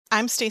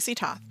I'm Stacey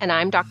Toth. And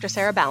I'm Dr.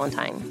 Sarah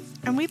Ballantyne.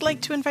 And we'd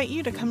like to invite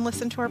you to come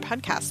listen to our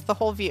podcast, The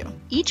Whole View.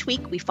 Each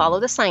week, we follow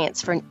the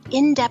science for an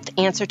in-depth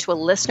answer to a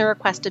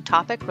listener-requested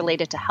topic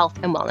related to health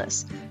and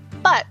wellness.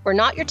 But we're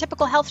not your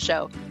typical health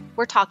show.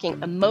 We're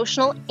talking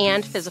emotional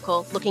and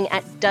physical, looking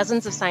at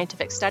dozens of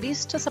scientific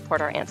studies to support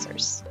our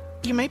answers.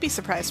 You might be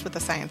surprised what the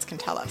science can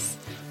tell us.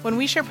 When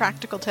we share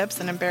practical tips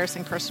and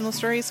embarrassing personal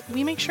stories,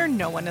 we make sure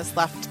no one is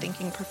left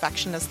thinking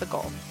perfection is the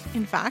goal.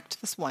 In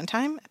fact, this one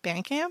time at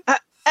band camp...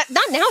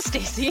 Not now,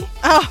 Stacey.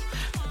 Oh,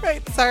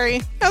 right,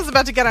 sorry. I was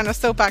about to get on a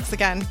soapbox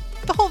again.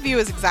 The Whole View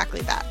is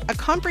exactly that, a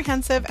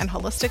comprehensive and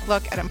holistic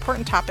look at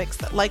important topics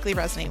that likely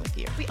resonate with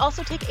you. We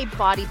also take a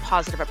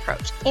body-positive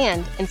approach,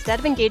 and instead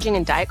of engaging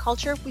in diet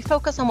culture, we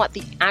focus on what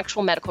the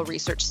actual medical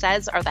research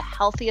says are the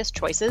healthiest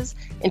choices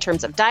in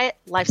terms of diet,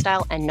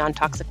 lifestyle, and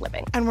non-toxic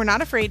living. And we're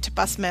not afraid to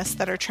bust myths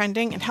that are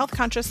trending in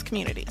health-conscious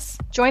communities.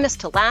 Join us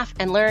to laugh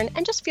and learn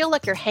and just feel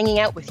like you're hanging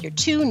out with your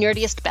two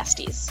nerdiest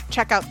besties.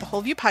 Check out the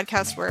Whole View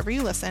podcast wherever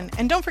you listen,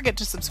 and don't forget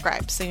to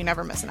subscribe so you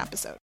never miss an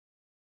episode.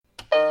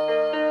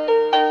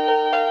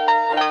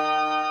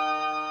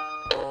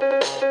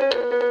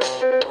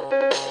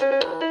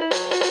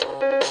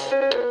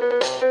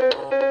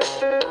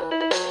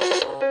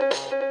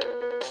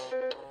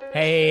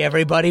 Hey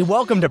everybody,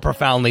 welcome to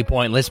Profoundly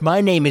Pointless. My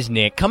name is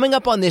Nick. Coming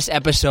up on this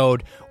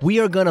episode, we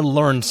are going to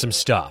learn some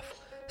stuff.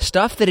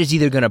 Stuff that is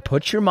either going to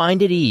put your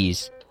mind at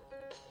ease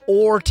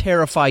or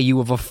terrify you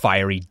of a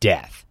fiery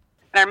death.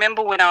 And I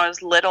remember when I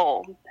was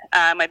little,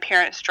 my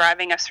parents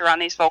driving us around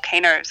these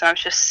volcanoes, and I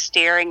was just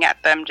staring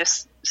at them,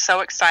 just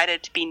so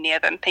excited to be near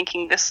them,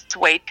 thinking this is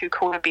way too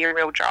cool to be a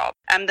real job.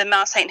 The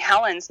Mount St.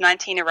 Helens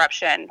 19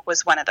 eruption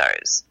was one of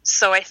those.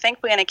 So I think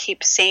we're going to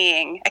keep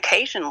seeing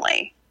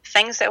occasionally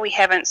things that we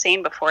haven't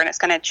seen before, and it's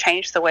going to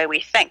change the way we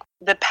think.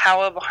 The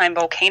power behind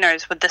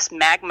volcanoes with this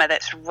magma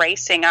that's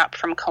racing up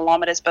from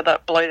kilometers below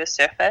the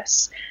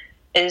surface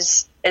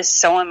is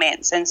so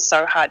immense and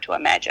so hard to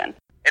imagine.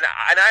 And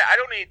I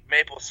don't eat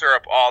maple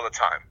syrup all the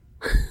time,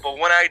 but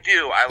when I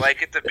do, I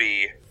like it to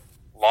be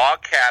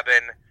log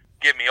cabin.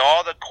 Give me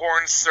all the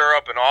corn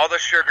syrup and all the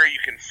sugar you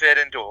can fit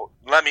into.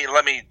 Let me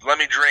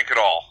drink it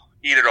all,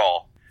 eat it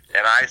all.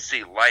 And I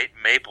see light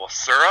maple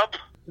syrup.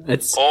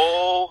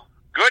 Oh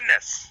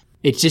goodness!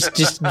 It's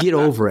just get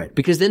over it,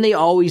 because then they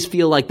always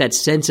feel like that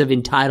sense of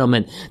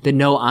entitlement that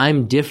no,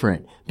 I'm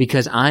different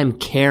because I'm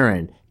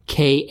Karen,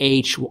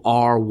 Kryon,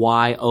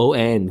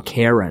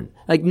 Karen.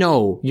 Like,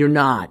 no, you're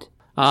not.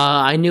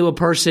 I knew a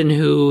person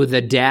who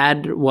the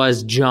dad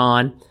was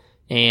John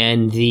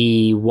and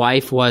the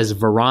wife was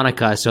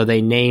Veronica, so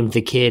they named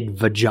the kid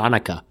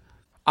Vajonica.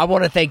 I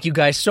want to thank you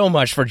guys so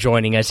much for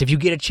joining us. If you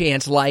get a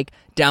chance, like,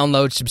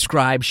 download,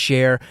 subscribe,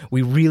 share.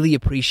 We really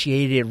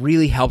appreciate it. It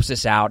really helps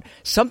us out.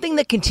 Something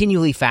that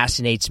continually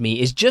fascinates me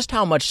is just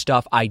how much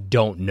stuff I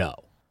don't know.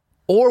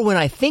 Or when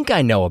I think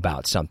I know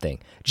about something,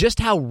 just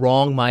how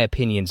wrong my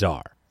opinions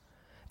are.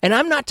 And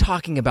I'm not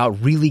talking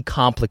about really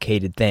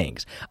complicated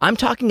things. I'm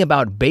talking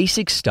about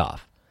basic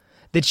stuff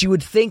that you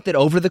would think that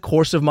over the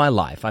course of my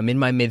life, I'm in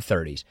my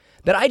mid-30s,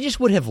 that I just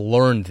would have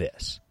learned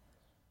this.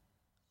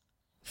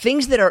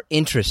 Things that are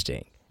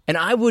interesting, and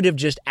I would have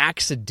just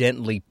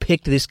accidentally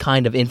picked this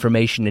kind of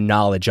information and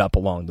knowledge up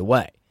along the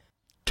way.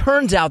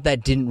 Turns out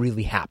that didn't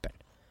really happen,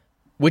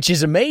 which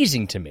is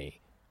amazing to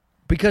me,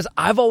 because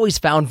I've always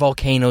found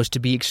volcanoes to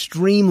be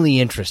extremely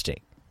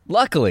interesting.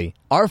 Luckily,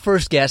 our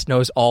first guest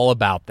knows all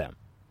about them.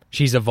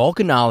 She's a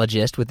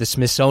volcanologist with the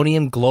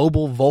Smithsonian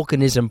Global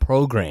Volcanism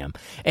Program,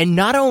 and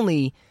not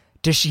only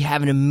does she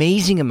have an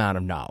amazing amount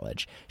of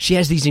knowledge, she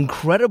has these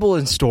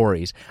incredible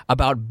stories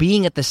about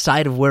being at the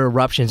site of where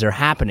eruptions are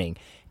happening,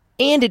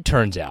 and it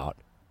turns out,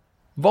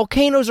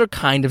 volcanoes are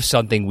kind of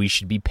something we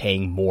should be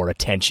paying more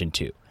attention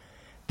to.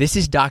 This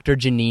is Dr.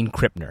 Janine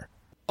Krippner.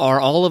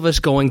 Are all of us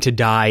going to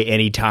die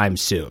anytime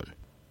soon?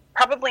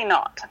 Probably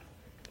not.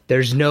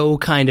 There's no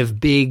kind of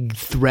big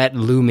threat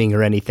looming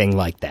or anything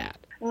like that?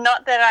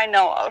 Not that I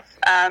know of,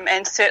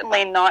 and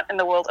certainly not in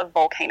the world of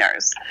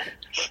volcanoes.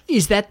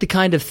 Is that the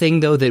kind of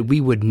thing, though, that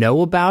we would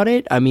know about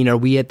it? I mean, are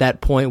we at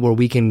that point where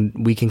we can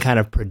kind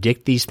of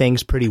predict these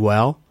things pretty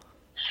well?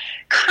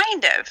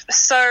 Kind of.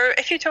 So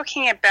if you're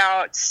talking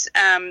about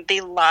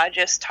the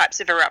largest types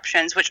of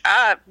eruptions, which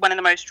are one of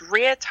the most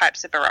rare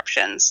types of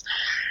eruptions,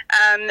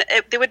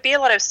 there would be a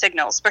lot of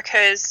signals,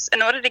 because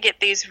in order to get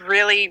these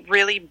really,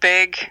 really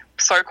big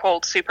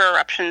so-called super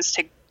eruptions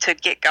to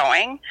get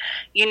going,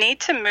 you need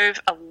to move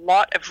a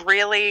lot of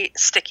really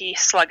sticky,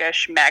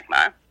 sluggish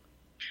magma.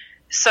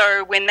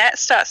 So when that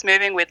starts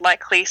moving, we'd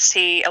likely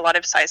see a lot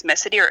of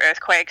seismicity or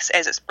earthquakes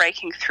as it's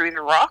breaking through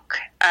the rock,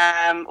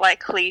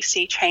 likely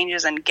see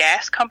changes in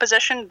gas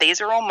composition.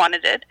 These are all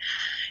monitored.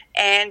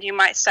 And you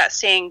might start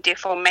seeing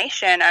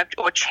deformation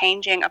or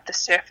changing of the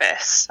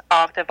surface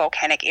of the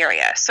volcanic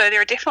area. So there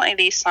are definitely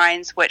these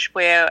signs which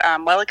we're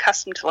well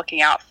accustomed to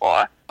looking out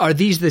for. Are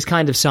these this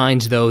kind of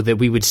signs, though, that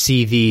we would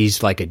see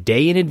these like a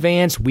day in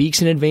advance,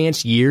 weeks in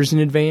advance, years in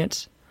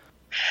advance?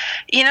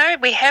 You know,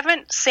 we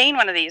haven't seen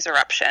one of these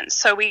eruptions,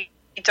 so we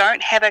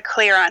don't have a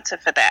clear answer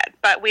for that.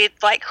 But we'd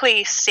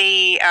likely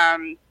see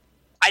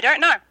I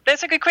don't know.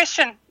 That's a good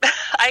question.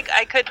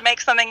 I could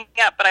make something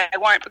up, but I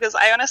won't because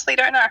I honestly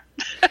don't know.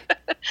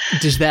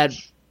 Does that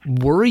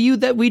worry you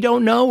that we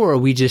don't know, or are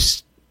we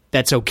just,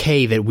 that's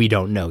okay that we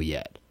don't know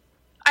yet?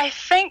 I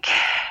think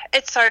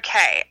it's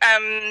okay.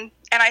 And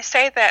I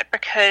say that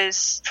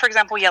because, for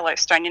example,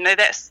 Yellowstone,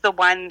 that's the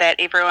one that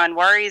everyone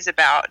worries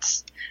about.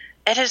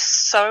 It is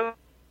so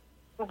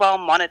well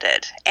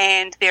monitored,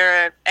 and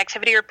there are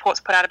activity reports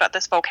put out about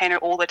this volcano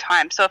all the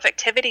time. So if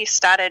activity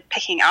started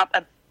picking up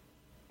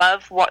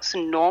above what's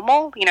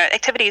normal,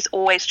 activity is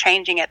always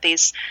changing at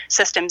these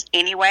systems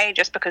anyway,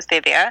 just because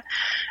they're there.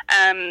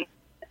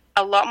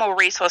 A lot more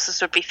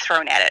resources would be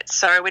thrown at it.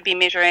 So it would be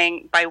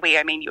measuring, by we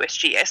I mean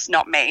USGS,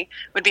 not me,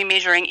 would be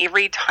measuring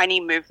every tiny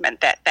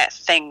movement that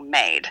thing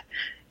made.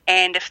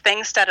 And if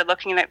things started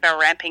looking like they were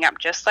ramping up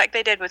just like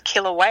they did with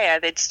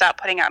Kilauea, they'd start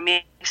putting out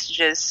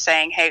messages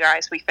saying, hey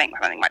guys, we think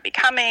something might be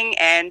coming,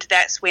 and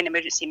that's when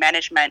emergency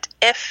management,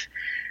 if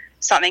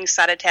something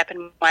started to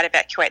happen, might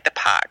evacuate the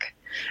park.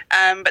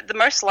 But the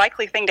most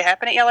likely thing to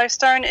happen at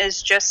Yellowstone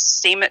is just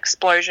steam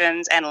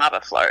explosions and lava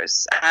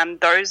flows.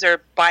 Those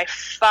are by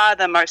far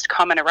the most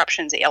common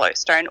eruptions at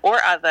Yellowstone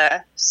or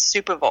other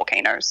super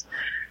volcanoes.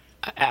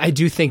 I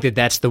do think that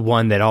that's the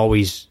one that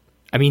always,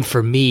 I mean,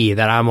 for me,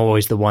 that I'm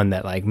always the one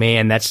that, like,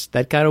 man,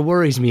 that kind of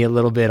worries me a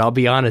little bit. I'll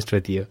be honest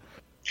with you.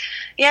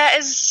 Yeah,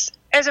 as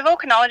a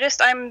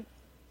volcanologist,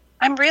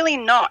 I'm really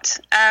not.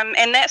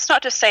 And that's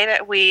not to say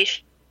that we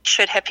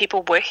should have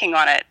people working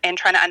on it and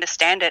trying to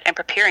understand it and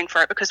preparing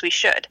for it, because we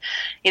should.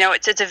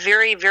 It's a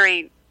very,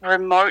 very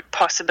remote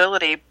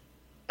possibility,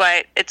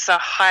 but it's a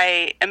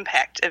high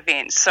impact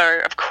event.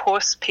 So of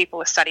course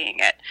people are studying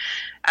it.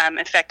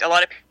 In fact, a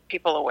lot of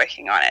people are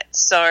working on it.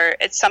 So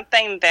it's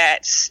something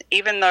that,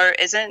 even though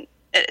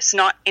it's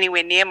not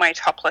anywhere near my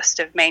top list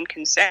of main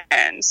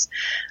concerns,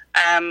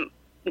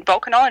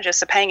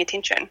 volcanologists are paying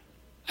attention.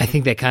 I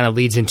think that kind of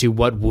leads into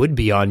what would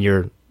be on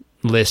your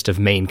list of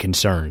main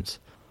concerns.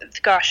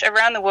 Gosh,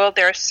 around the world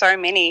there are so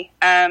many.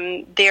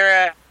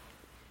 There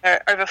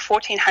are over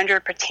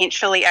 1,400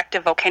 potentially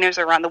active volcanoes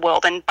around the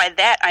world, and by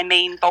that I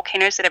mean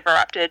volcanoes that have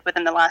erupted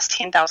within the last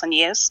 10,000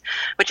 years,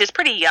 which is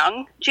pretty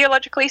young,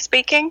 geologically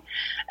speaking,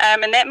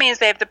 and that means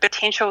they have the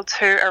potential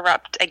to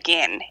erupt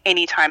again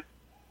anytime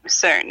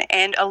soon.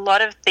 And a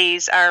lot of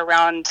these are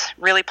around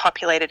really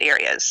populated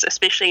areas,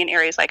 especially in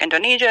areas like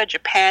Indonesia,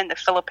 Japan, the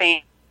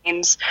Philippines.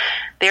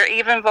 There are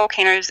even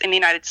volcanoes in the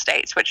United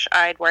States, which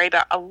I'd worry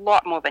about a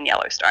lot more than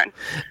Yellowstone.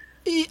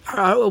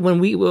 When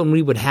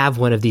we would have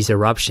one of these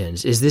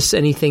eruptions, is this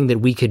anything that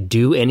we could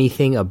do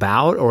anything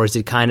about, or is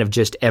it kind of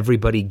just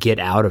everybody get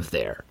out of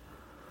there?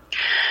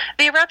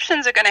 The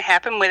eruptions are going to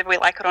happen whether we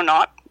like it or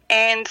not,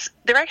 and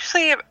they're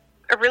actually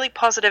a really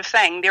positive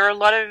thing. There are a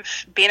lot of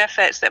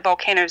benefits that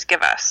volcanoes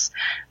give us,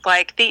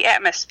 like the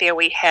atmosphere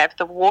we have,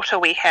 the water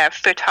we have,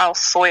 fertile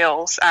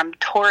soils,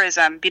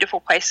 tourism,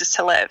 beautiful places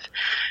to live.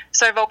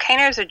 So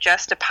volcanoes are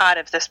just a part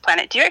of this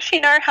planet. Do you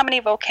actually know how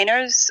many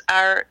volcanoes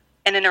are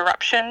in an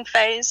eruption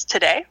phase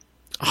today?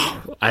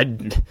 Oh, I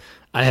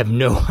have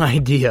no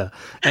idea.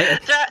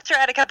 Throw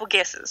out a couple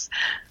guesses.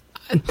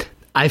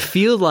 I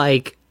feel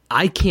like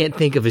I can't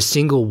think of a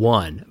single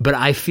one, but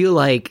I feel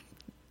like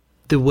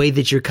the way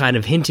that you're kind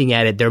of hinting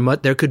at it,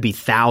 there could be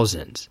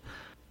thousands.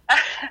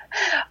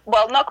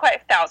 Well, not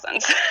quite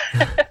thousands.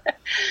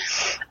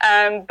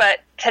 But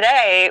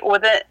today,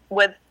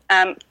 with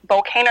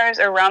volcanoes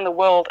around the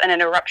world in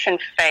an eruption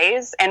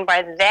phase, and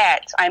by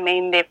that I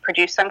mean they've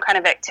produced some kind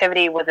of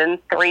activity within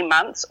 3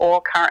 months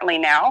or currently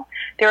now,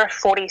 there are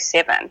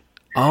 47.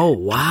 Oh,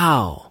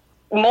 wow.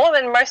 More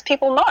than most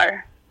people know.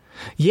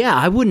 Yeah,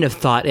 I wouldn't have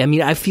thought. I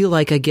mean, I feel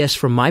like, I guess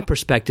from my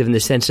perspective, in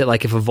the sense that,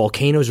 like, if a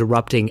volcano's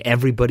erupting,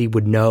 everybody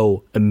would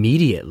know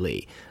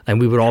immediately and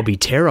we would all be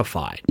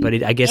terrified.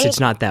 But I guess it's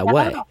not that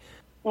way.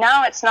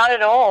 No, it's not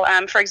at all.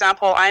 For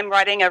example, I'm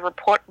writing a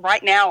report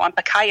right now on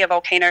Pacaya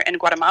volcano in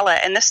Guatemala,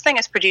 and this thing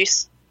is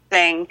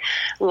producing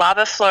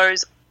lava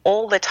flows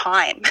all the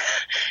time.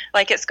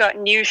 Like, it's got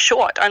new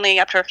short, only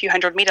up to a few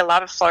 100-meter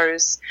lava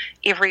flows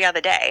every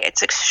other day.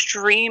 It's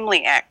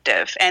extremely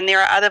active, and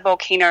there are other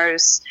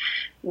volcanoes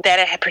that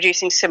are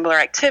producing similar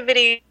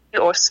activity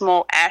or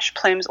small ash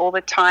plumes all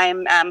the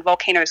time.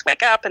 Volcanoes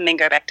wake up and then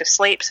go back to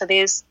sleep. So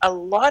there's a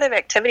lot of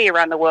activity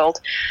around the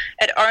world.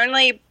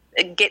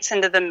 It gets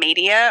into the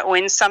media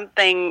when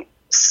something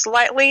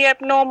slightly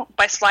abnormal,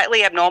 by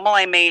slightly abnormal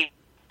I mean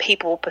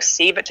people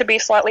perceive it to be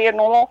slightly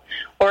abnormal,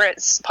 or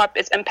it's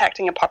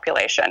impacting a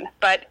population.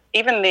 But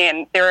even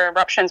then, there are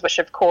eruptions which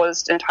have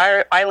caused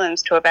entire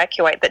islands to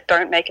evacuate that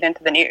don't make it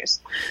into the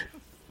news.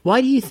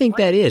 Why do you think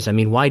that is? I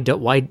mean, why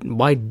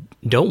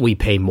don't we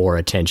pay more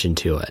attention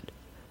to it?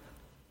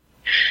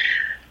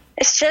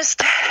 It's just,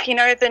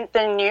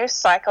 the news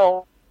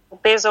cycle,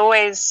 there's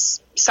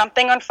always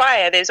something on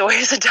fire. There's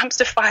always a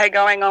dumpster fire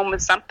going on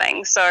with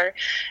something. So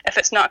if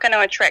it's not going to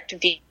attract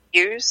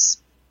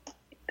views,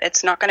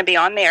 it's not going to be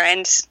on there.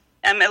 And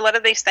a lot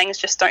of these things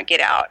just don't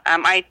get out.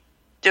 I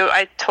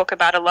talk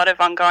about a lot of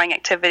ongoing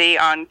activity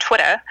on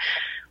Twitter,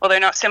 although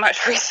not so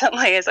much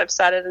recently as I've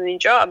started a new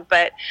job,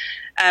 but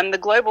the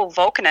global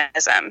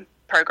volcanism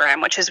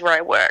program, which is where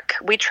I work,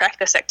 we track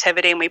this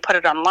activity and we put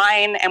it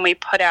online, and we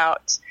put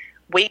out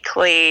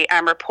weekly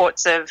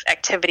reports of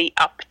activity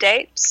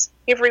updates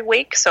every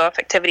week. So if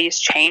activity has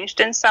changed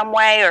in some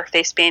way, or if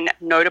there's been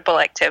notable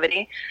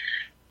activity,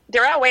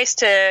 there are ways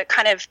to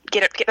kind of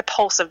get the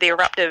pulse of the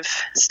eruptive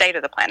state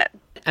of the planet.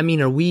 I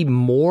mean, are we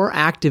more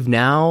active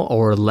now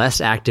or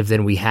less active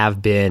than we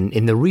have been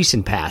in the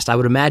recent past? I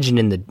would imagine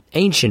in the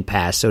ancient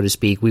past, so to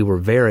speak, we were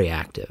very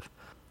active.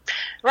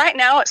 Right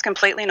now, it's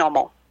completely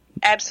normal.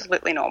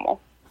 Absolutely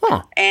normal.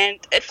 Huh. And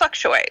it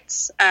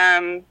fluctuates.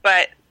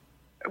 But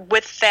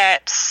with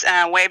that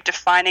way of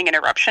defining an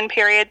eruption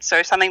period,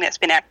 so something that's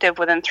been active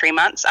within 3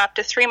 months,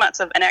 after 3 months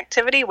of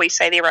inactivity, we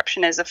say the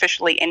eruption is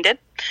officially ended.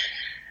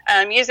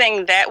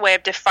 Using that way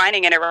of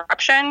defining an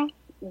eruption,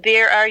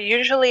 there are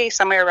usually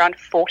somewhere around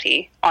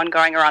 40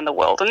 ongoing around the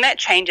world, and that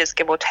changes,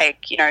 give or take,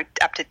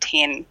 up to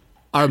 10.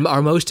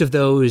 Are most of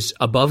those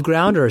above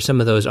ground, or are some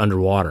of those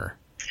underwater?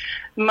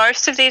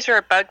 Most of these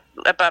are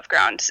above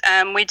ground.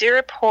 We do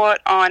report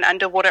on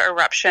underwater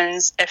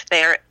eruptions if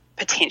they're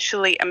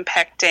potentially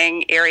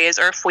impacting areas,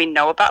 or if we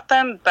know about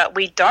them, but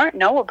we don't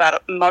know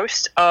about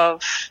most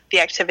of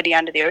the activity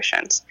under the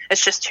oceans.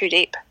 It's just too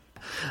deep.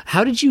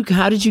 How did you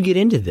get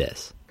into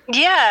this?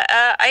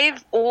 Yeah,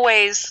 I've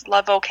always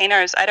loved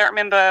volcanoes. I don't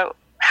remember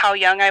how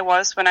young I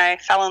was when I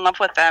fell in love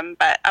with them,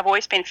 but I've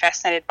always been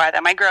fascinated by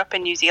them. I grew up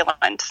in New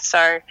Zealand,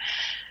 so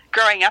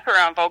growing up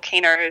around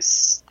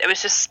volcanoes, it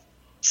was just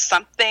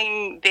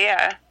something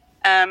there.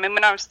 And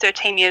when I was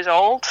 13 years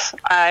old,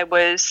 I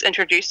was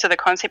introduced to the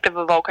concept of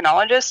a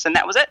volcanologist, and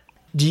that was it.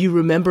 Do you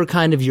remember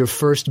kind of your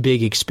first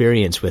big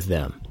experience with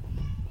them?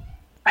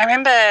 I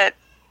remember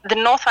the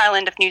North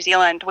Island of New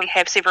Zealand, we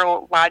have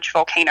several large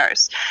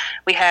volcanoes.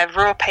 We have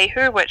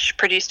Ruapehu, which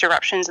produced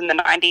eruptions in the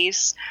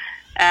 90s,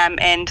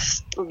 and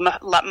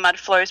mud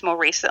flows more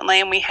recently.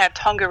 And we have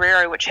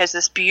Tongariro, which has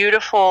this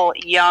beautiful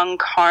young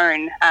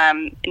cone,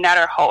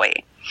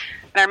 Ngauruhoe.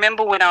 And I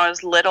remember when I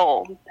was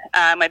little,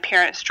 my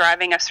parents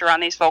driving us around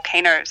these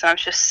volcanoes, and I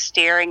was just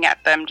staring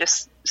at them,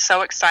 just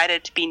so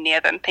excited to be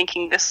near them,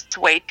 thinking this is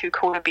way too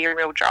cool to be a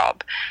real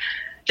job.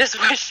 Just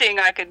wishing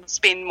I could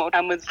spend more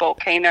time with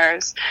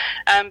volcanoes.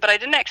 But I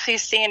didn't actually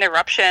see an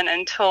eruption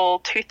until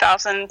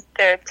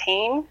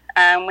 2013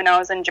 when I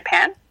was in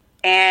Japan.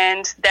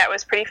 And that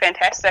was pretty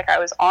fantastic. I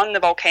was on the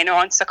volcano,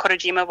 on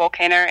Sakurajima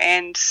volcano,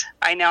 and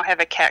I now have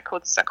a cat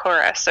called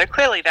Sakura. So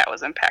clearly that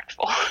was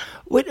impactful.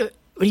 What do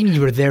you mean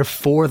you were there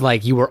for,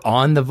 like, you were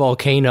on the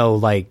volcano,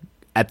 like,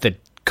 at the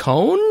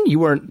cone? You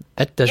weren't,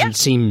 that doesn't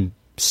seem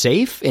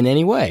safe in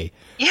any way.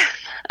 Yeah.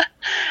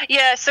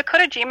 Yeah,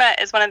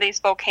 Sakurajima is one of these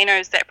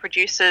volcanoes that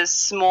produces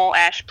small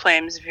ash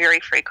plumes very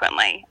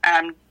frequently.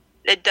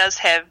 It does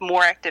have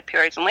more active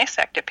periods and less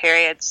active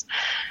periods,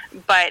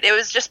 but it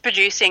was just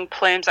producing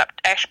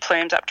ash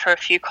plumes up to a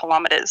few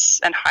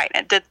kilometers in height.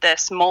 And it did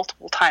this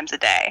multiple times a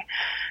day.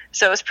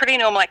 So it was pretty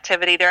normal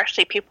activity. There are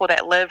actually people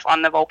that live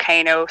on the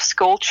volcano.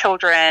 School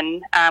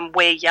children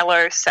wear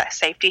yellow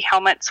safety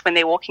helmets when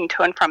they're walking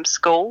to and from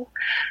school.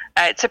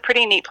 It's a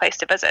pretty neat place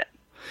to visit.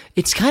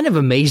 It's kind of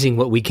amazing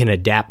what we can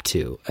adapt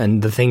to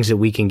and the things that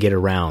we can get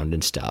around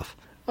and stuff.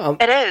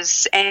 It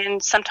is,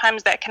 and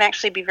sometimes that can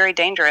actually be very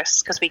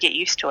dangerous because we get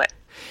used to it.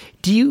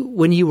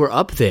 When you were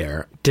up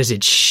there, does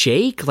it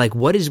shake? Like,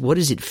 what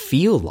does it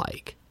feel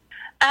like?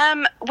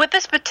 With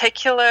this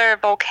particular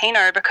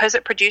volcano, because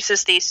it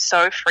produces these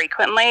so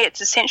frequently,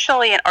 it's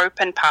essentially an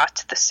open path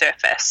to the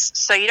surface.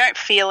 So you don't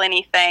feel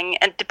anything,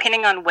 and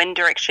depending on wind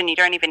direction, you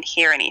don't even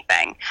hear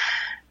anything.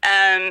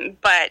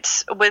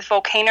 But with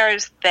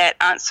volcanoes that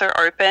aren't so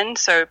open,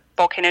 so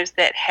volcanoes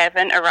that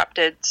haven't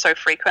erupted so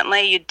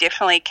frequently, you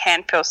definitely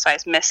can feel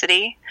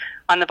seismicity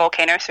on the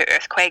volcano, so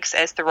earthquakes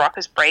as the rock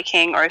is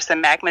breaking or as the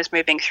magma is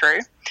moving through.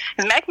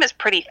 Because magma is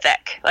pretty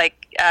thick.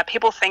 Like,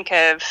 people think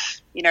of,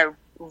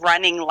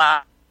 running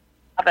lava,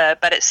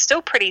 but it's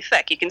still pretty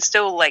thick. You can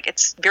still,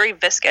 it's very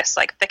viscous,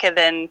 thicker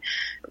than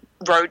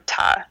road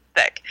tar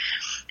thick.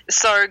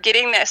 So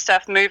getting that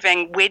stuff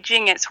moving,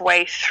 wedging its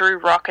way through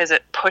rock as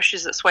it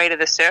pushes its way to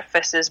the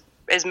surface is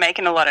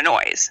making a lot of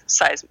noise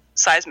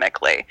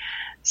seismically.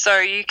 So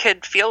you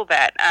could feel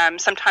that.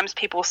 Sometimes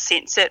people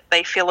sense it.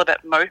 They feel a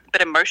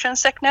bit of motion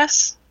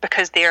sickness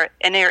because their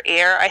inner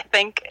ear, I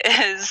think,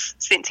 is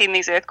sensing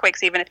these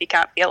earthquakes even if you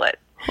can't feel it.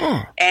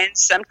 Huh. And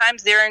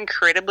sometimes they're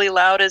incredibly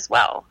loud as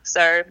well.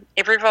 So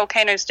every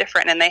volcano is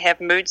different, and they have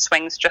mood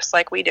swings just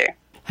like we do.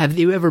 Have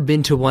you ever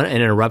been to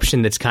an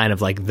eruption that's kind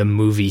of like the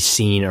movie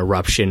scene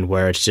eruption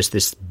where it's just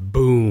this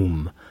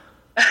boom?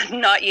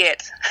 Not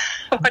yet.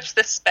 Watch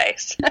this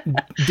space.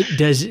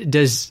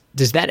 Does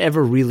that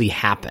ever really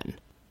happen?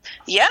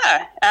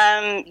 Yeah.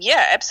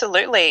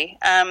 Absolutely.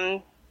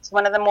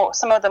 Some of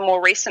the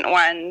more recent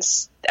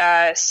ones,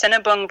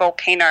 Sinabung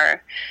volcano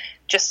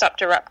just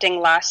stopped erupting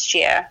last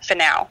year for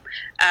now.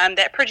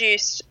 That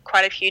produced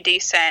quite a few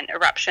decent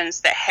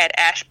eruptions that had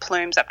ash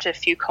plumes up to a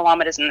few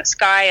kilometers in the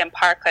sky and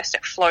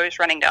pyroclastic flows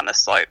running down the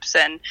slopes.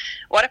 And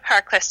what a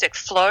pyroclastic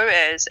flow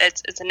is,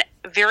 it's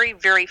a very,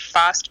 very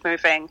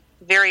fast-moving,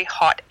 very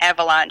hot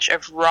avalanche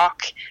of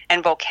rock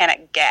and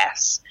volcanic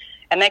gas.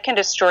 and they can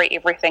destroy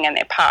everything in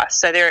their path.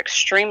 So they're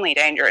extremely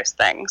dangerous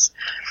things.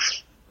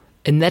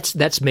 And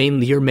that's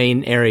mainly your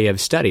main area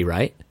of study,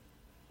 right?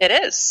 It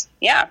is,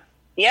 yeah.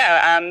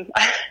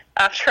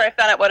 After I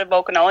found out what a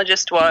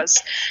volcanologist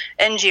was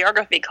in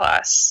geography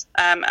class,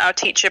 our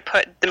teacher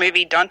put the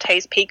movie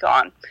Dante's Peak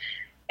on.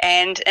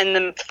 And in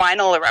the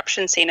final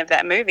eruption scene of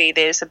that movie,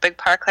 there's a big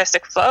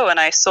pyroclastic flow, and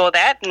I saw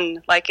that,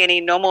 and like any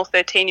normal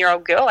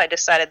 13-year-old girl, I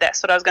decided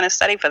that's what I was going to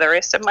study for the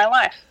rest of my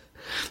life.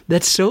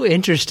 That's so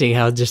interesting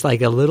how just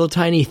like a little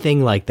tiny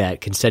thing like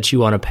that can set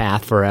you on a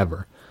path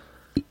forever.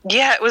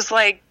 Yeah, it was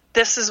like,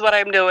 this is what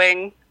I'm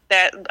doing.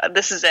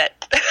 This is it.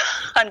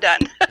 I'm done.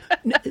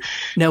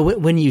 Now,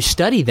 when you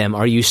study them,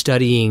 are you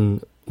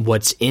studying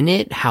what's in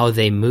it, how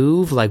they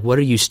move? Like, what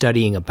are you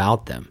studying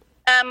about them?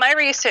 My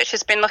research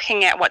has been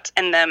looking at what's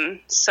in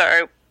them.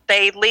 So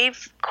they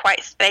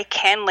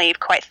can leave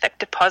quite thick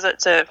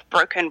deposits of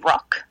broken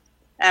rock,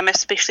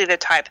 especially the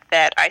type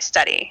that I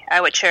study,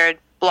 which are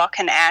block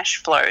and ash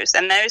flows.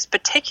 And those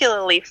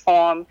particularly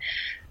form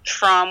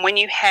from when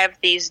you have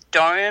these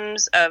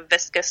domes of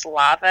viscous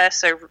lava,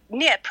 so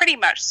pretty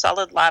much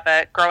solid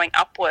lava growing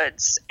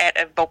upwards at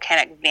a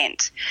volcanic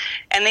vent.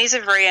 And these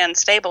are very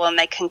unstable, and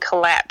they can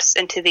collapse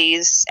into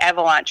these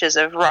avalanches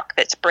of rock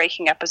that's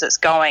breaking up as it's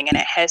going, and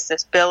it has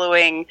this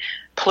billowing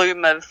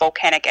plume of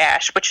volcanic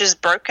ash, which is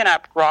broken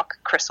up rock,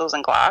 crystals,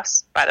 and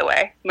glass, by the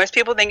way. Most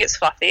people think it's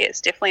fluffy.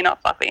 It's definitely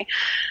not fluffy.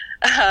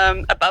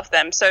 Above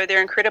them, so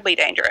they're incredibly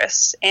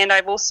dangerous. And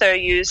I've also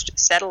used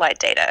satellite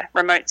data,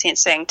 remote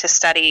sensing, to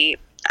study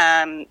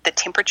the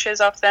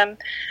temperatures of them,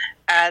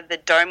 the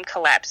dome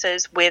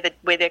collapses, where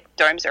the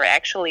domes are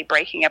actually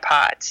breaking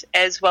apart,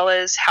 as well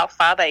as how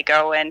far they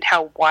go and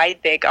how wide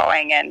they're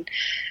going, and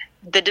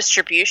the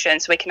distribution,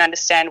 so we can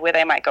understand where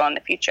they might go in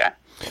the future.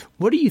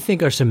 What do you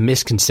think are some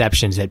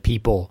misconceptions that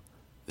people,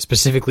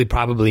 specifically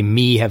probably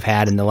me, have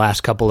had in the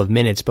last couple of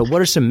minutes, but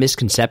what are some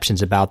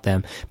misconceptions about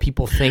them?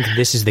 People think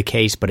this is the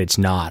case, but it's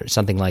not, or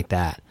something like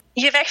that.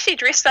 You've actually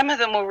addressed some of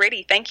them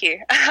already, thank you.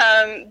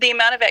 The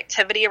amount of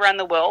activity around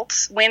the world,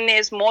 when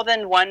there's more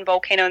than one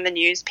volcano in the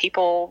news,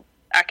 people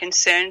are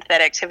concerned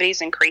that activity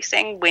is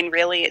increasing, when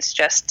really it's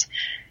just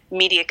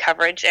media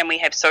coverage, and we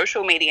have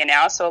social media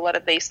now, so a lot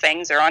of these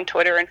things are on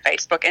Twitter and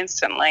Facebook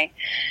instantly.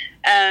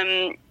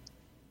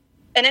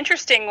 An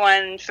interesting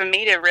one for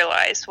me to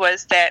realize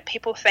was that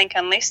people think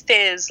unless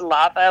there's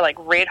lava, like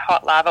red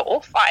hot lava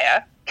or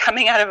fire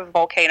coming out of a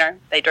volcano,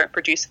 they don't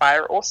produce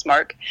fire or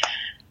smoke,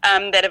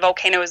 that a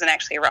volcano isn't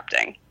actually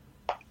erupting.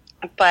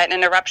 But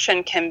an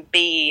eruption can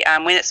be,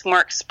 when it's more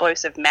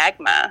explosive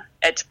magma,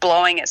 it's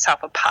blowing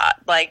itself apart,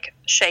 like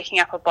shaking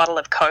up a bottle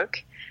of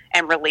Coke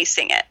and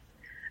releasing it.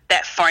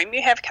 That foam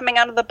you have coming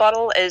out of the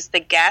bottle is the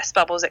gas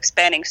bubbles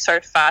expanding so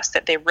fast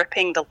that they're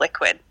ripping the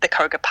liquid, the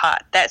Coke,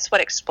 apart. That's what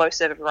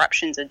explosive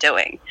eruptions are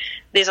doing.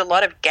 There's a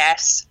lot of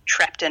gas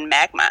trapped in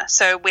magma.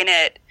 So when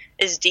it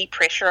is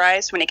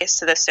depressurized, when it gets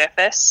to the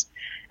surface,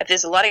 if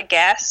there's a lot of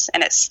gas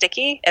and it's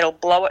sticky, it'll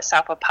blow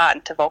itself apart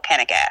into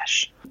volcanic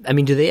ash. I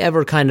mean, do they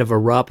ever kind of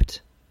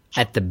erupt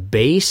at the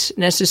base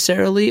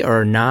necessarily,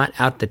 or not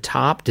out the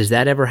top? Does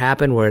that ever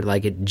happen where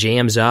like it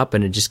jams up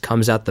and it just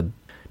comes out the...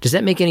 Does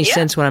that make any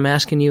sense what I'm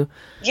asking you?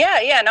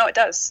 Yeah, no, it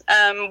does.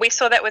 We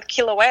saw that with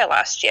Kilauea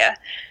last year.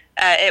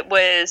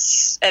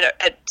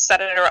 It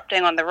started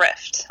erupting on the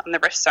rift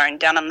zone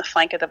down on the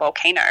flank of the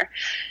volcano.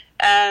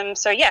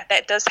 So yeah,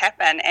 that does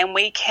happen, and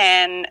we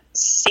can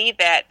see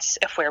that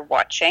if we're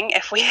watching,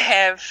 if we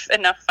have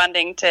enough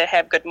funding to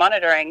have good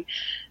monitoring,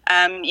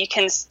 you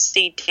can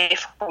see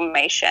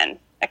deformation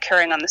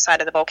occurring on the side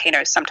of the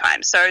volcano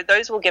sometimes. So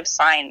those will give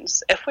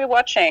signs if we're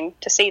watching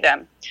to see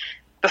them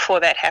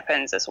before that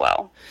happens as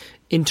well.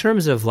 In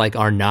terms of like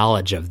our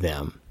knowledge of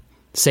them,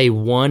 say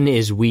 1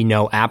 is we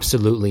know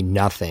absolutely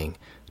nothing,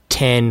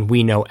 10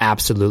 we know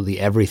absolutely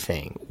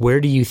everything.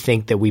 Where do you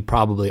think that we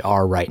probably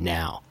are right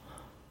now?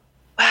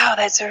 Wow,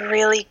 that's a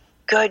really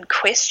good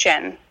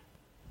question.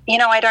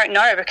 I don't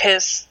know,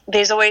 because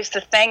there's always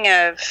the thing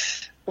of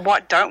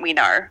what don't we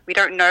know? We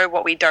don't know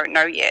what we don't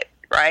know yet,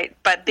 right?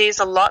 But there's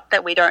a lot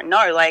that we don't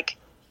know, like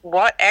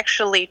what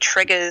actually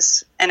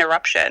triggers an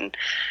eruption.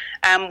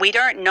 We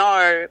don't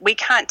know. We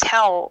can't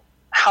tell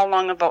how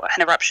long an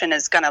eruption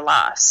is going to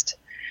last.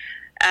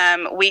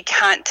 We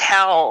can't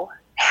tell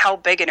how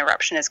big an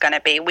eruption is going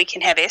to be. We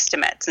can have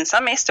estimates, and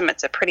some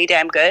estimates are pretty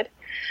damn good,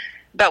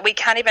 but we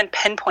can't even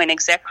pinpoint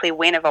exactly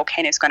when a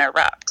volcano is going to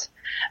erupt.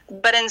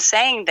 But in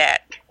saying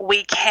that,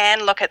 we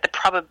can look at the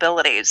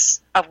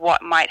probabilities of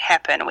what might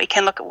happen. We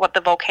can look at what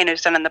the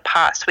volcano's done in the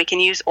past. We can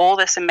use all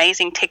this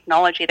amazing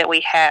technology that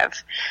we have,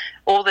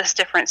 all this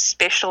different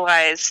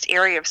specialized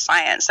area of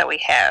science that we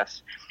have,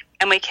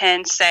 and we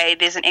can say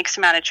there's an X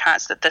amount of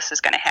chance that this is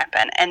going to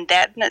happen. And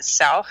that in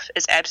itself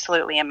is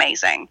absolutely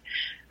amazing,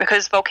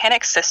 because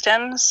volcanic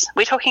systems,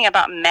 we're talking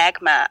about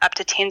magma up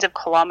to tens of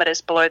kilometers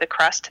below the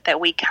crust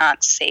that we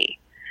can't see.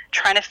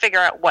 Trying to figure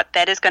out what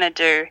that is going to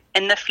do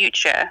in the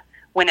future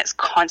when it's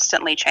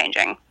constantly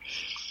changing.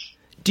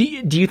 Do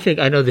you think,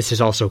 I know this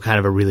is also kind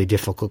of a really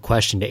difficult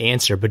question to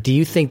answer, but do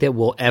you think that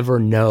we'll ever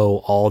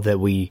know all that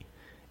we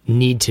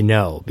need to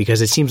know?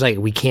 Because it seems like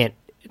we can't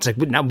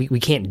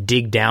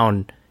dig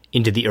down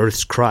into the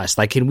Earth's crust.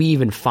 Like, can we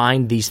even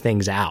find these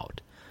things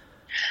out?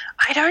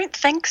 I don't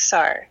think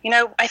so.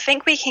 I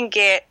think we can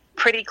get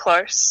pretty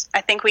close.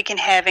 I think we can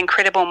have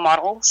incredible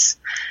models.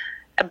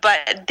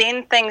 But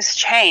then things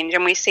change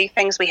and we see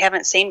things we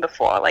haven't seen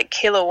before, like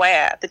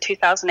Kilauea, the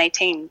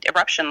 2018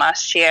 eruption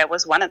last year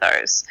was one of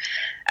those.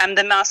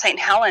 The Mount St.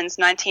 Helens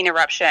 19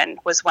 eruption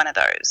was one of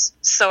those.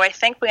 So I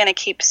think we're going to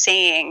keep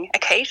seeing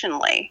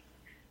occasionally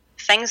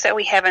things that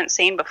we haven't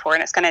seen before,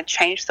 and it's going to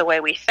change the way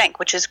we think,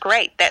 which is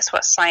great. That's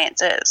what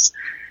science is.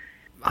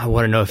 I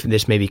want to know if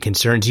this maybe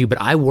concerns you,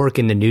 but I work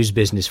in the news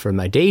business for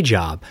my day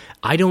job.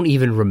 I don't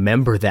even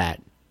remember the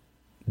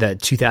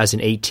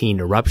 2018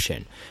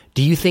 eruption.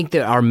 Do you think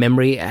that our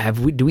memory,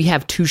 do we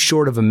have too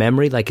short of a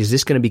memory? Like, is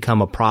this going to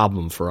become a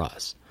problem for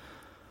us?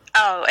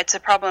 Oh, it's a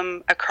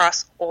problem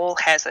across all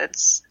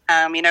hazards.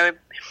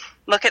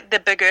 Look at the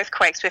big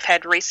earthquakes we've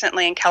had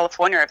recently in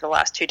California over the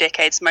last 2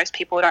 decades. Most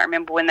people don't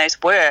remember when those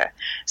were.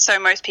 So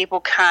most people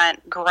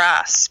can't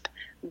grasp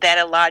that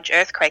a large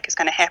earthquake is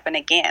going to happen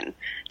again.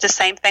 It's the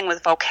same thing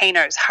with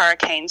volcanoes,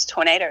 hurricanes,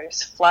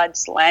 tornadoes,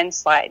 floods,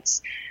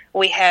 landslides.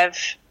 We have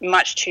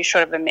much too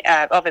short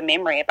of a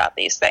memory about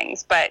these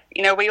things. But,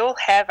 we all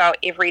have our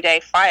everyday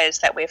fires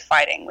that we're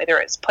fighting, whether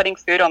it's putting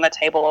food on the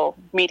table or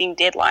meeting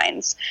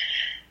deadlines.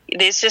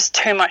 There's just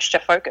too much to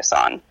focus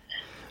on.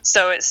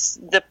 So it's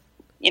the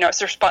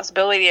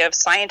responsibility of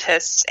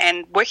scientists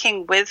and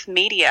working with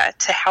media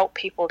to help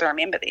people to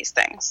remember these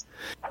things.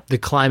 The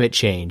climate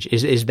change,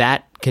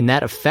 can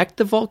that affect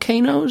the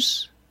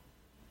volcanoes?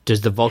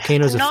 Does the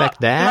volcanoes affect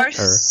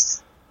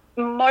that?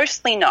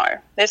 Mostly no.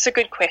 That's a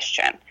good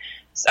question.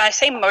 So I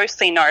say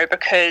mostly no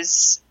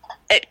because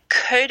it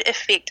could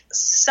affect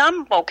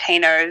some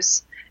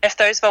volcanoes if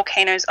those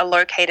volcanoes are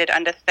located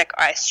under thick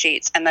ice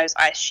sheets and those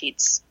ice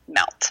sheets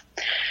melt.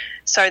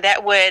 So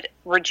that would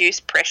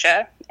reduce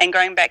pressure. And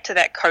going back to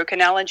that Coke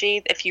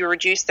analogy, if you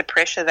reduce the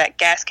pressure, that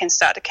gas can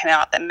start to come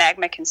out, that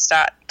magma can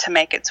start to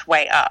make its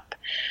way up.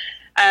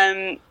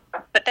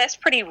 But that's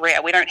pretty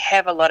rare. We don't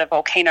have a lot of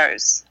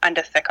volcanoes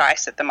under thick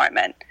ice at the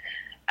moment.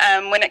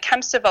 When it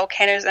comes to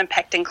volcanoes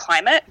impacting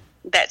climate,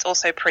 that's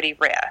also pretty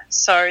rare.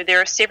 So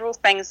there are several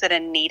things that are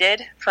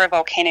needed for a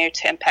volcano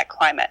to impact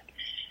climate.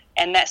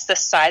 And that's the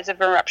size of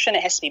eruption.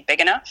 It has to be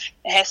big enough.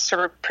 It has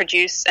to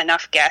produce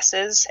enough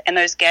gases, and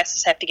those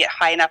gases have to get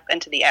high enough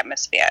into the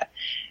atmosphere.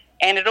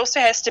 And it also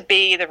has to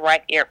be the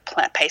right air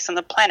pace on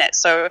the planet.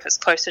 So if it's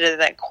closer to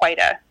the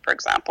equator, for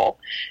example.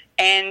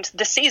 And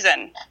the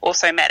season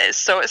also matters.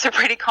 So it's a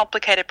pretty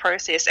complicated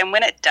process. And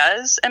when it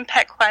does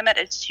impact climate,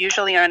 it's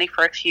usually only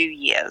for a few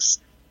years.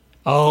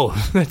 Oh,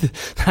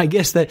 I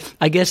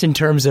guess in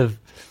terms of,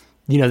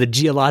 the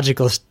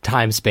geological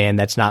time span,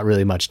 that's not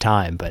really much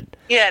time, but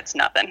yeah, it's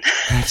nothing.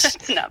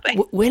 It's nothing.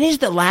 When is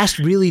the last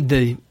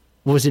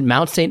was it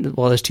Mount St.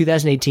 Well, there's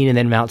 2018 and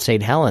then Mount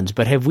St. Helens,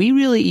 but have we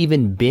really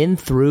even been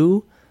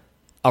through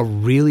a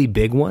really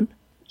big one?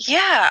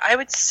 Yeah, I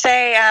would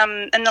say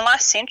in the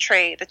last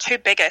century, the two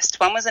biggest,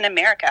 one was in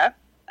America.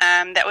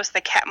 That was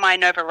the Katmai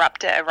Nova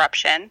Raptor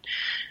eruption.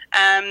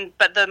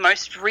 But the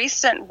most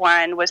recent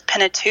one was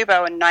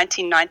Pinatubo in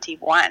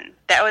 1991.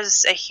 That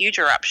was a huge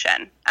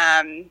eruption.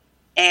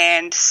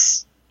 And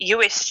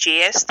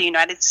USGS, the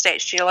United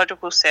States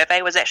Geological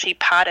Survey, was actually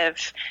part of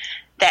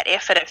that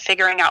effort of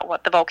figuring out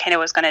what the volcano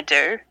was going to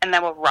do, and they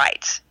were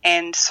right.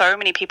 And so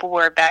many people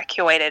were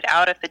evacuated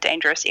out of the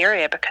dangerous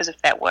area because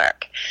of that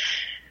work.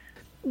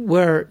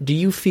 Where do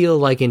you feel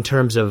like in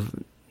terms of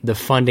the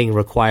funding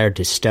required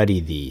to study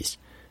these,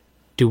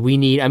 do we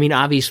need,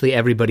 obviously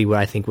everybody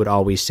I think would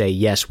always say,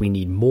 yes, we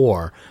need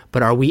more,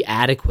 but are we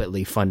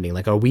adequately funding?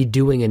 Like, are we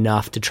doing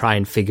enough to try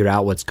and figure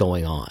out what's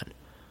going on?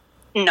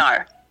 No,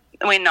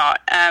 we're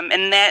not.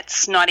 And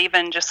that's not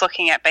even just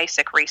looking at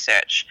basic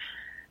research.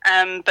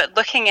 But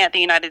looking at the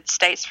United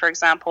States, for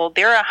example,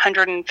 there are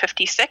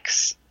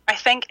 156, I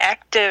think,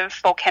 active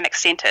volcanic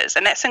centers,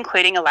 and that's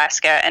including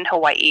Alaska and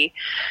Hawaii.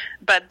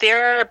 But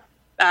there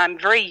are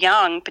very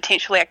young,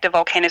 potentially active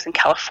volcanoes in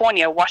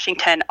California,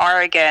 Washington,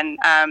 Oregon,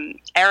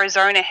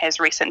 Arizona has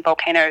recent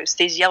volcanoes.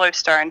 There's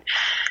Yellowstone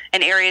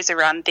and areas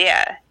around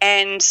there.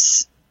 And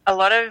a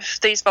lot of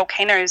these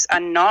volcanoes are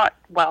not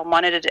well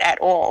monitored at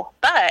all.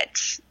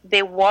 But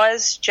there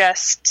was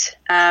just,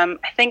 I'm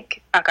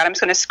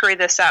just going to screw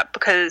this up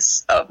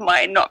because of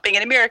my not being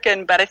an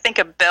American, but I think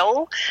a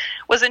bill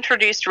was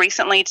introduced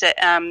recently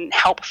to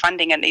help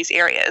funding in these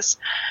areas.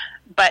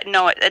 But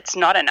no, it's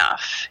not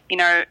enough.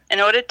 In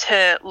order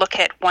to look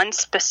at one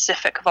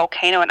specific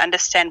volcano and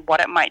understand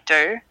what it might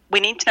do, we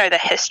need to know the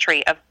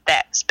history of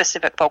that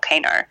specific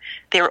volcano.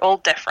 They're all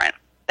different.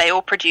 They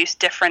all produce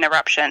different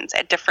eruptions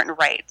at different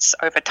rates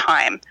over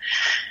time.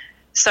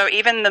 So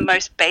even the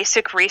most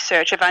basic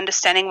research of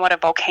understanding what a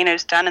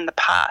volcano's done in the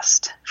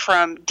past,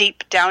 from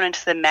deep down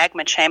into the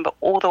magma chamber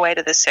all the way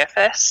to the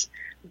surface,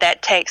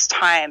 that takes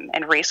time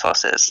and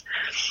resources.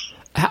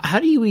 How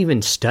do you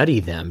even study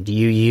them? Do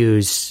you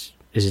use...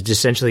 Is it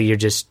essentially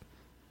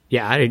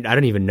I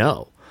don't even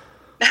know.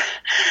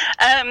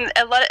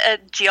 A lot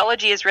of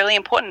geology is really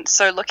important.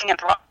 So looking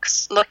at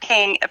rocks,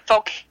 volcanic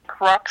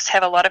rocks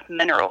have a lot of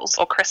minerals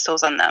or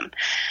crystals in them.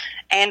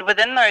 And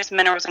within those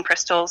minerals and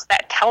crystals,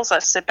 that tells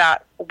us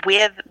about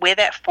where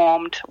that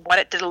formed, what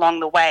it did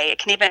along the way. It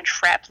can even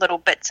trap little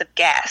bits of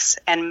gas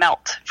and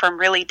melt from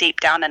really deep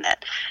down in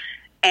it.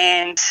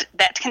 And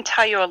that can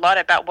tell you a lot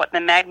about what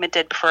the magma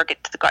did before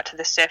it got to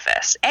the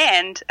surface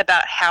and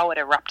about how it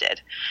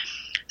erupted.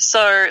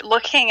 So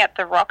looking at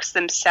the rocks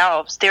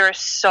themselves, there are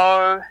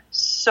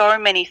so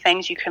many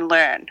things you can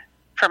learn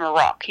from a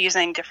rock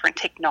using different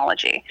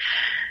technology.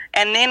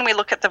 And then we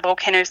look at the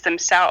volcanoes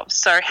themselves.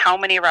 So how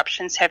many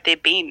eruptions have there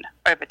been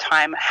over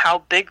time? How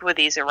big were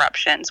these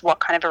eruptions? What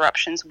kind of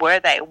eruptions were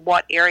they?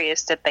 What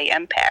areas did they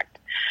impact?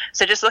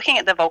 So just looking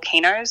at the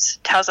volcanoes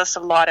tells us a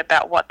lot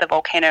about what the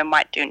volcano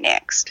might do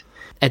next.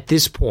 At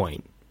this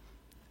point,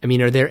 I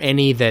mean, are there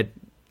any that,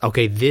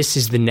 okay, this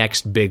is the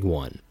next big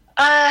one?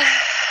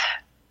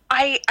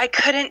 I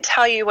couldn't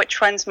tell you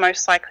which one's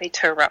most likely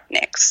to erupt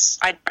next.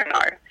 I don't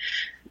know.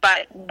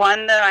 But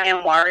one that I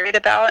am worried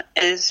about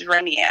is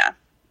Rainier.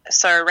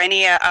 So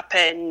Rainier up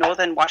in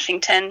northern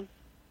Washington,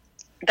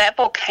 that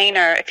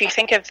volcano, if you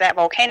think of that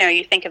volcano,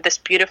 you think of this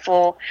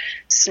beautiful,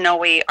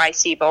 snowy,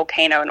 icy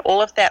volcano, and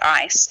all of that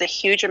ice, the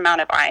huge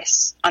amount of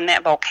ice on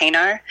that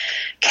volcano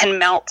can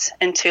melt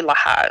into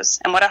lahars.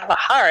 And what a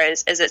lahar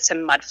is it's a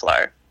mud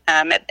flow.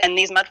 And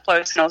these mud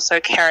flows can also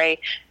carry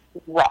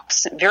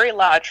rocks, very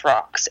large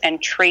rocks,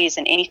 and trees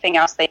and anything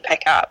else they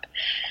pick up.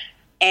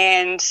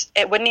 And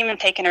it wouldn't even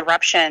take an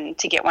eruption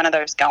to get one of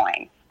those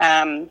going.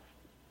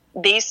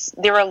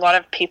 There are a lot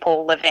of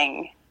people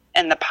living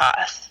in the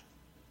path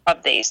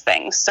of these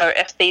things. So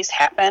if these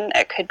happen,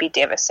 it could be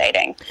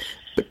devastating.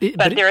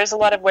 But there is a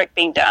lot of work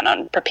being done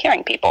on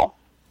preparing people.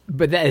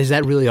 But is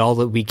that really all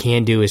that we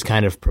can do is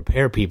kind of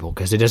prepare people?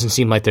 Because it doesn't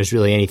seem like there's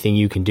really anything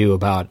you can do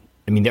about,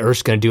 I mean, the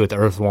Earth's going to do what the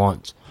Earth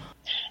wants.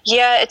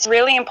 Yeah, it's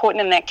really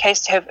important in that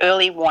case to have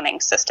early warning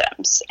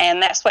systems.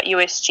 And that's what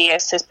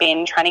USGS has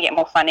been trying to get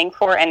more funding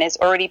for and has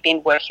already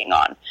been working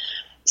on.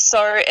 So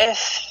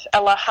if a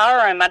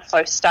lahar or a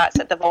mudflow starts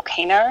at the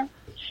volcano,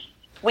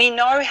 we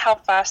know how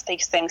fast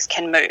these things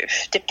can move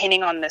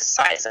depending on the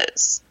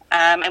sizes.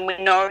 And we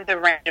know the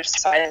range of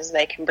sizes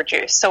they can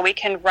produce. So we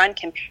can run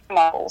computer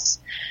models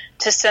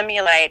to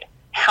simulate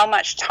how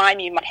much time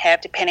you might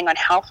have depending on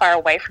how far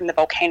away from the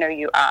volcano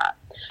you are.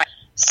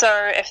 So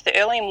if the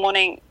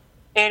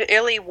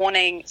early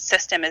warning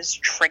system is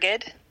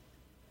triggered,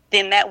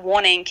 then that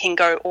warning can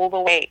go all the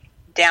way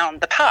down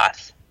the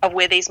path of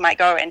where these might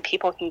go and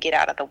people can get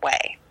out of the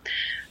way.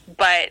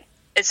 But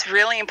it's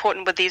really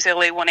important with these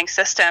early warning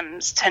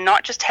systems to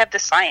not just have the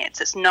science.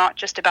 It's not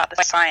just about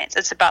the science.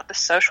 It's about the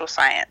social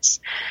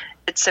science.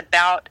 It's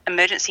about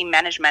emergency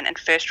management and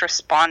first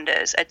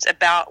responders. It's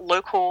about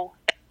local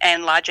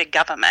and larger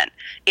government.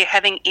 You're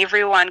having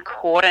everyone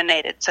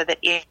coordinated so that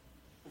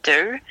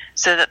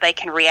they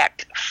can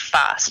react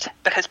fast,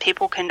 because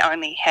people can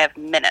only have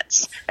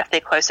minutes if they're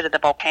closer to the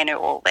volcano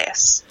or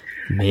less.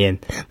 Man,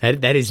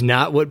 that is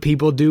not what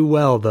people do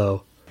well,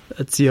 though.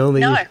 That's the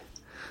only... No,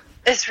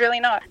 it's really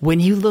not. When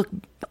you look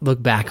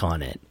back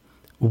on it,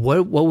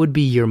 what would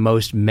be your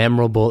most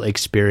memorable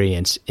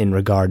experience in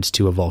regards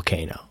to a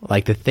volcano?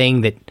 Like the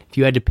thing that, if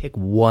you had to pick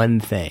one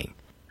thing.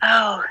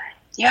 Oh,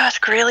 you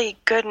ask really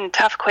good and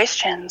tough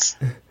questions.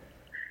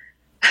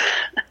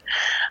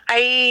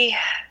 I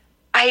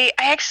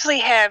actually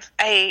have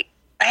I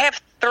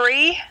have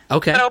three.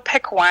 Okay. But I'll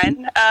pick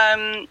one.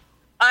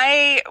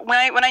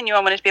 When I knew I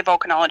wanted to be a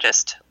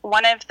volcanologist,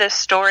 one of the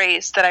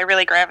stories that I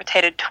really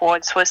gravitated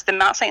towards was the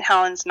Mount St.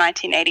 Helens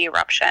 1980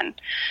 eruption.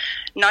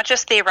 Not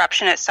just the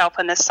eruption itself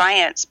and the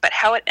science, but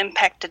how it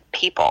impacted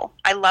people.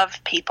 I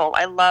love people.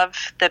 I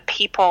love the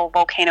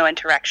people-volcano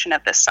interaction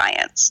of the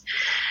science.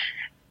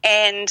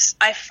 And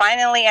I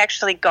finally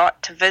actually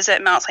got to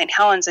visit Mount St.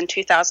 Helens in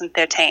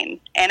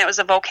 2013. And it was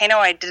a volcano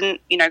I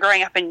didn't,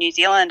 growing up in New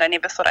Zealand, I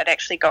never thought I'd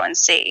actually go and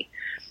see.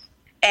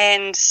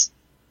 And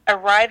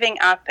arriving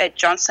up at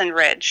Johnson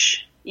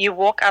Ridge, you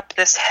walk up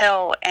this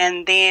hill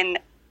and then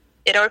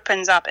it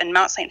opens up and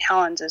Mount St.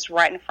 Helens is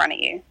right in front of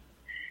you.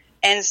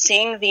 And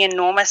seeing the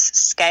enormous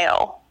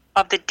scale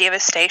of the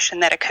devastation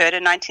that occurred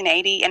in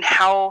 1980 and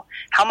how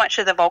much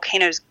of the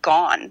volcano's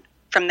gone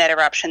from that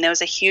eruption. There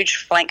was a huge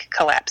flank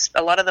collapse.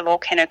 A lot of the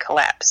volcano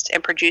collapsed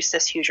and produced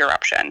this huge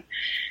eruption.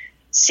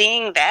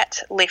 Seeing that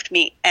left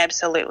me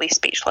absolutely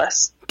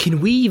speechless.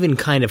 Can we even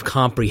kind of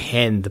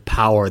comprehend the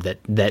power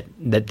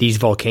that these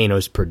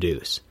volcanoes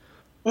produce?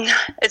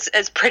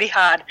 It's pretty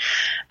hard.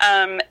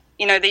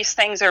 These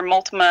things are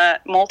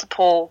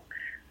multiple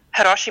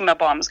Hiroshima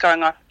bombs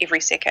going off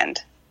every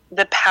second.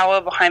 The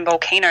power behind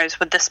volcanoes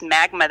with this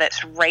magma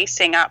that's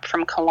racing up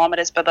from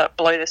kilometers below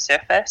the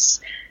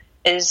surface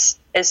is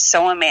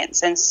so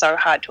immense and so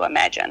hard to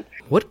imagine.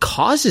 What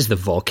causes the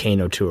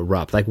volcano to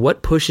erupt? Like,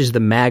 what pushes the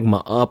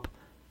magma up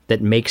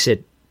that makes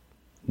it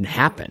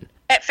happen?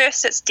 At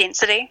first, it's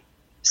density.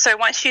 So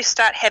once you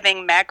start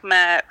having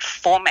magma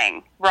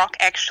forming, rock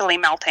actually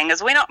melting,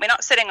 because we're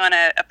not sitting on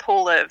a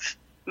pool of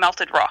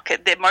melted rock.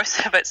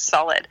 Most of it's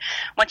solid.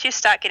 Once you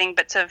start getting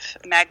bits of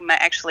magma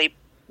actually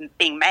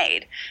being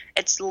made,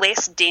 it's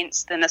less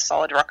dense than the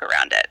solid rock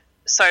around it.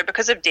 So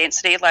because of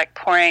density, like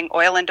pouring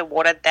oil into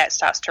water, that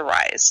starts to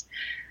rise.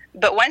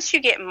 But once you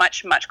get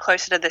much, much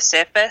closer to the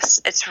surface,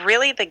 it's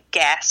really the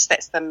gas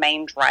that's the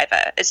main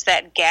driver. It's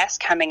that gas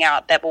coming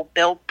out that will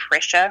build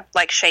pressure,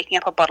 like shaking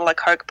up a bottle of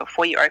Coke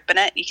before you open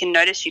it. You can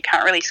notice you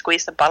can't really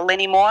squeeze the bottle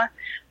anymore.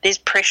 There's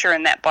pressure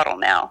in that bottle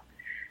now.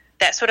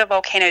 That's what a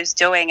volcano is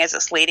doing as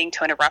it's leading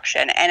to an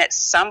eruption. And at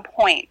some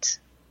point,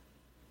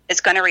 it's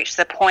going to reach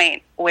the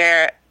point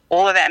where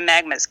all of that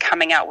magma is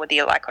coming out whether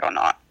you like it or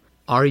not.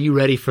 Are you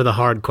ready for the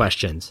hard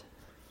questions?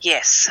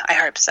 Yes, I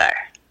hope so.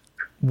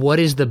 What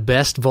is the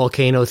best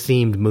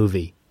volcano-themed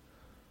movie?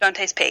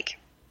 Dante's Peak.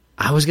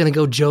 I was going to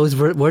go Joe's.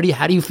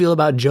 How do you feel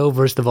about Joe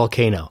versus the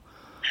volcano?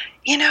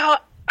 You know,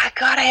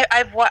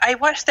 I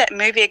watched that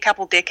movie a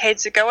couple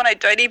decades ago, and I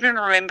don't even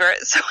remember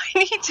it, so I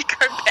need to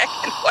go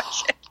back and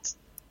watch it.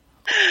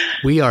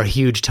 We are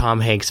huge Tom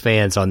Hanks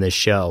fans on this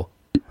show.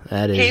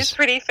 He's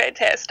pretty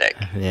fantastic.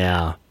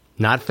 Yeah.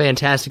 Not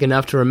fantastic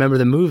enough to remember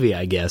the movie,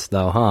 I guess,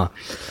 though, huh?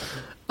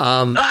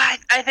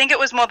 I think it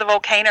was more the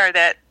volcano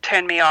that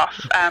turned me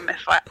off.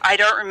 I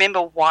don't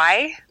remember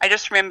why. I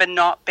just remember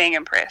not being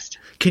impressed.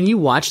 Can you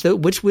watch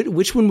which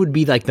one would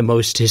be like the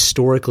most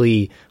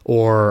historically,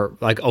 or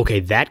like, okay,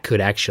 that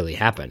could actually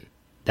happen?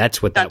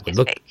 That's what that would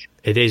look.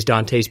 It is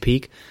Dante's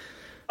Peak.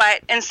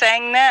 But in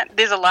saying that,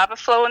 there's a lava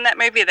flow in that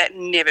movie that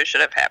never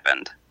should have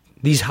happened.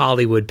 These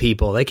Hollywood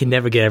people, they can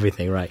never get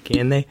everything right,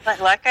 can they?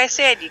 Like I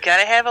said, you got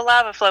to have a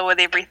lava flow with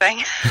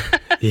everything.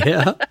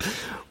 Yeah.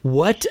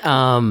 What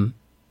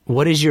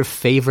is your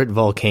favorite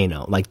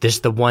volcano? Like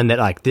the one that,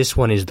 like, this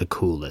one is the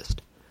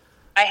coolest.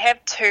 I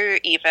have two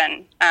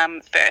even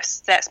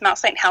first. That's Mount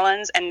St.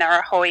 Helens and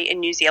Ngauruhoe in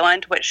New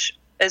Zealand, which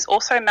is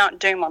also Mount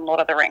Doom on Lord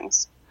of the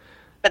Rings.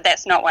 But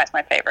that's not why it's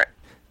my favorite.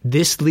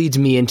 This leads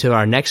me into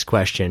our next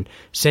question.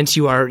 Since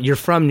you're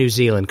from New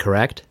Zealand,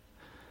 correct?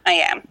 I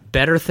am.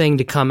 Better thing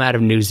to come out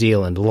of New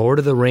Zealand, Lord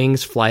of the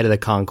Rings, Flight of the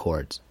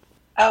Conchords?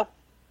 Oh,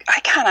 I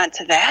can't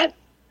answer that.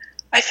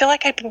 I feel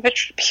like I'd be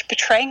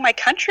betraying my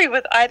country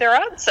with either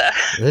answer.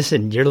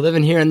 Listen, you're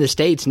living here in the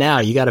States now.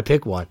 You got to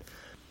pick one.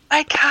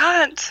 I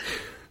can't.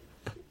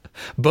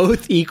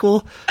 Both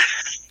equal?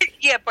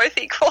 Yeah, both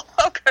equal.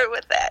 I'll go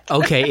with that.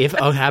 Okay.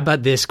 How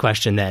about this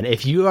question then?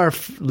 If you are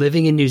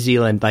living in New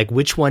Zealand, like,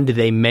 which one do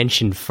they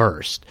mention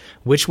first?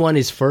 Which one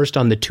is first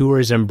on the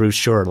tourism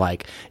brochure?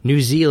 Like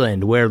New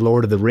Zealand, where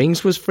Lord of the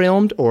Rings was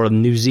filmed, or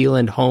New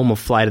Zealand, home of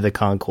Flight of the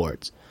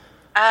Conchords?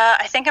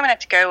 I think I'm going to have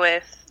to go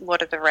with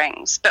Lord of the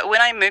Rings. But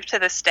when I moved to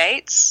the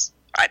States,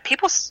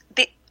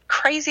 the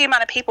crazy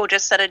amount of people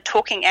just started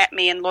talking at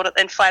me in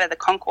Flight of the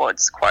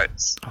Conchords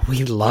quotes.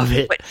 We love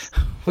it.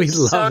 We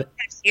love it.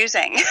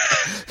 Confusing.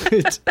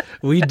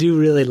 We do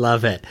really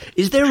love it.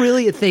 Is there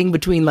really a thing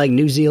between like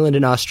New Zealand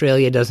and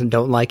Australia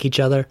don't like each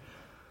other?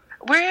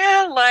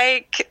 We're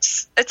like,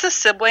 it's a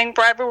sibling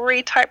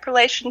rivalry type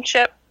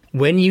relationship.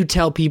 When you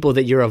tell people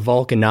that you're a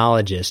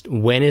volcanologist,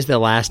 when is the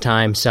last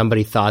time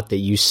somebody thought that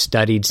you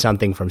studied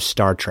something from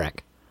Star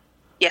Trek?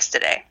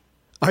 Yesterday.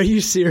 Are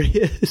you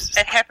serious?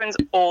 It happens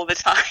all the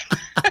time.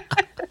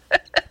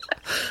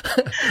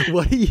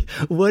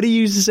 What do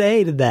you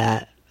say to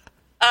that?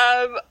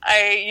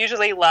 I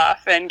usually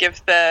laugh and give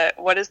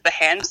what is the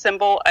hand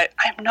symbol?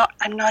 I'm not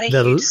a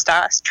huge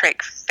Star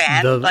Trek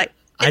fan.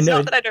 It's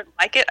not that I don't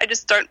like it, I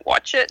just don't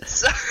watch it.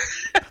 So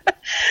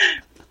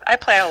I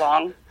play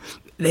along.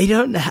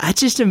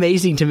 It's just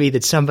amazing to me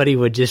that somebody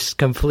would just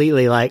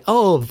completely like,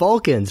 oh,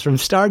 Vulcans from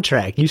Star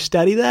Trek. You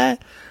study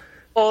that?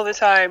 All the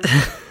time.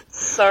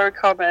 So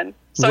common.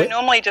 So I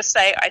normally just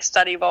say I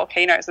study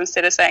volcanoes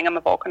instead of saying I'm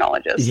a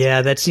volcanologist.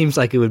 Yeah, that seems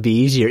like it would be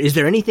easier. Is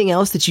there anything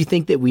else that you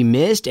think that we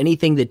missed?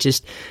 Anything that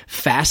just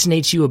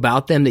fascinates you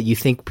about them that you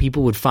think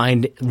people would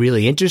find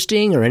really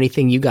interesting, or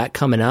anything you got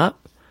coming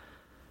up?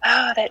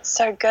 Oh, that's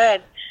so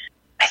good.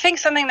 I think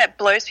something that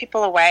blows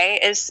people away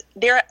is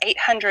there are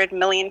 800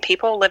 million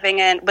people living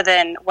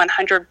within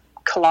 100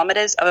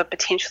 kilometers of a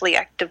potentially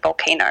active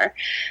volcano.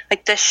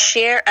 Like, the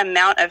sheer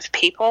amount of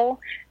people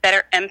that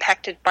are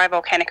impacted by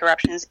volcanic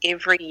eruptions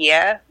every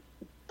year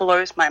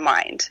blows my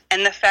mind.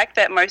 And the fact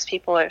that most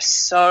people are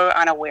so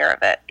unaware of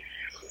it.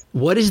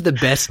 What is the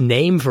best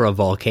name for a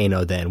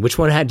volcano then? Which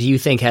one do you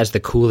think has the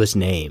coolest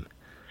name?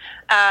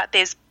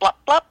 There's Blup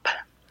Blup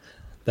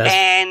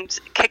and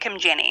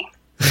Kikumjeni.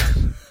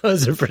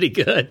 Those are pretty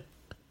good.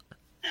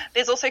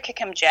 There's also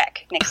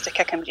Kikumjak next to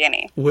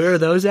Kikumjeni. Where are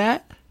those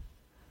at?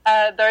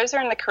 Those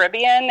are in the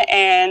Caribbean,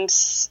 and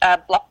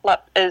Blup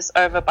Blup is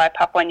over by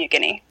Papua New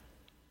Guinea.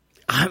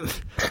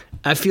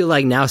 I feel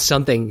like now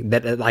something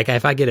that, like,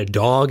 if I get a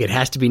dog, it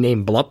has to be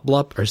named Blup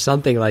Blup or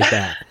something like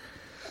that.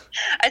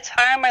 It's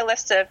high on my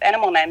list of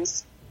animal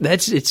names.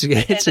 It's a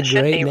great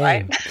name.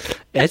 Right?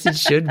 Yes, it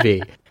should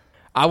be.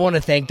 I want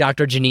to thank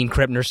Dr. Janine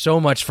Krippner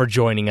so much for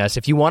joining us.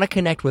 If you want to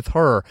connect with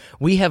her,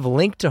 we have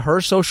linked to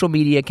her social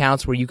media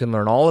accounts where you can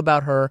learn all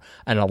about her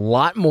and a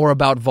lot more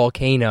about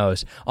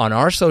volcanoes on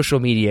our social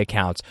media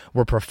accounts.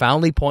 We're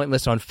Profoundly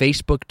Pointless on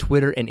Facebook,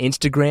 Twitter, and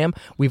Instagram.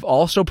 We've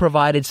also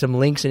provided some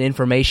links and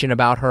information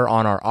about her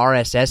on our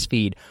RSS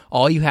feed.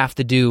 All you have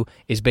to do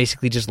is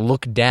basically just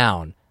look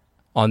down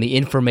on the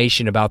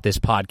information about this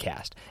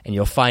podcast, and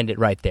you'll find it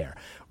right there.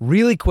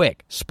 Really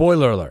quick,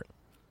 spoiler alert.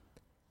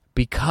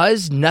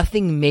 Because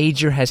nothing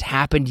major has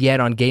happened yet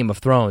on Game of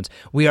Thrones,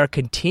 we are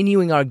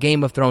continuing our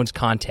Game of Thrones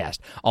contest.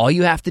 All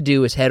you have to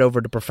do is head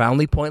over to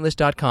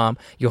profoundlypointless.com.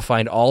 You'll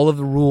find all of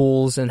the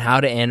rules and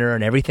how to enter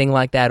and everything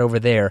like that over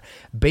there.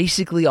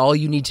 Basically, all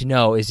you need to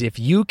know is if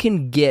you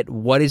can get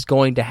what is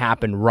going to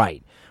happen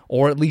right,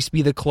 or at least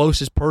be the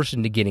closest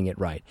person to getting it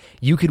right,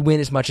 you could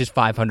win as much as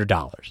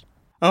 $500.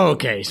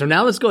 Okay, so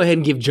now let's go ahead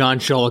and give John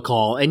Shull a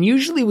call. And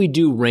usually we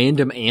do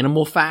random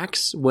animal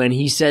facts when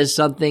he says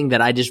something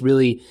that I just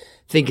really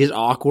think is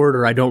awkward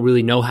or I don't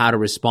really know how to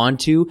respond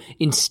to.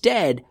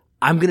 Instead,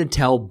 I'm going to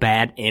tell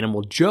bad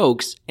animal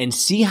jokes and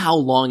see how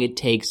long it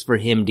takes for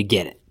him to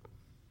get it.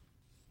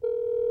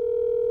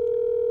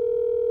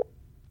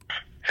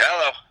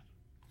 Hello.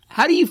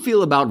 How do you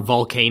feel about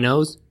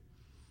volcanoes?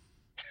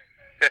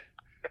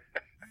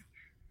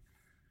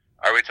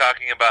 Are we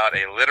talking about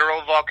a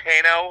literal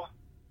volcano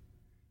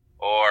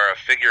or a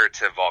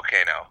figurative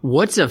volcano?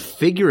 What's a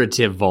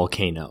figurative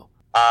volcano?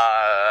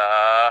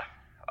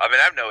 I mean,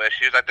 I have no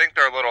issues. I think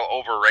they're a little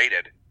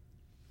overrated.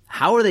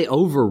 How are they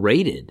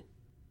overrated?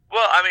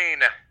 Well, I mean,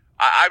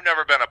 I've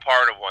never been a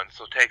part of one,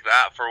 so take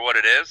that for what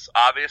it is,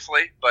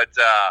 obviously. But,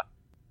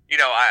 you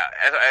know,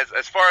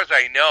 as far as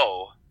I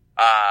know,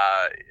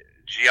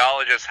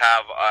 geologists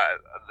have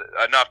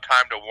enough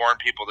time to warn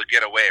people to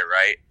get away,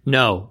 right?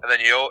 No. And then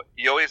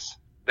you always...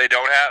 They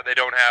don't have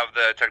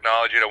the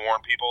technology to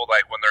warn people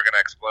like when they're going to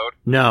explode.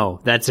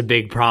 No, that's a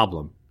big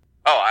problem.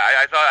 Oh,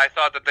 I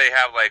thought that they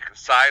have like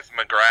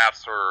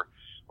seismographs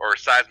or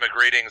seismic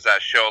readings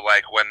that show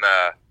like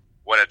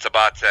when it's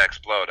about to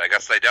explode. I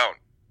guess they don't.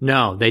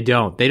 No, they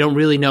don't. They don't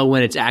really know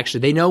when it's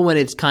actually. They know when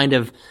it's kind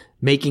of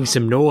making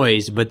some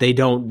noise, but they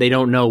don't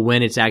know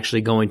when it's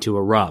actually going to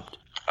erupt.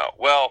 Oh,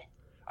 well,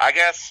 I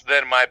guess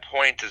then my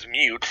point is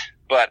mute.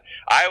 But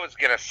I was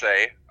going to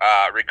say,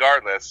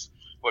 regardless.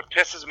 What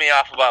pisses me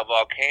off about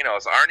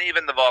volcanoes aren't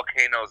even the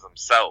volcanoes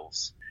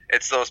themselves.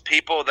 It's those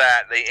people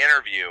that they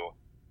interview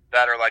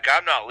that are like,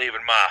 I'm not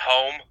leaving my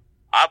home.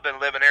 I've been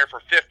living here for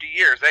 50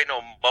 years. Ain't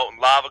no molten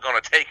lava going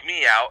to take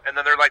me out. And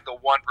then they're like the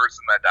one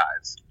person that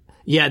dies.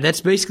 Yeah, that's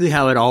basically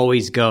how it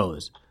always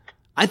goes.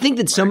 I think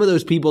that some of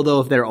those people,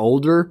 though, if they're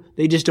older,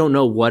 they just don't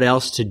know what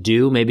else to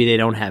do. Maybe they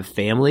don't have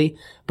family.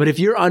 But if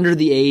you're under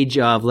the age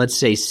of, let's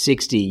say,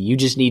 60, you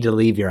just need to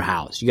leave your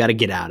house. You got to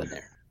get out of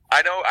there.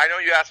 I know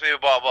you asked me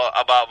about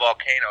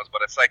volcanoes,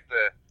 but it's like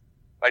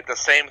the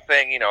same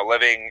thing, you know,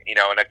 living, you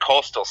know, in a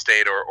coastal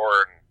state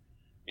or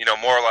you know,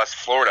 more or less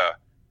Florida,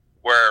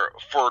 where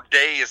for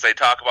days they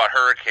talk about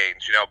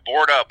hurricanes, you know,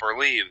 board up or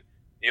leave.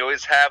 You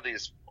always have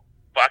these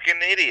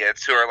fucking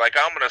idiots who are like,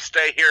 I'm going to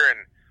stay here and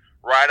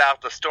ride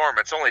out the storm.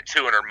 It's only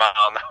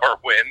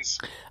 200-mile-an-hour winds.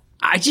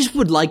 I just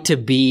would like to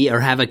be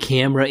or have a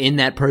camera in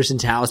that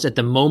person's house at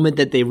the moment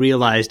that they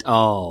realized,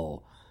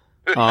 oh,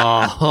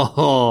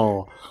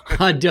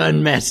 I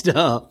done messed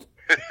up.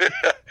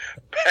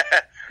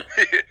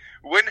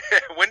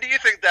 When do you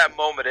think that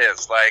moment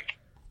is? Like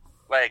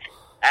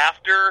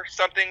after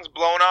something's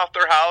blown off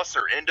their house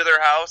or into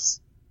their house,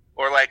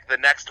 or like the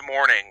next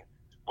morning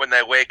when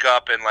they wake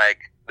up and like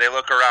they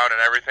look around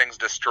and everything's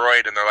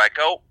destroyed and they're like,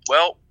 oh,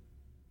 well,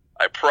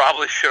 I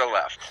probably should have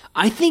left.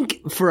 I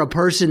think for a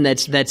person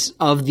that's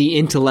of the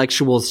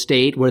intellectual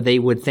state where they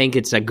would think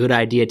it's a good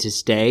idea to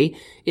stay,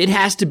 it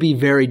has to be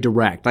very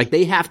direct. Like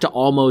they have to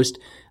almost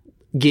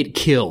get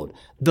killed.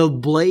 The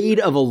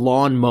blade of a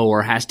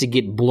lawnmower has to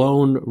get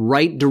blown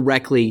right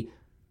directly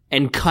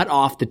and cut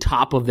off the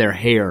top of their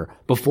hair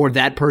before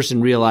that person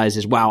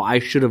realizes, wow, I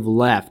should have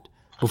left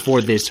before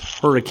this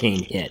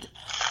hurricane hit.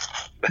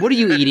 What are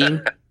you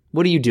eating?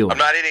 What are you doing? I'm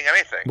not eating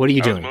anything. What are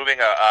you doing? I was moving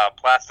a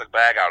plastic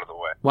bag out of the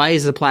way. Why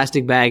is the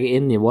plastic bag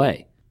in the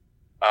way?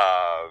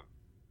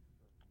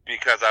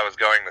 Because I was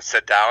going to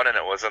sit down and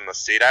it was in the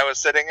seat I was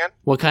sitting in.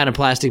 What kind of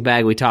plastic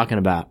bag are we talking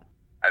about?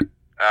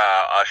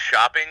 A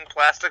shopping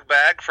plastic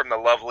bag from the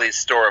lovely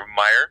store of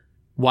Meijer.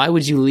 Why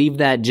would you leave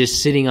that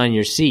just sitting on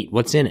your seat?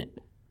 What's in it?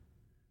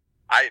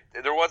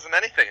 There wasn't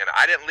anything in it.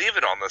 I didn't leave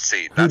it on the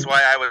seat. That's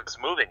why I was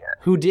moving it.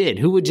 Who did?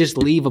 Who would just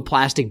leave a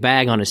plastic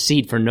bag on a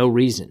seat for no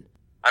reason?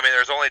 I mean,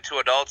 there's only 2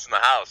 adults in the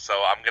house, so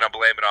I'm going to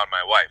blame it on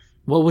my wife.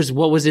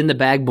 What was in the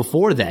bag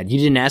before that? You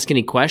didn't ask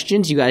any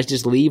questions? You guys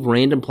just leave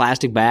random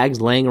plastic bags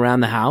laying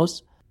around the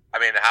house? I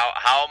mean,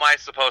 how am I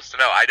supposed to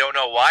know? I don't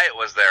know why it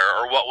was there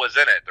or what was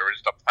in it. There was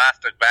just a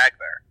plastic bag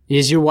there.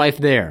 Is your wife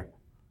there?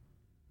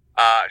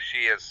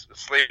 She is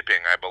sleeping,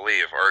 I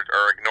believe, or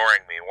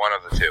ignoring me, one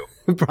of the two.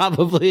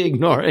 Probably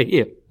ignoring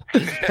you.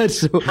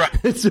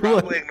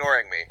 Probably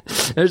ignoring me.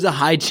 There's a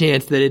high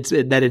chance that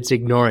it's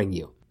ignoring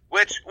you.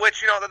 Which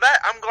that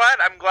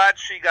I'm glad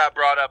she got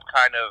brought up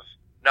kind of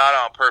not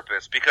on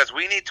purpose, because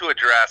we need to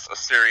address a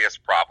serious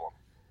problem.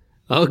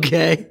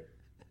 Okay.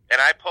 And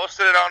I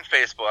posted it on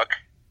Facebook,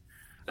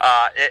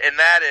 and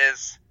that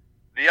is,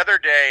 the other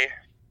day,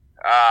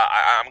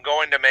 I'm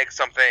going to make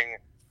something,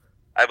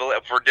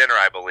 for dinner,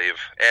 I believe,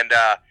 and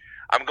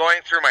I'm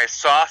going through my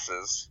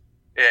sauces,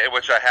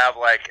 which I have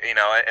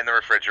in the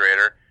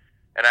refrigerator,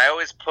 and I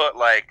always put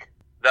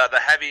the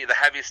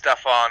heavy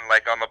stuff on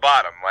the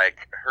bottom,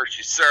 like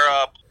Hershey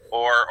syrup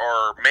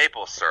or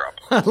maple syrup.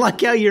 I like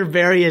how your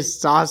various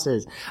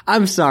sauces.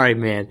 I'm sorry,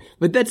 man,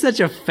 but that's such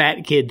a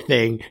fat kid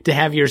thing to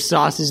have your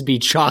sauces be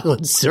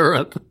chocolate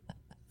syrup.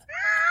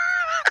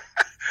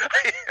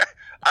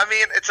 I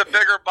mean, it's a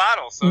bigger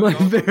bottle, so it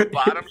goes on the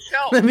bottom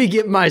shelf. Let me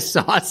get my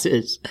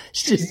sauces.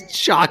 It's just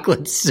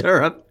chocolate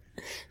syrup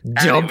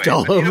dumped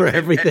all over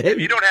everything. If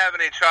you don't have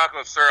any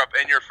chocolate syrup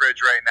in your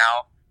fridge right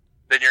now,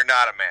 then you're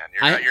not a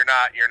man. You're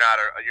not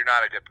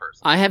a good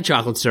person. I have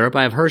chocolate syrup.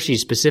 I have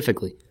Hershey's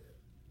specifically.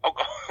 Oh,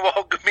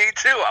 well, me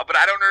too. But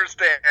I don't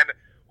understand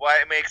why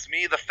it makes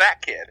me the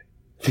fat kid.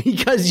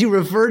 Because you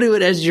refer to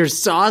it as your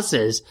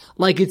sauces,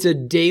 like it's a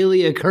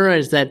daily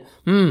occurrence that,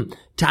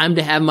 time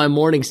to have my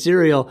morning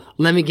cereal.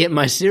 Let me get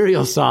my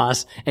cereal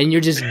sauce. And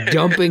you're just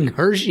dumping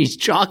Hershey's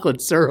chocolate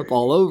syrup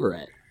all over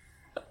it.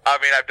 I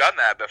mean, I've done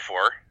that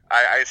before.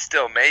 I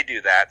still may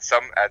do that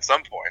at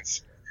some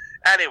points.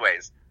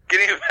 Anyways,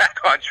 getting back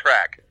on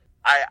track.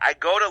 I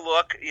go to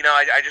look,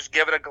 I just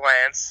give it a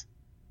glance,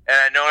 and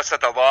I notice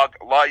that the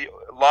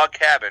log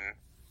cabin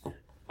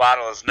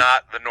bottle is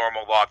not the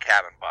normal log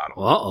cabin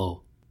bottle.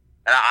 Uh-oh.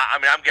 And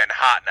I'm getting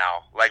hot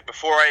now. Like,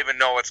 before I even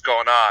know what's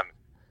going on,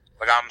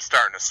 I'm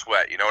starting to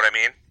sweat. You know what I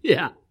mean?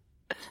 Yeah.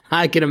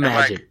 I can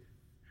imagine. And,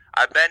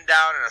 I bend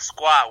down in a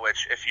squat,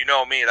 which, if you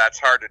know me, that's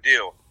hard to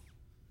do.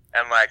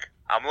 And,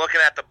 I'm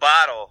looking at the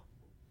bottle,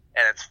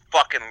 and it's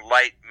fucking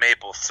light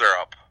maple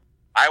syrup.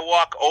 I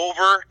walk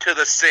over to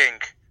the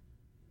sink,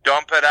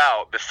 dump it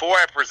out before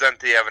I present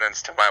the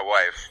evidence to my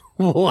wife.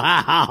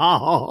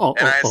 Wow.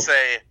 And I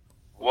say,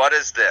 what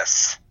is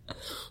this?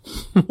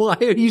 Why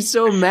are you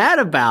so mad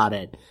about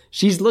it?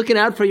 She's looking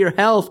out for your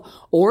health,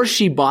 or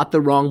she bought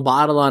the wrong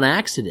bottle on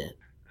accident.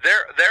 There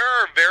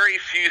are very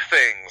few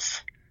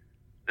things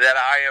that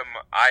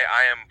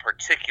I am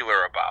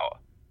particular about.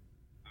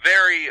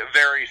 Very,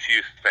 very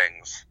few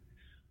things.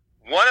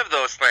 One of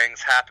those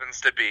things happens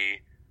to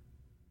be,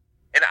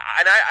 and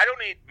I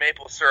don't eat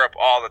maple syrup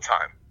all the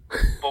time,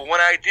 but when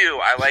I do,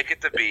 I like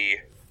it to be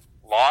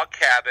log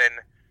cabin.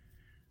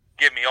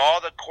 Give me all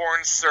the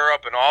corn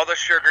syrup and all the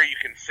sugar you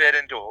can fit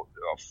into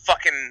a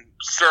fucking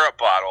syrup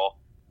bottle.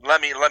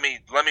 Let me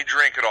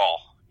drink it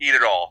all, eat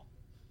it all.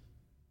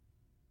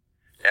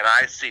 And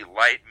I see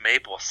light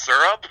maple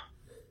syrup.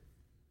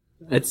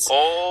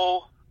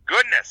 Oh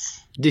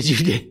goodness!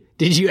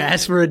 Did you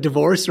ask for a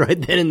divorce right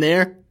then and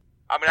there?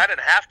 I mean, I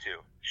didn't have to.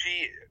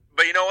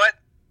 But you know what?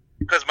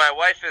 Because my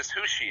wife is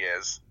who she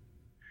is,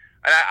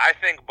 and I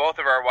think both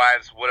of our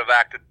wives would have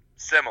acted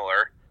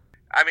similar.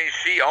 I mean,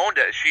 she owned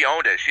it.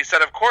 She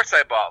said, "Of course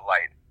I bought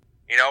light.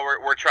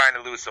 We're trying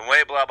to lose some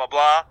weight, blah blah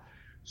blah."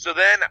 So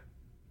then,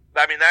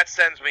 I mean, that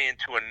sends me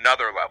into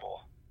another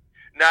level.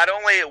 Not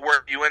only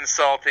were you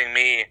insulting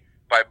me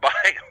by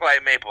buying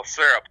light maple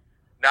syrup,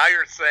 now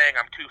you're saying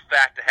I'm too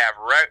fat to have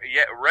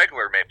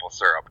regular maple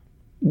syrup.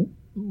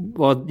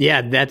 Well,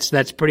 yeah, that's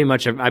pretty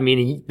much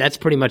that's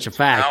pretty much a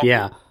fact.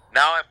 Yeah.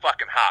 Now I'm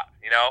fucking hot.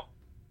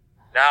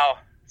 Now,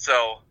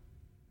 so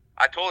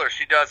I told her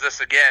she does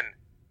this again,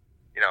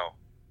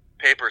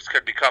 papers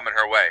could be coming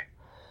her way.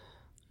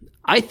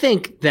 I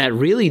think that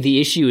really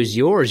the issue is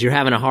yours. You're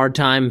having a hard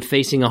time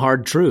facing a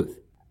hard truth.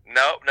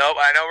 Nope.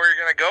 I know where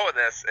you're going to go with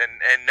this,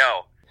 and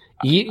no.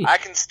 I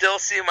can still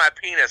see my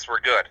penis. We're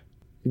good.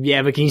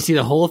 Yeah, but can you see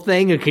the whole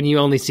thing, or can you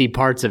only see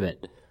parts of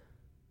it?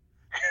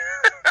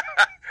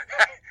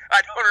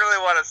 I don't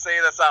really want to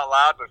say this out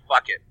loud, but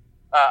fuck it.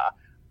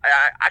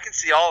 I can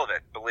see all of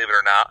it, believe it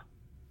or not.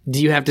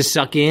 Do you have to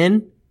suck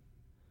in?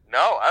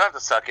 No, I don't have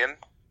to suck in.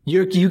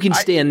 You can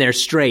stand there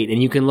straight,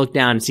 and you can look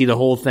down and see the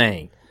whole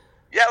thing.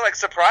 Yeah,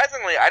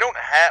 surprisingly, I don't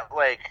have,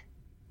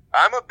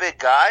 I'm a big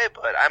guy,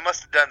 but I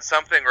must have done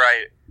something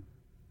right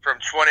from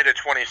 20 to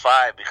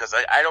 25, because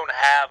I don't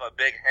have a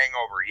big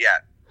hangover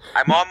yet.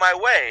 I'm on my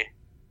way,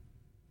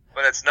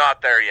 but it's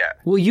not there yet.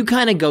 Well, you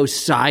kind of go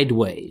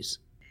sideways.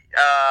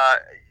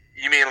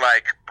 You mean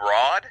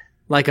broad?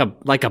 Like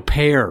a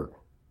pear.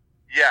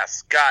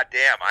 Yes,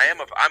 goddamn.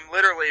 I'm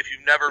literally, if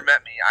you've never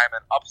met me, I'm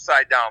an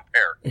upside down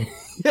pear.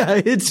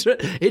 Yeah,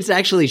 it's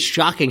actually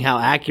shocking how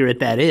accurate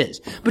that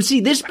is. But see,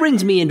 this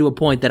brings me into a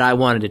point that I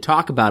wanted to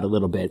talk about a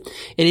little bit.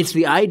 And it's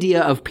the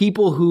idea of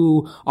people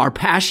who are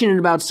passionate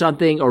about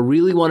something or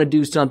really want to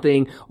do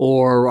something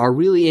or are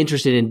really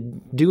interested in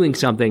doing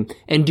something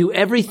and do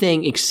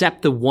everything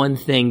except the one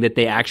thing that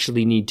they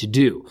actually need to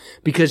do.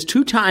 Because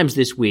 2 times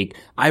this week,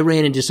 I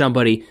ran into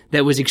somebody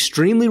that was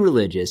extremely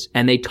religious,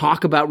 and they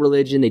talk about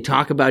religion, they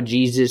talk about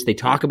Jesus, they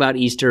talk about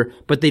Easter,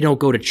 but they don't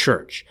go to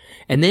church.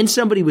 And then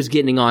somebody was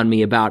getting on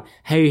me about,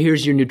 hey,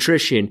 here's your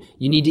nutrition.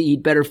 You need to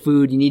eat better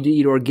food. You need to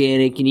eat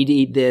organic. You need to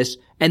eat this.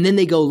 And then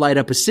they go light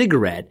up a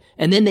cigarette.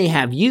 And then they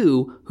have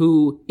you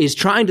who is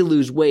trying to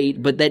lose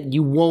weight, but that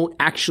you won't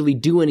actually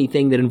do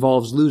anything that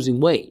involves losing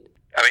weight.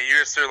 I mean, you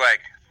just threw like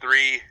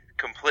 3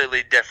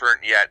 completely different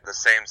yet the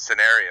same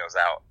scenarios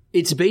out.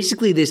 It's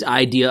basically this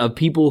idea of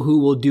people who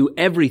will do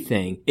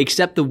everything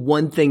except the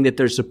one thing that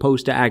they're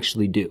supposed to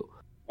actually do.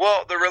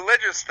 Well, the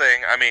religious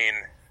thing, I mean,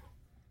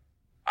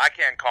 I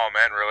can't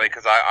comment really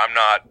because I'm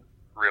not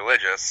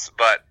religious,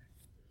 but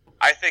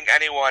I think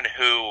anyone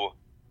who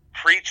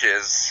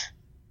preaches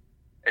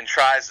and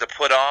tries to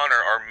put on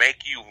or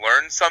make you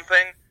learn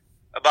something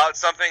about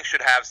something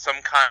should have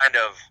some kind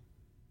of,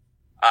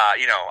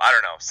 I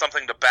don't know,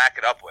 something to back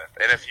it up with.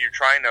 And if you're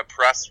trying to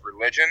press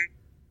religion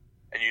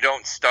and you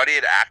don't study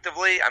it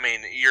actively, I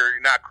mean, you're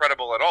not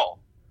credible at all.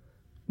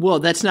 Well,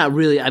 that's not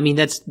really, I mean,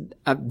 that's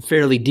a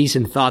fairly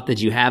decent thought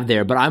that you have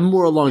there, but I'm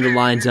more along the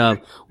lines of,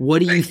 what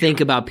do you think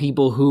about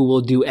people who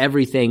will do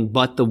everything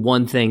but the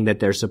one thing that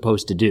they're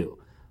supposed to do?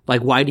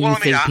 Like, why do you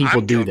think people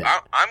do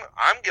that?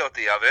 I'm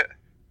guilty of it.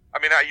 I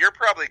mean, you're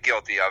probably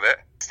guilty of it.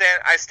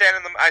 I stand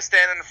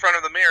in front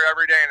of the mirror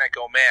every day and I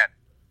go, man,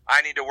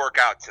 I need to work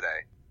out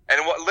today.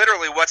 And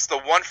what's the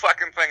one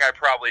fucking thing I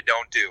probably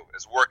don't do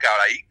is work out.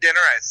 I eat dinner,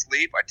 I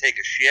sleep, I take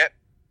a shit,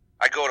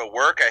 I go to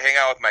work, I hang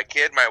out with my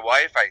kid, my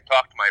wife, I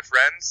talk to my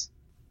friends.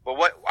 But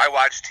I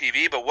watch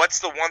TV. But what's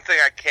the one thing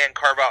I can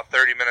carve out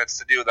 30 minutes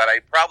to do that I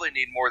probably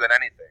need more than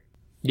anything?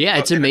 Yeah,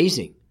 it's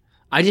amazing.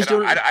 I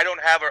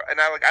don't have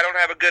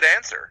a good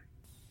answer.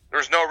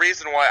 There's no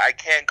reason why I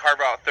can't carve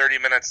out 30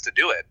 minutes to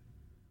do it,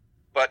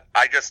 but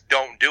I just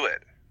don't do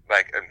it.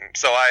 Like,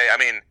 so I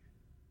mean,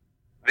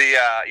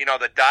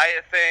 the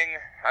diet thing,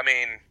 I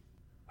mean,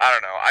 I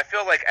don't know. I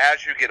feel like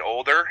as you get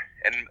older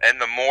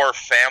and the more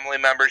family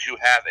members you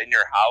have in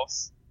your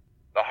house,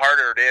 the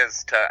harder it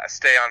is to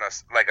stay on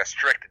a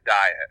strict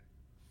diet.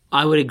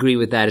 I would agree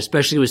with that,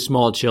 especially with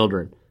small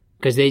children,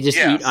 because they just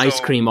eat ice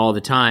cream all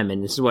the time.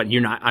 And this is what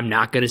I'm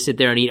not going to sit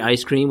there and eat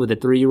ice cream with a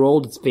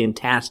 3-year-old. It's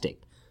fantastic.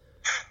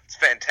 It's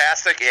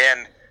fantastic.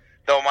 And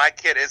though my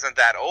kid isn't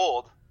that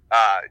old,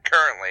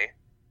 currently,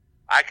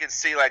 I could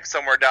see like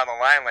somewhere down the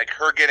line, like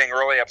her getting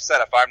really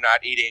upset if I'm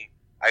not eating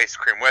ice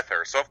cream with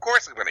her. So of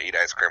course I'm going to eat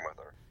ice cream with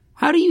her.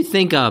 How do you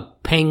think a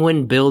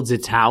penguin builds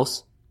its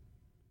house?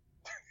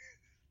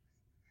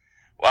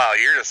 Wow,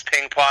 you're just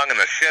ping-ponging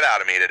the shit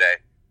out of me today.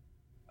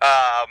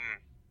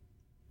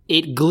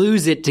 It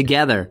glues it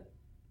together.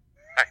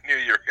 I knew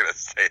you were going to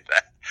say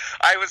that.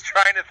 I was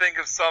trying to think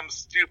of some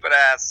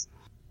stupid-ass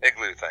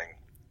igloo thing.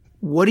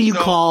 What do you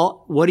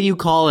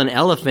call an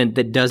elephant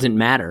that doesn't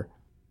matter?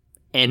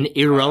 An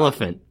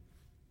irrelevant.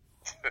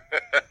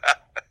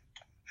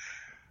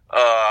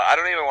 I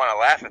don't even want to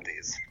laugh at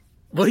these.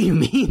 What do you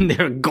mean?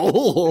 They're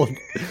gold.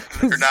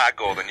 They're not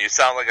golden. You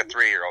sound like a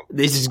 3-year-old.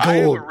 This is gold. I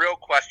have a real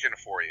question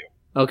for you.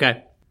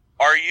 Okay.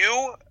 Are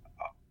you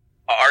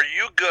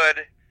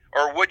good,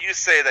 or would you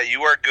say that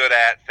you are good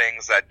at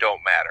things that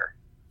don't matter?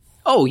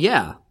 Oh,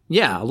 yeah.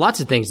 Yeah, lots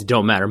of things that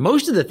don't matter.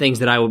 Most of the things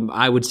that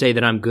I would say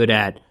that I'm good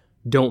at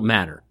don't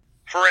matter.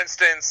 For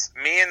instance,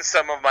 me and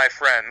some of my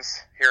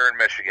friends here in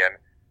Michigan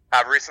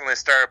have recently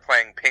started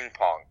playing ping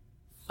pong.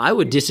 I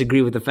would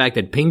disagree with the fact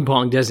that ping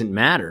pong doesn't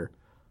matter.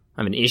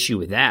 I have an issue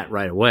with that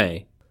right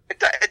away.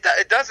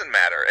 It doesn't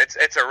matter.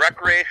 It's a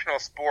recreational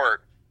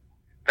sport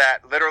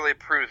that literally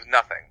proves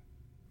nothing.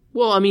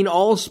 Well, I mean,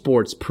 all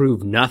sports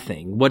prove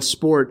nothing. What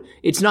sport,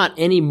 it's not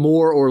any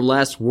more or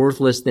less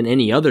worthless than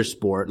any other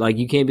sport. Like,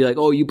 you can't be like,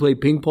 oh, you play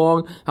ping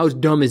pong? How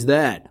dumb is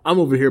that? I'm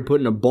over here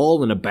putting a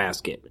ball in a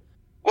basket.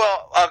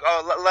 Well,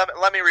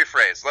 let me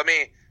rephrase.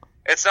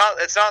 It's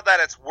not that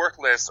it's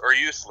worthless or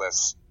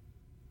useless,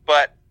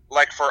 but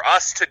like for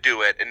us to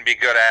do it and be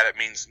good at it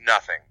means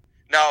nothing.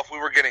 Now, if we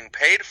were getting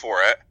paid for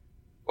it,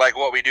 like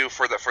what we do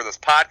for this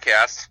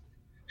podcast,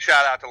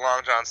 shout out to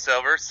Long John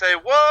Silver's. Say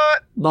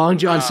what? Long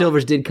John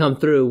Silver's did come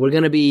through. We're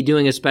going to be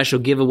doing a special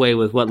giveaway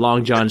with what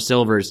Long John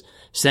Silver's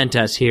sent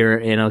us here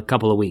in a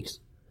couple of weeks.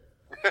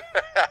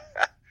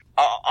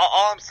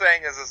 All I'm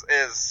saying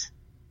is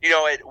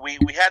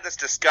we had this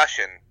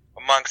discussion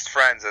amongst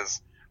friends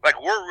is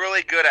like we're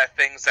really good at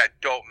things that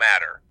don't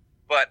matter,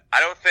 but I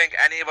don't think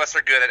any of us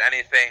are good at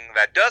anything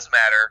that does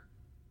matter.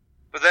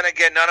 But then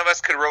again, none of us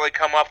could really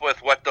come up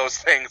with what those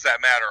things that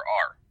matter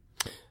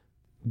are.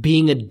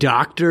 Being a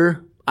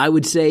doctor, I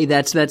would say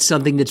that's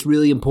something that's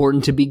really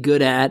important to be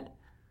good at.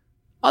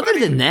 Other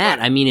than that,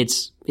 I mean,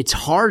 it's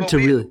hard to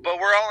really. But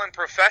we're all in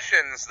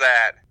professions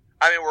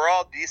we're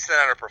all decent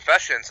at our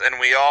professions, and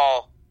we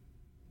all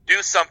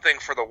do something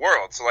for the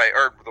world. So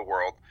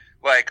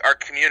like our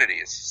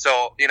communities.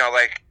 So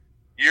like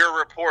you're a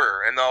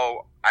reporter, and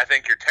though I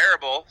think you're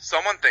terrible,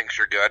 someone thinks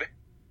you're good,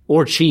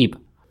 or cheap,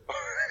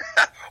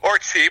 or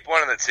cheap,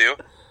 one of the two.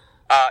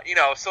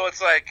 So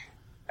it's like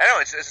I don't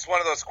know. It's just one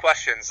of those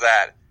questions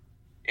that.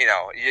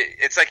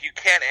 It's like you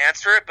can't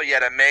answer it, but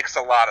yet it makes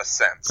a lot of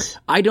sense.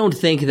 I don't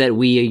think that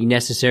we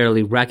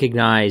necessarily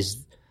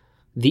recognize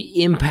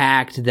the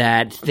impact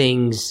that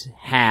things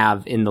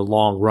have in the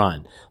long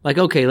run. Like,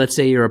 okay, let's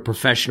say you're a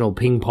professional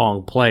ping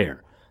pong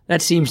player.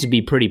 That seems to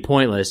be pretty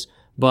pointless,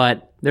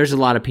 but there's a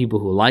lot of people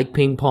who like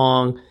ping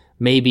pong.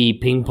 Maybe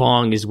ping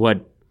pong is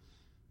what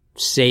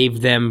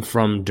saved them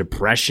from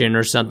depression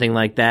or something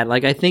like that.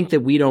 Like, I think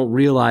that we don't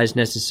realize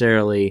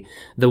necessarily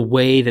the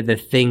way that the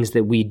things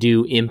that we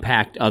do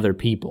impact other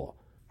people.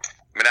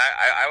 I mean,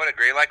 I would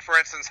agree. Like, for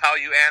instance, how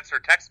you answer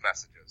text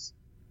messages.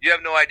 You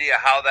have no idea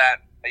how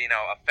that,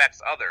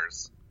 affects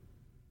others,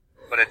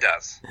 but it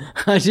does.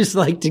 I just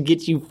like to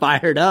get you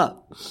fired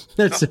up.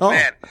 That's all.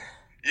 Man,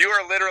 you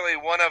are literally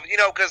one of,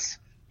 because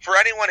for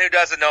anyone who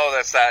doesn't know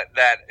this,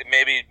 that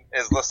maybe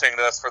is listening to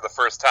this for the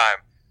first time,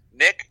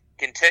 Nick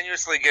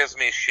continuously gives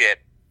me shit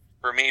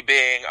for me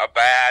being a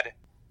bad,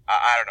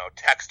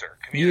 texter.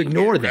 You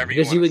ignore them.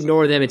 Because you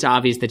ignore them, it's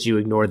obvious that you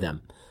ignore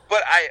them.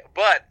 But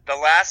the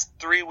last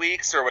 3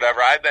 weeks or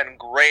whatever, I've been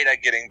great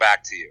at getting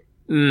back to you.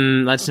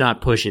 Let's not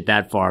push it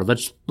that far.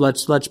 Let's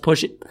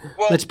push it.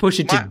 Well, let's push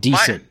it to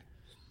decent.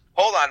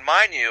 Hold on,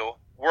 mind you,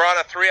 we're on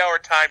a 3-hour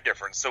time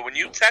difference. So when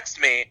you text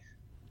me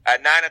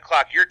at 9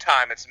 o'clock your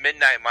time, it's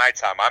midnight my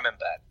time. I'm in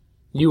bed.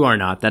 You are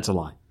not. That's a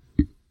lie.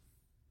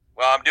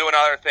 Well, I'm doing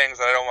other things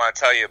that I don't want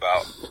to tell you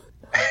about.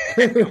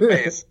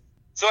 Anyways,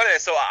 so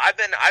I've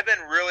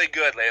been really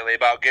good lately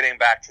about getting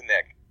back to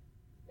Nick,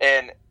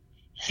 and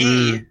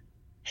he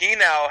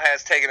now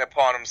has taken it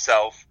upon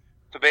himself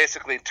to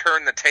basically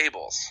turn the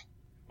tables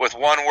with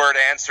one-word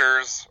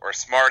answers or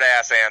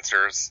smart-ass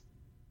answers.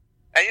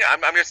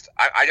 And I'm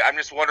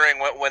just wondering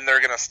when they're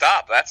going to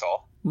stop. That's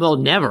all. Well,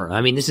 never.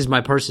 I mean, this is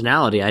my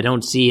personality. I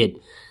don't see it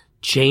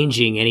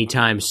changing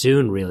anytime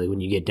soon, really,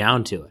 when you get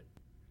down to it.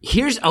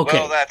 Okay.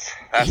 Well, that's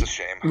a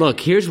shame. Look,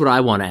 here's what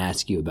I want to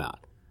ask you about.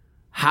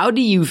 How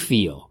do you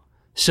feel?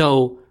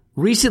 So,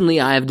 recently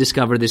I have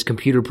discovered this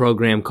computer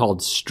program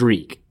called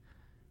Streak,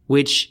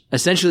 which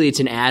essentially it's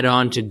an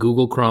add-on to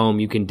Google Chrome.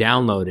 You can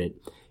download it,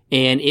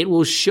 and it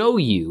will show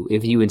you,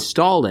 if you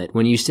install it,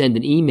 when you send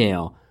an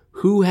email,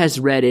 who has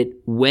read it,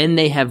 when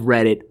they have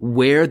read it,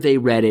 where they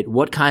read it,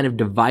 what kind of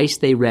device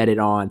they read it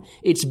on.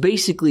 It's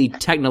basically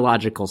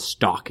technological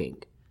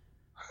stalking.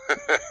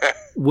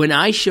 When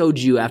I showed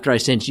you, after I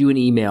sent you an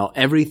email,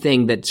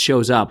 everything that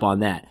shows up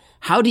on that,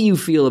 how do you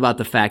feel about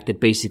the fact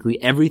that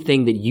basically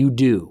everything that you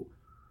do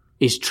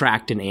is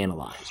tracked and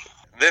analyzed?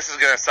 This is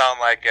going to sound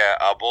like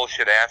a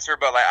bullshit answer,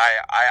 but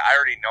I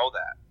already know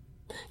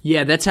that.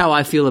 Yeah, that's how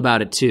I feel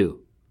about it too.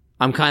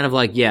 I'm kind of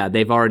like, yeah,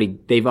 they've already,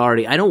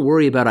 I don't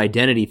worry about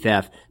identity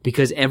theft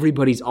because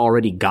everybody's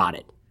already got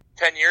it.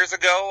 10 years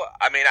ago,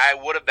 I mean, I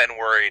would have been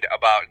worried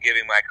about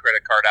giving my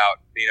credit card out,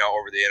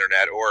 over the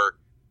internet, or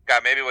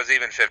God, maybe it was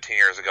even 15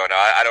 years ago now.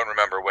 I don't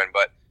remember when,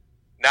 but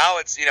now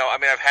it's,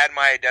 I've had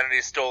my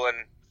identity stolen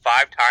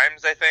 5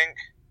 times, I think.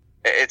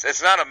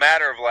 It's not a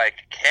matter of,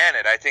 can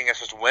it? I think it's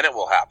just when it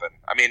will happen.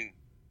 I mean,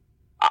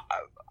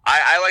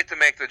 I like to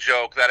make the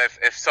joke that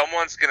if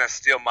someone's going to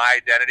steal my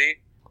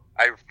identity,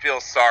 I feel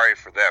sorry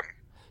for them.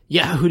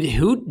 Yeah,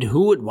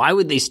 why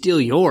would they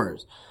steal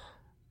yours?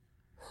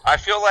 I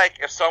feel like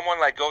if someone,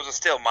 goes to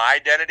steal my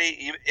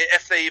identity,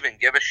 if they even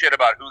give a shit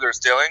about who they're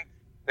stealing,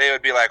 they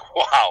would be like,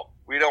 wow,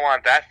 we don't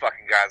want that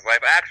fucking guy's life.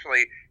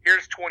 Actually,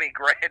 here's 20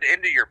 grand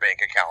into your bank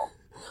account.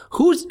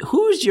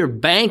 Who's your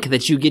bank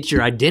that you get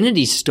your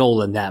identity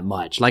stolen that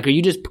much? Like, are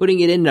you just putting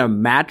it in a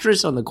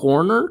mattress on the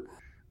corner?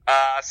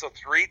 So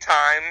 3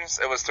 times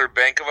it was through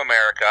Bank of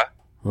America.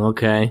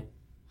 Okay.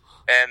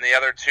 And the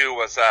other 2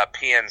 was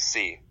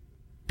PNC.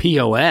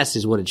 POS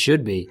is what it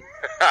should be.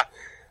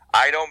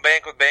 I don't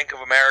bank with Bank of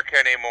America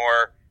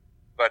anymore,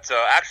 but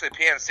actually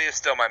PNC is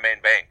still my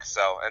main bank.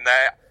 So, and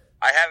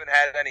I haven't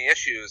had any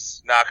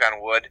issues, knock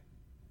on wood,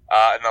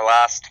 in the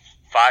last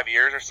 5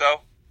 years or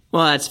so.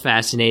 Well, that's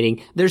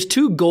fascinating. There's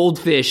 2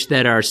 goldfish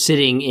that are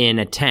sitting in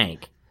a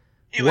tank.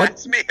 You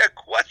asked me a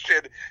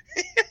question.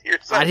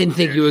 I didn't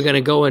think you were going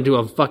to go into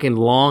a fucking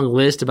long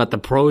list about the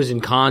pros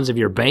and cons of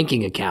your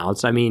banking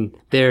accounts. I mean,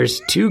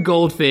 there's 2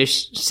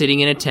 goldfish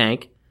sitting in a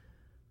tank.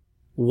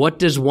 What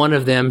does one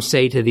of them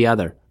say to the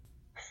other?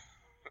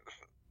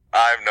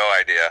 I have no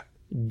idea.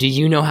 Do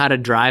you know how to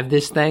drive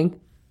this thing?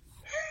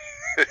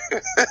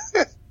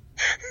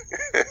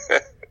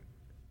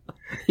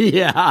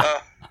 Yeah.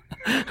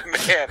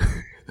 Man,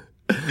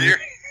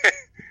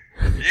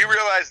 you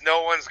realize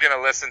no one's going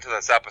to listen to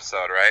this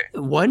episode, right?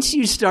 Once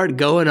you start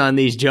going on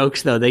these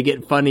jokes, though, they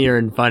get funnier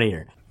and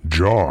funnier.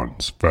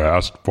 John's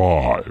Fast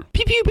Five.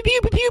 Pew, pew, pew,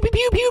 pew, pew,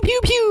 pew, pew,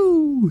 pew,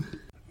 pew.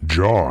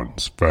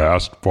 John's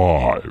Fast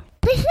Five.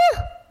 Pew, pew,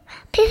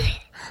 pew,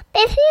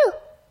 pew, pew,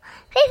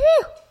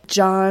 pew.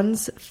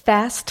 John's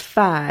Fast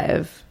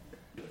Five.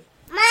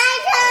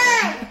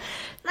 My turn!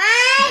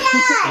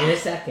 My turn! In a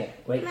second.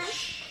 Wait.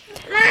 Shh.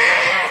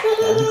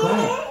 Be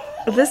quiet.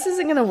 This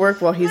isn't going to work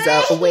while he's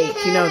awake.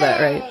 You know that,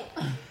 right?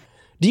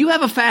 Do you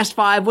have a Fast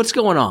Five? What's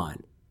going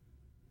on?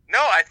 No,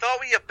 I thought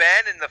we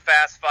abandoned the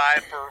Fast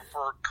Five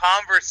for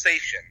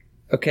conversation.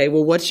 Okay,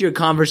 well, what's your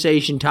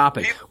conversation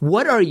topic?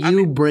 What are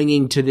you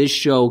bringing to this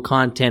show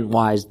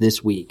content-wise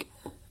this week?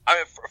 I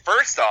mean,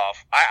 first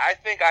off, I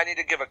think I need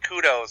to give a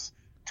kudos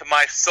to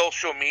my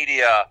social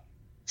media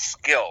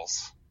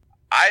skills.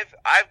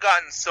 I've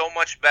gotten so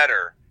much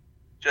better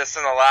just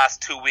in the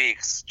last 2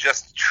 weeks,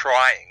 just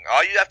trying.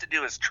 All you have to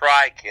do is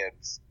try,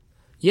 kids.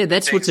 Yeah,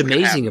 that's what's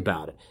amazing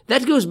about it.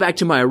 That goes back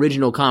to my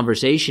original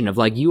conversation of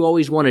like, you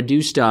always want to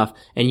do stuff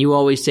and you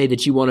always say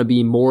that you want to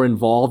be more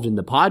involved in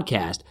the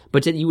podcast,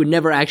 but that you would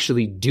never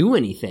actually do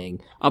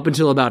anything up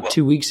until about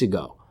 2 weeks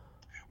ago.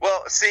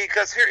 Well, see,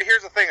 because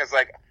here's the thing is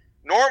like,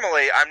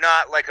 normally I'm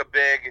not like a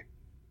big,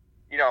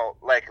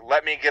 like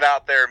let me get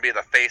out there and be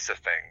the face of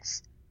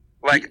things.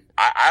 Like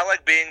I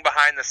like being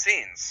behind the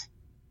scenes,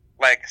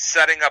 like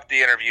setting up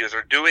the interviews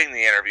or doing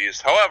the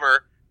interviews.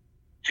 However,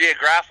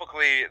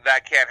 geographically,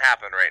 that can't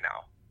happen right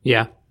now.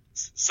 Yeah.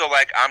 So,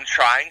 like, I'm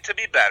trying to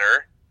be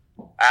better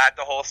at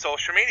the whole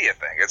social media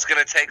thing. It's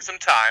going to take some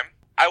time.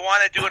 I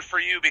want to do it for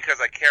you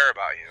because I care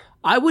about you.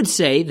 I would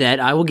say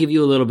that I will give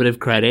you a little bit of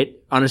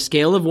credit. On a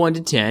scale of 1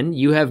 to 10,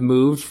 you have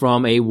moved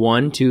from a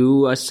 1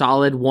 to a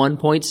solid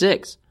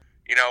 1.6.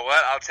 You know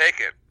what? I'll take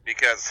it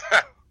because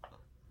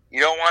you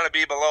don't want to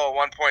be below a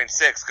 1.6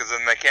 because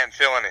then they can't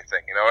feel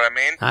anything. You know what I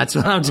mean? That's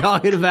what I'm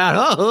talking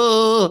about.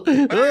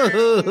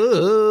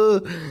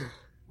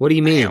 What do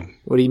you mean? Damn.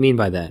 What do you mean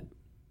by that?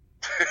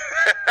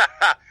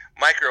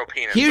 Micro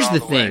penis. Here's the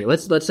thing. Way.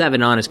 Let's have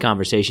an honest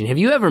conversation. Have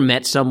you ever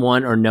met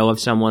someone or know of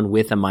someone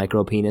with a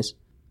micro penis?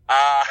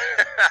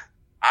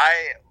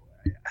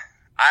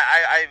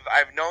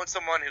 I've known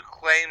someone who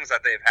claims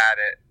that they've had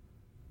it,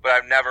 but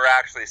I've never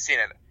actually seen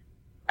it.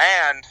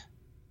 And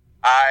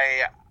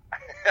I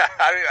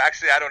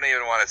don't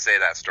even want to say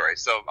that story.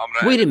 So I'm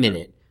gonna wait a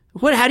minute.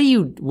 What do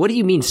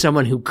you mean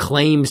someone who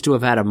claims to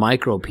have had a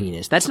micro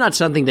penis? That's not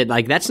something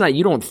that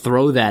you don't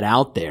throw that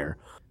out there.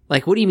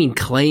 Like, what do you mean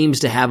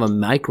claims to have a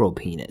micro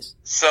penis?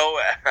 So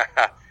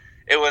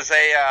it was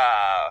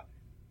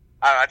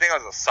I think I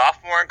was a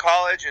sophomore in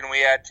college, and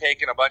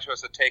a bunch of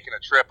us had taken a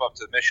trip up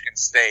to Michigan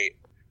State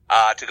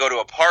to go to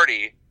a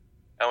party,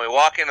 and we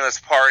walk into this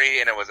party,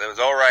 and it was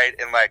all right,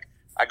 and like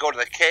I go to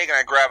the keg and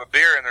I grab a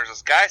beer, and there's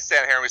this guy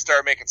standing here, and we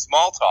start making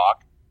small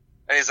talk,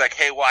 and he's like,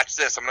 "Hey, watch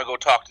this! I'm gonna go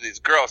talk to these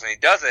girls," and he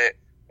does it,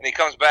 and he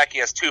comes back, he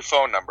has 2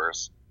 phone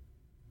numbers,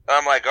 and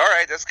I'm like, "All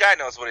right, this guy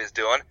knows what he's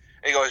doing."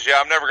 And he goes, "Yeah,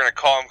 I'm never gonna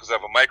call him because I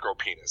have a micro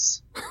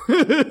penis."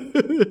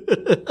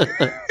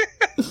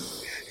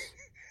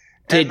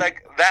 And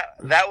like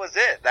that was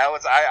it. I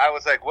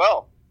was like,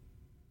 well,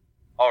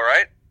 all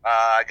right.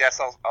 I guess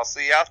I'll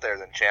see you out there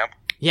then, champ.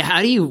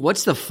 Yeah,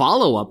 what's the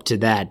follow up to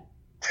that?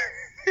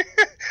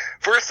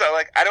 First,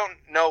 I don't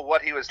know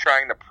what he was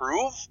trying to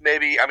prove.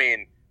 Maybe,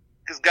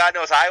 because God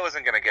knows I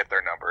wasn't going to get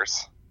their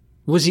numbers.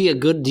 Was he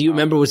do you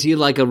remember, was he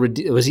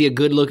a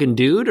good looking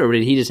dude, or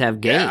did he just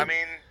have game? Yeah,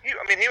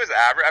 he was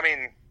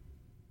average.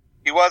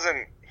 He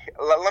wasn't,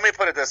 let me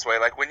put it this way.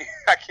 Like,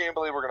 I can't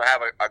believe we're going to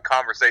have a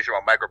conversation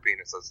about micro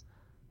penises.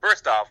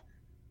 First off.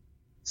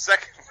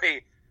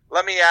 Secondly,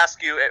 let me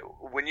ask you,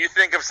 when you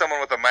think of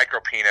someone with a micro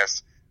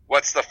penis,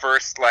 what's the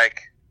first,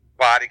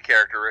 body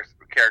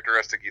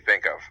characteristic you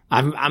think of?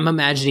 I'm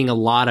imagining a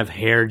lot of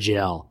hair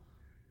gel.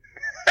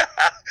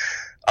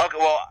 Okay,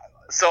 well,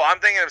 so I'm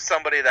thinking of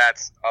somebody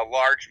that's a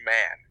large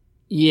man.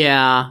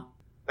 Yeah.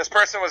 This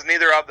person was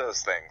neither of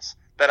those things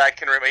that I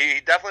can remember.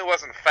 He definitely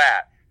wasn't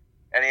fat,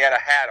 and he had a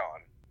hat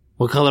on.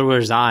 What color were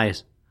his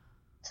eyes?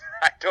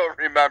 I don't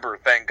remember,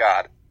 thank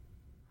God.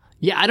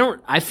 Yeah,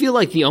 I feel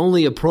like the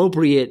only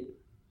appropriate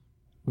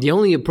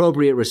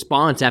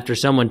response after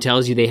someone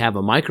tells you they have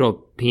a micro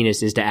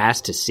penis is to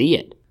ask to see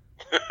it.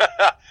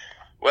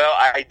 Well,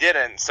 I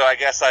didn't, so I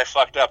guess I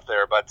fucked up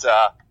there. But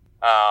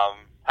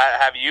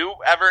have you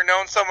ever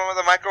known someone with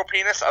a micro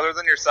penis other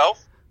than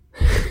yourself?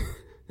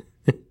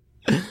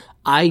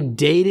 I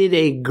dated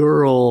a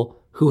girl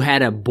who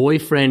had a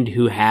boyfriend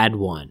who had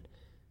one.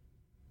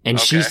 And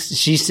okay.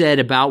 she said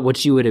about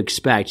what you would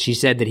expect. She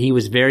said that he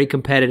was very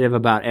competitive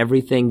about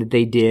everything that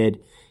they did.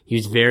 He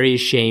was very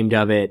ashamed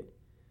of it.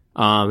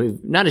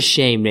 Not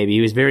ashamed, maybe. He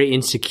was very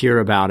insecure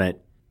about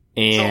it.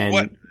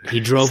 And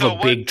he drove a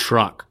big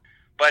truck.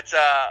 But,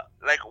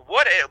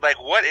 what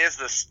is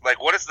this?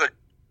 What is the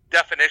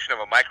definition of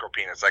a micro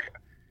penis?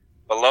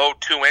 Below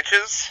 2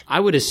 inches? I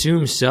would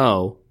assume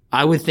so.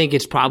 I would think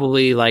it's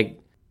probably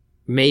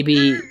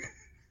maybe.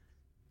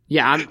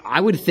 Yeah, I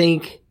would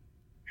think.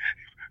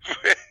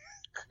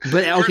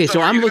 But okay,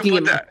 so I'm looking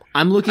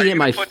at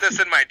my. Put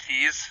this in my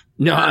tease.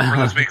 No,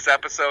 for this week's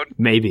episode.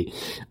 Maybe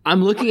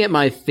I'm looking at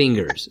my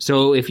fingers.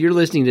 So if you're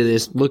listening to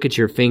this, look at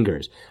your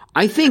fingers.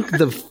 I think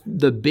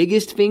the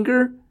biggest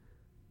finger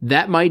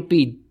that might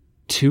be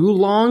too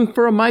long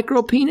for a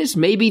micro penis.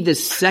 Maybe the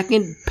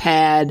second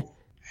pad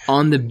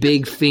on the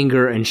big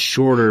finger and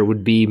shorter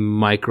would be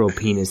micro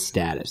penis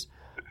status.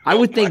 I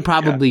would think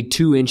probably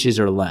 2 inches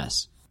or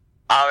less.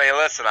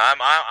 Listen,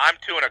 I'm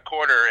 2 1/4,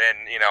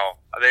 and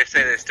they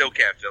say they still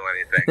can't feel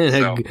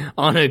anything. So.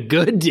 On a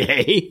good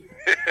day,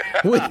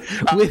 I'm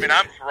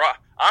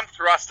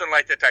thrusting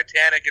like the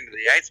Titanic into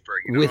the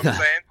iceberg. You know what I'm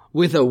saying?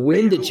 With a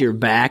wind at your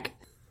back.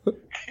 Well,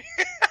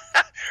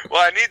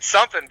 I need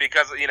something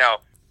because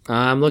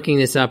I'm looking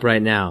this up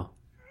right now.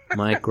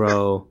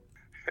 Micro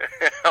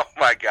Oh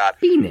my God.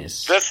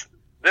 penis. This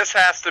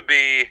has to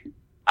be.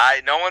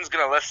 No one's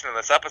going to listen to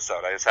this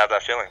episode. I just have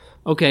that feeling.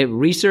 Okay,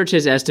 research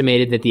has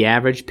estimated that the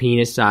average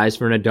penis size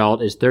for an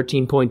adult is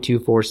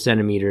 13.24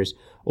 centimeters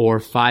or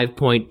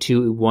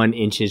 5.21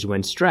 inches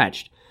when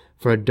stretched.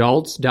 For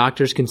adults,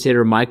 doctors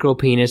consider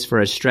micropenis for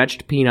a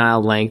stretched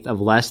penile length of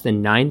less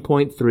than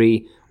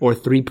 9.3 or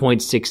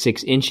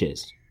 3.66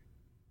 inches.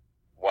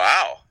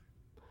 Wow.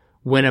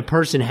 When a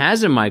person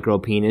has a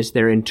micropenis,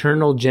 their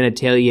internal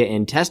genitalia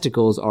and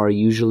testicles are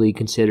usually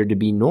considered to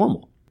be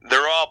normal.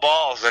 They're all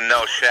balls and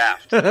no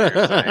shaft.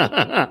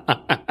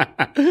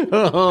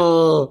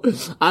 Oh,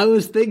 I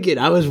was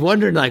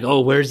wondering like,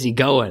 oh, where's he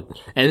going?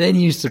 And then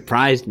you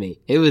surprised me.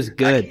 It was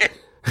good.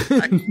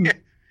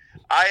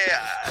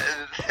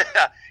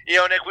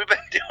 Nick, we've been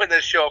doing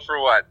this show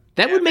for what?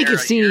 That would make it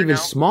seem even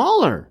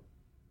smaller.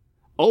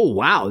 Oh,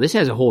 wow. This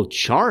has a whole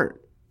chart.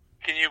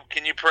 Can you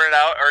print it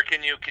out, or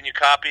can you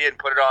copy it and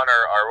put it on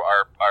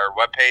our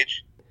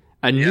webpage?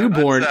 A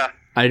newborn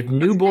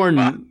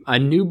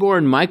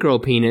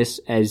micropenis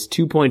as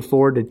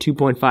 2.4 to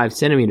 2.5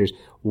 centimeters.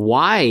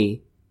 Why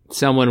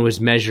someone was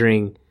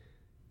measuring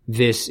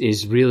this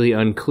is really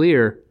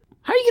unclear.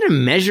 How are you going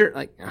to measure?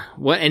 Like,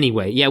 what?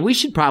 Anyway, yeah, we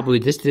should probably.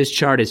 This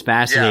chart is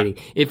fascinating.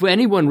 Yeah. If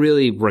anyone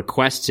really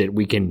requests it,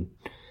 we can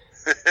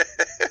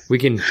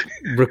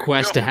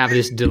request to have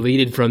this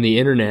deleted from the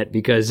internet,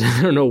 because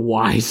I don't know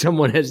why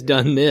someone has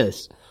done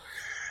this.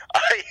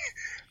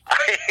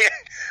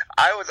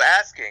 I was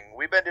asking.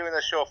 We've been doing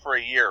this show for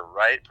a year,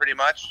 right? Pretty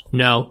much.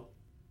 No.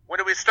 When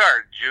did we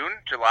start? June?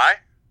 July?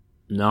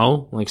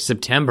 No, like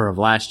September of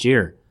last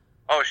year.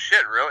 Oh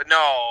shit! Really?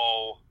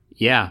 No.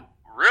 Yeah.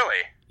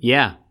 Really?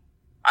 Yeah.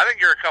 I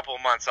think you're a couple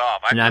of months off.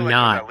 I feel like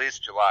not. At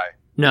least July.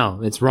 No,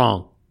 it's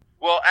wrong.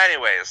 Well,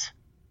 anyways,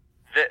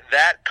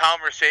 that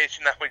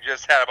conversation that we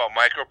just had about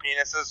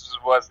micropenises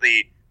was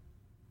the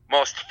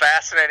most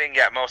fascinating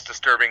yet most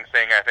disturbing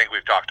thing I think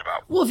we've talked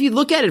about. Well, if you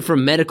look at it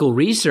from medical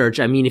research,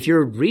 I mean, if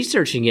you're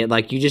researching it,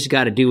 like, you just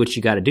got to do what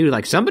you got to do.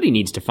 Like, somebody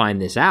needs to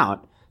find this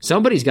out.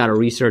 Somebody's got to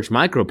research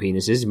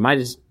micropenises.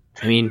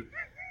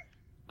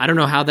 I don't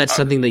know how that's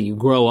something that you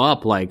grow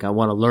up like, I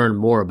want to learn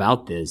more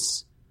about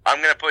this. I'm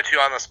going to put you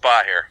on the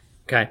spot here.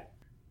 Okay.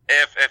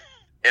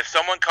 If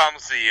someone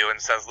comes to you and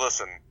says,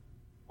 listen,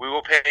 we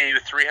will pay you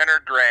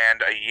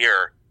 $300,000 a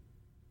year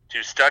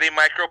to study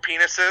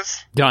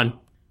micropenises. Done.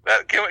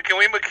 Can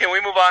we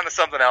move on to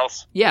something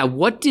else? Yeah.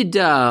 What did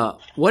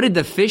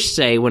the fish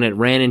say when it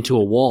ran into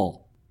a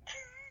wall?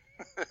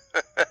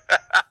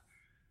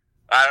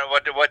 I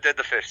don't know. What did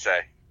the fish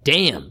say?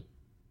 Damn.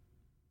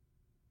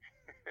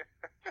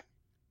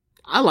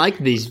 I like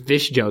these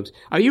fish jokes.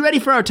 Are you ready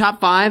for our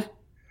top 5?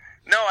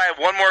 No, I have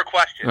one more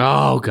question.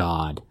 Oh,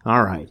 God.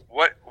 All right.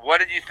 What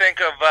did you think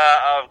of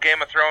Game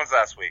of Thrones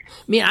last week?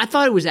 Man, I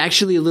thought it was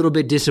actually a little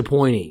bit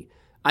disappointing.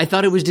 I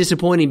thought it was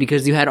disappointing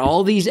because you had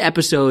all these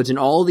episodes and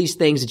all these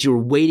things that you were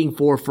waiting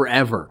for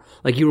forever.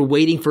 Like, you were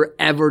waiting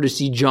forever to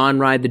see Jon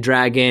ride the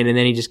dragon, and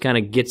then he just kind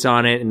of gets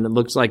on it, and it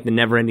looks like the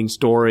never-ending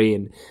story,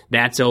 and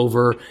that's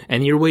over.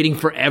 And you're waiting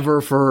forever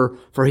for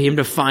him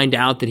to find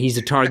out that he's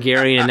a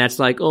Targaryen, and that's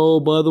like, oh,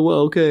 by the way,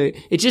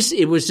 okay. It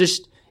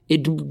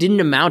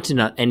didn't amount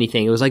to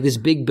anything. It was like this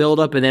big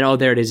build-up, and then, oh,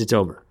 there it is, it's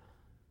over.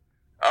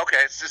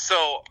 Okay,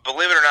 so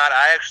believe it or not,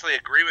 I actually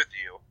agree with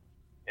you,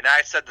 and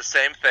I said the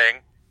same thing,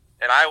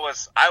 and I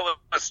was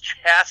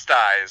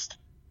chastised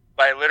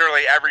by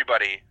literally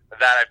everybody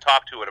that I've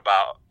talked to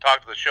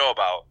the show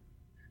about,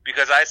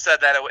 because I said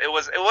that it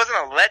wasn't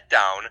a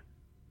letdown,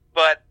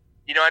 but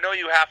I know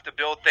you have to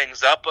build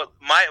things up, but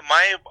my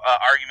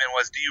argument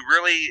was, did you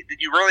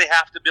really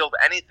have to build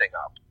anything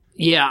up?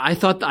 Yeah, I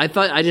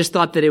just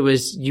thought that it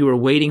was, you were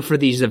waiting for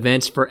these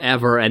events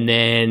forever, and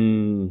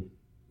then,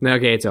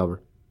 okay, it's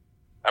over.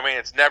 I mean,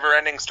 it's Never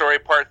Ending Story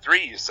Part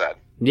 3, you said.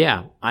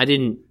 Yeah, I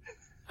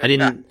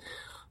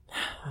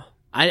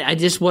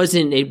just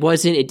wasn't, the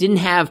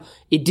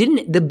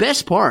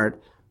best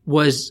part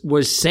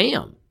was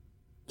Sam.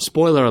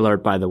 Spoiler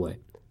alert, by the way.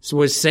 So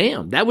was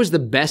Sam. That was the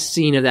best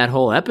scene of that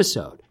whole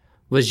episode,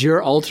 was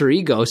your alter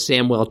ego,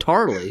 Samwell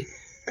Tarly,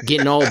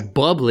 getting all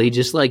bubbly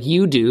just like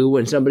you do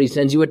when somebody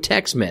sends you a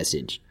text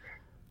message.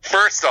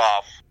 First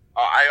off,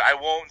 I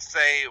won't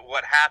say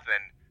what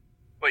happened,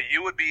 but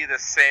you would be the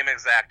same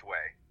exact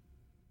way.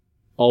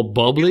 All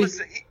bubbly?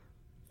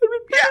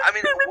 Yeah, I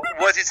mean,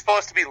 was he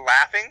supposed to be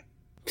laughing?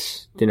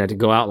 Didn't have to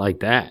go out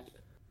like that.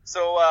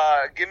 So,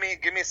 give me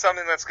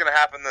something that's going to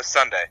happen this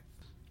Sunday.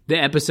 The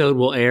episode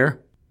will air?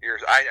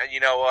 You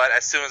know what?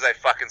 As soon as I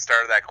fucking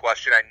started that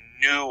question, I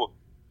knew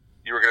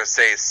you were going to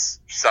say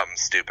something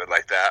stupid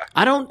like that.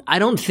 I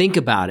don't think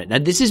about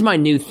it. This is my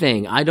new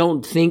thing. I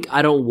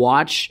don't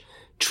watch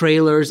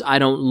trailers. I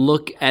don't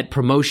look at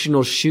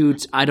promotional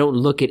shoots. I don't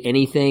look at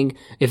anything.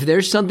 If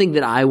there's something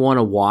that I want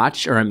to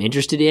watch or I'm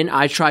interested in,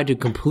 I try to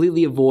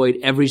completely avoid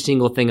every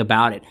single thing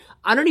about it.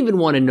 I don't even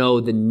want to know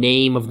the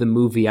name of the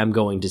movie I'm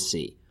going to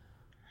see.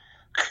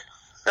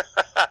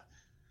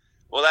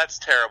 Well, that's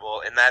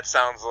terrible, and that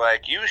sounds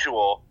like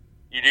usual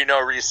You do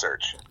no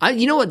research.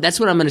 You know what? That's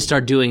what I'm going to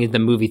start doing at the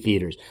movie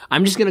theaters.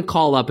 I'm just going to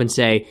call up and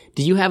say,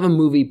 do you have a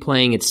movie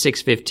playing at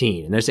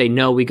 6:15? And they say,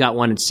 no, we got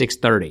one at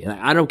 6:30.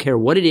 I don't care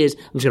what it is.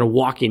 I'm just going to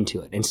walk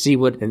into it and see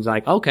what, and it's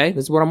like, okay,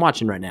 this is what I'm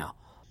watching right now.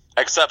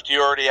 Except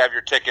you already have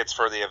your tickets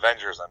for the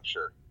Avengers, I'm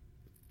sure.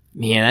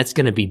 Man, that's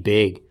going to be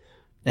big.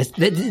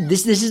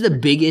 This is the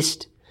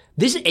biggest.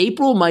 This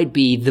April might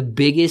be the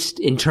biggest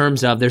in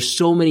terms of there's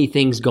so many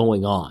things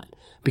going on.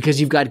 Because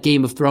you've got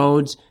Game of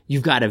Thrones,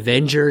 you've got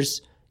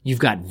Avengers, you've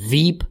got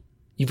Veep,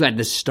 you've got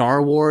the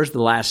Star Wars,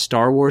 the last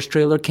Star Wars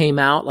trailer came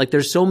out. Like,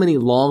 there's so many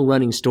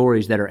long-running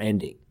stories that are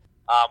ending.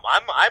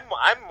 I'm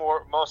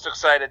most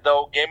excited,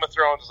 though. Game of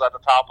Thrones is at the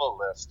top of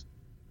the list.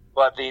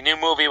 But the new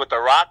movie with The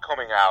Rock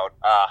coming out,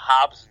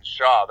 Hobbs and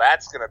Shaw,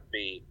 that's gonna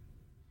be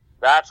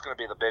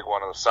the big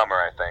one of the summer,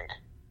 I think.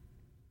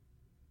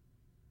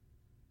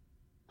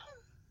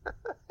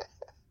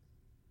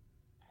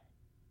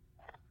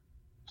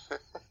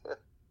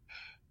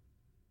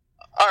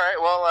 All right,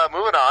 well,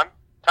 moving on.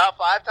 Top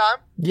 5 time?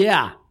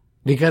 Yeah,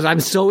 because I'm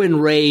so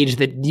enraged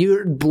that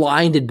you're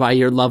blinded by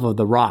your love of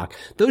The Rock.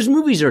 Those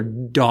movies are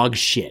dog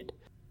shit.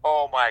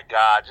 Oh my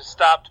God, just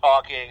stop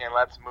talking and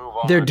let's move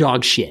on. They're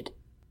dog shit.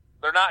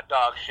 They're not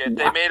dog shit.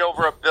 They made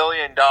over $1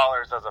 billion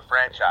as a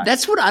franchise.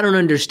 That's what I don't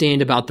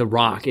understand about The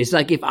Rock. It's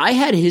like, if I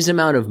had his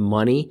amount of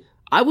money,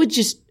 I would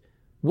just,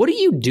 what are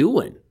you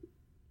doing?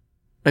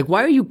 Like,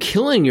 why are you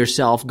killing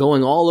yourself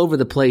going all over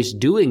the place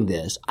doing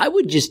this? I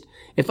would just,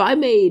 if I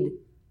made,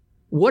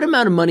 what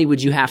amount of money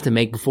would you have to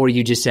make before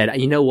you just said,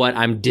 you know what,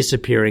 I'm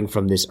disappearing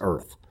from this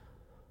earth?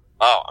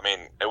 Oh, I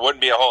mean, it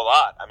wouldn't be a whole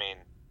lot. I mean,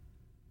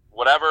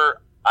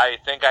 whatever I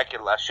think I could,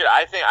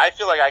 I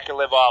feel like I could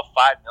live off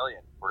 $5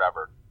 million,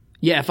 whatever.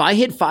 Yeah, if I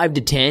hit 5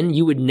 to 10,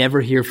 you would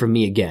never hear from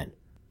me again.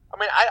 I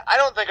mean, I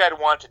don't think I'd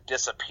want to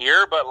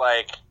disappear, but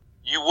like,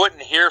 you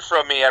wouldn't hear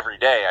from me every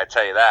day, I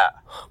tell you that.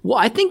 Well,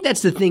 I think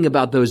that's the thing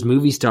about those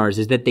movie stars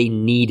is that they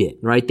need it,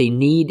 right?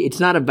 It's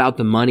not about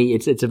the money,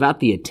 it's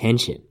about the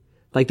attention.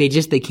 Like, they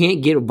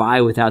can't get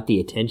by without the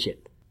attention.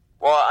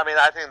 Well, I mean,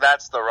 I think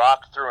that's The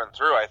Rock through and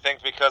through. I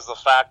think because the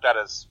fact that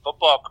his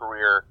football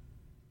career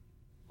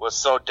was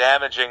so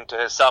damaging to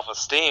his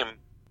self-esteem,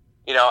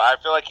 you know, I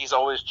feel like he's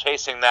always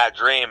chasing that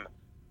dream,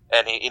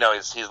 and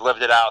he's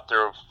lived it out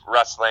through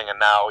wrestling, and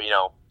now, you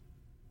know,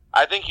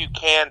 I think you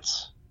can't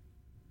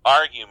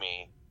argue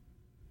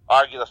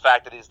the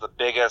fact that he's the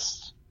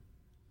biggest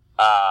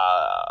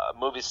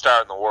movie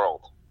star in the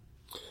world.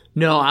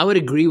 No, I would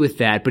agree with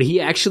that, but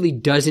he actually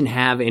doesn't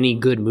have any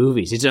good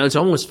movies. It's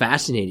almost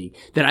fascinating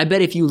that I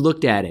bet if you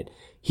looked at it,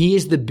 he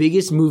is the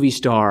biggest movie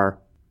star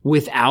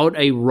without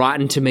a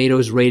Rotten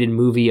Tomatoes rated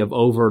movie of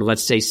over,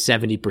 let's say,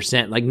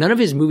 70%. Like, none of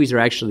his movies are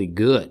actually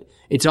good.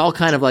 It's all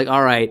kind of like,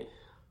 all right,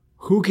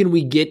 who can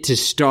we get to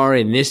star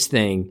in this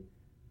thing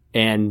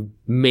and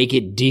make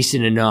it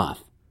decent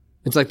enough?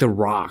 It's like The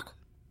Rock.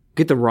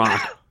 Get The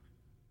Rock.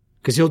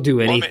 Because he'll do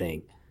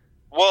anything.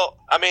 Well,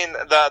 I mean,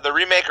 the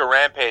remake of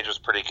Rampage was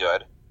pretty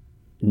good.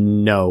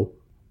 No.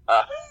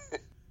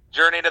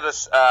 Journey to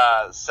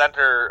the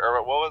Center,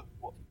 or what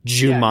was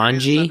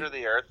Jumanji? Center of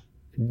the Earth.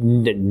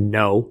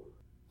 No.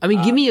 I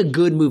mean, give me a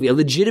good movie. A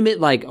legitimate,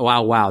 like,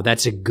 wow,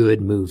 that's a good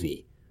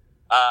movie.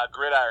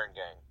 Gridiron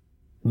Gang.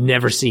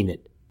 Never seen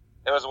it.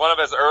 It was one of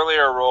his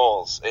earlier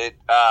roles.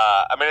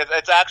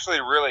 It's actually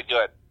really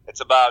good.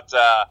 It's about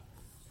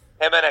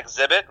him and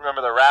Exhibit.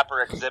 Remember the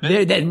rapper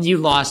Exhibit? You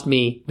lost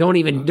me. Don't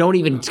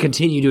even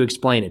continue to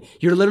explain it.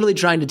 You're literally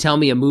trying to tell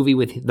me a movie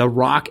with The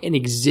Rock and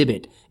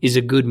Exhibit is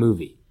a good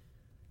movie.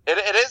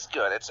 It is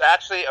good. It's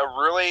actually a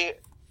really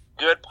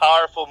good,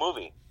 powerful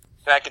movie.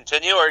 Can I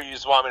continue, or you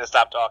just want me to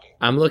stop talking?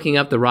 I'm looking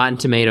up the Rotten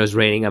Tomatoes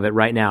rating of it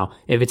right now.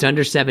 If it's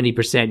under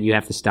 70%, you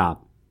have to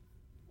stop.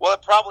 Well,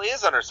 it probably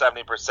is under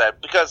 70%,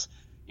 because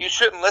you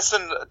shouldn't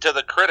listen to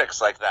the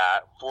critics like that.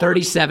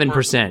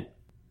 37%.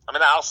 I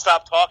mean, I'll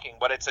stop talking,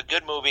 but it's a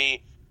good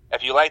movie.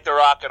 If you like The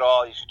Rock at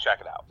all, you should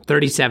check it out.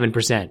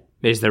 37%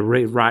 is the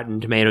Rotten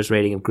Tomatoes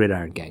rating of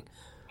Gridiron Gang.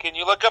 Can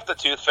you look up the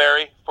Tooth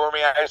Fairy for me?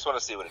 I just want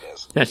to see what it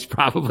is. That's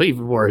probably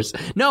worse.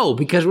 No,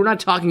 because we're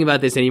not talking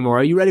about this anymore.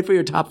 Are you ready for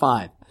your top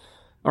 5?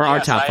 Or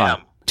our top 5?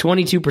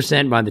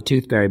 22% by the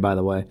Tooth Fairy, by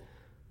the way.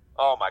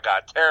 Oh, my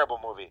God. Terrible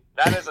movie.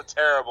 That is a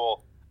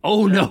terrible...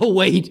 Oh, no,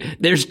 wait.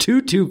 There's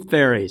 2 Tooth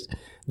Fairies.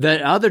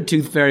 The other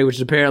Tooth Fairy, which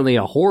is apparently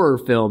a horror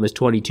film, is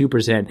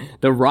 22%.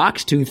 The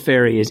Rock's Tooth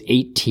Fairy is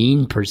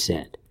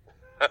 18%.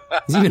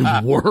 It's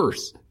even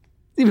worse.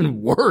 It's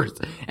even worse.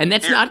 And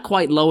that's not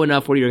quite low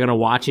enough where you're going to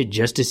watch it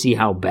just to see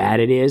how bad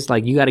it is.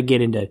 Like, you got to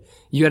get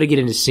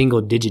into single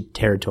digit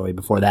territory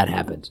before that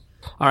happens.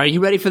 All right,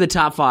 you ready for the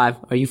top 5?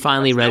 Are you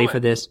finally ready for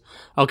this?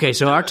 Okay,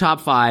 so our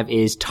top 5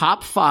 is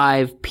top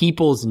 5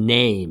 people's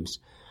names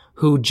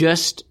who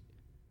just,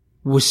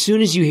 as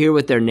soon as you hear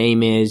what their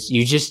name is,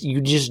 you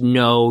just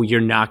know you're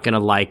not going to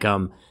like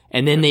them.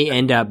 And then they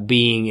end up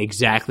being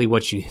exactly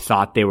what you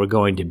thought they were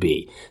going to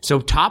be. So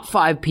top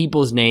 5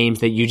 people's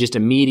names that you just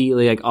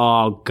immediately like,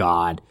 oh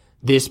God,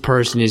 this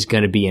person is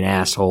going to be an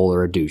asshole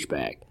or a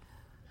douchebag.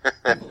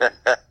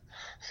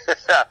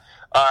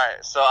 All right,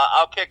 so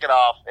I'll kick it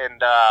off.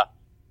 And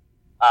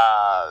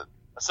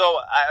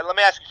Let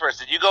me ask you first.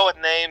 Did you go with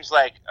names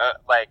like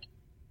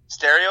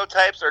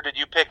stereotypes, or did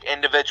you pick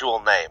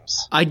individual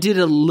names? I did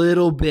a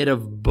little bit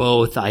of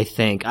both, I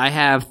think. I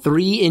have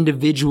 3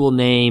 individual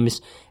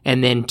names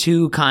and then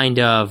 2 kind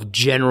of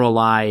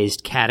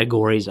generalized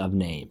categories of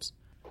names.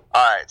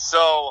 All right,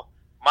 so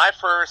my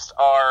first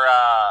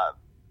are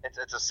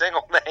it's a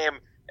single name,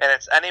 and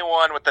it's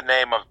anyone with the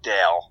name of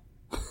Dale.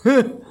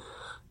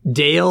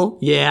 Dale?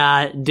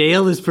 Yeah,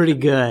 Dale is pretty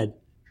good.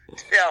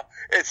 Dale,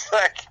 it's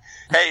like,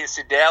 hey, you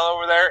see Dale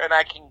over there? And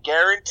I can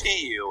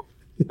guarantee you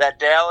that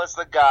Dale is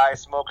the guy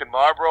smoking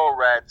Marlboro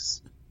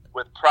Reds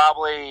with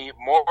probably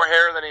more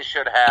hair than he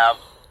should have,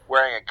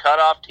 wearing a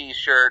cutoff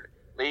T-shirt,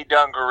 Lee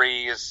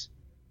dungarees,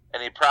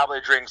 and he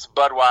probably drinks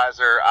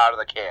Budweiser out of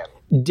the can.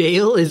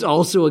 Dale is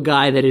also a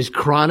guy that is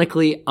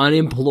chronically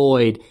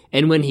unemployed,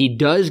 and when he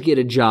does get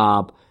a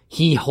job,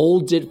 he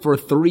holds it for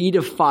 3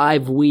 to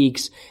 5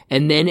 weeks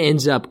and then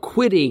ends up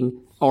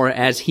quitting, or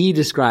as he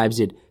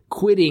describes it,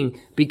 quitting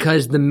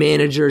because the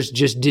managers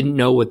just didn't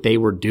know what they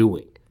were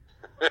doing.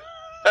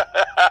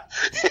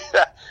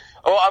 Yeah.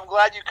 Oh, I'm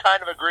glad you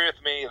kind of agree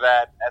with me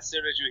that as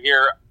soon as you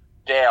hear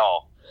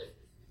Dale,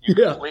 you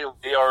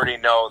completely already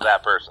know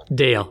that person.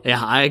 Dale.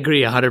 Yeah, I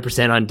agree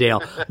 100% on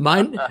Dale.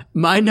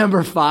 My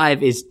number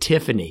 5 is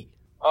Tiffany.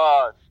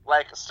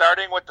 Like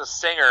starting with the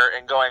singer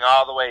and going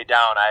all the way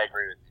down, I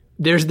agree with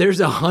you. There's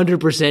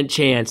 100%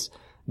 chance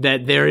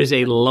that there is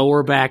a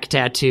lower back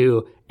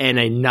tattoo and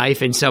a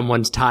knife in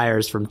someone's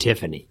tires from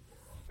Tiffany.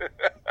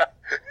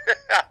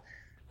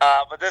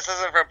 But this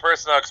isn't from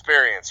personal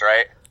experience,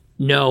 right?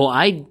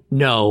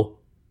 No.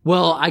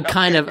 Well, I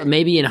kind of,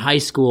 maybe in high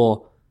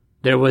school,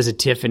 there was a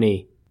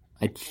Tiffany,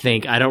 I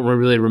think. I don't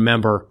really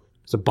remember.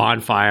 It's a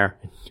bonfire.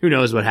 Who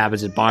knows what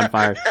happens at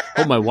bonfires?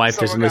 Hope my wife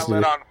doesn't listen to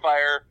lit this. on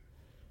fire.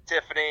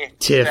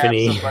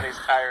 Tiffany. Somebody's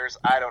tires.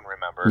 I don't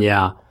remember.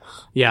 Yeah.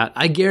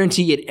 I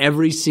guarantee at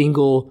every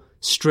single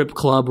strip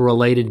club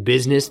related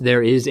business,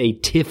 there is a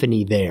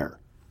Tiffany there.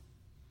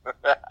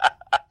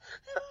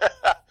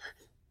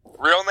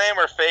 Real name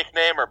or fake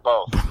name or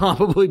both?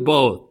 Probably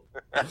both.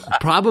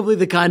 Probably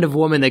the kind of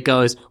woman that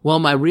goes, well,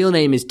 my real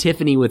name is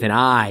Tiffany with an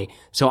I,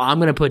 so I'm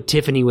going to put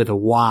Tiffany with a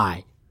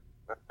Y.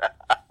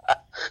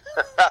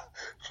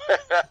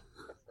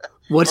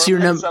 What's your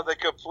number? Something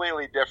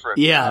completely different.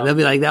 Yeah, they'll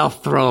be like, that'll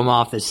throw them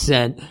off the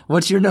scent.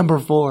 What's your number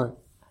 4?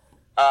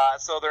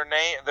 So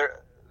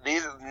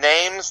these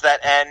names that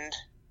end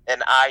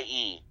in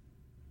IE,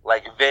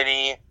 like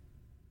Vinny,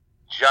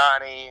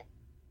 Johnny,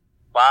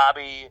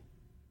 Bobby,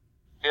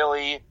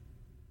 Philly,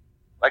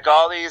 like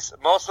all these,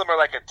 most of them are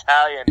like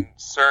Italian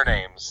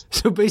surnames.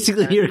 So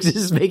basically you're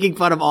just making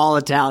fun of all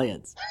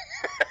Italians.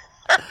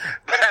 But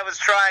I was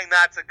trying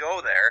not to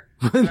go there.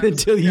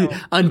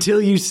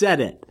 until you said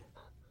it.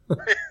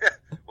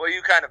 Well,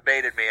 you kind of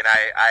baited me, and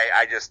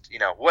I just,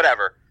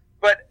 whatever.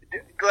 But,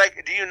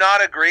 like, do you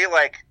not agree?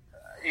 Like,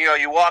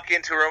 you walk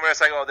into a room and it's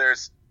like, oh,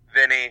 there's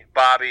Vinny,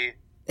 Bobby,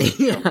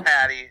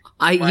 Patty,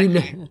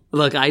 Mikey.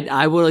 Look,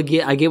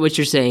 I get what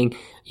you're saying.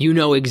 You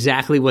know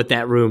exactly what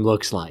that room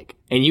looks like.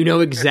 And you know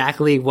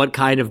exactly what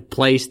kind of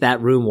place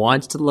that room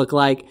wants to look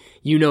like.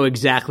 You know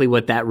exactly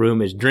what that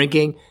room is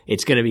drinking.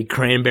 It's going to be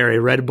cranberry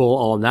Red Bull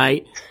all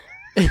night.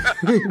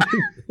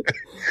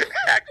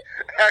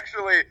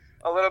 Actually,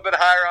 a little bit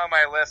higher on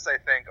my list, I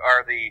think,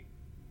 are the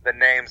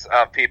names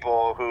of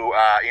people who,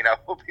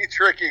 will be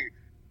drinking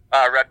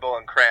Red Bull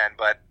and cran,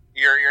 but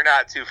you're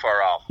not too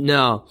far off.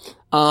 No.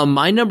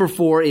 My number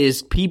 4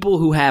 is people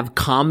who have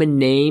common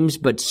names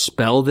but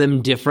spell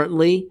them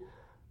differently.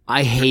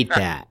 I hate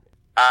that.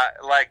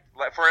 Like,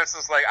 for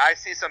instance, like, I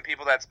see some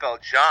people that spell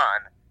John,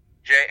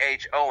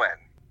 J-H-O-N.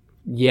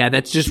 Yeah,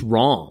 that's just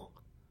wrong.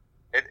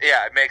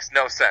 It makes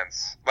no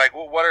sense. Like,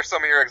 what are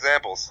some of your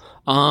examples?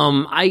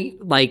 I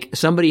like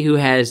somebody who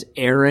has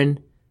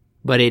Aaron,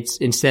 but it's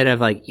instead of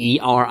like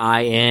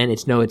E-R-I-N,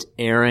 it's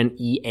Aaron,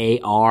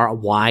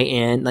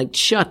 E-A-R-Y-N. Like,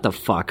 shut the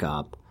fuck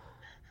up.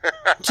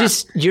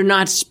 You're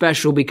not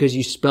special because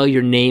you spell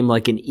your name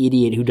like an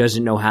idiot who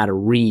doesn't know how to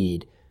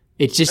read.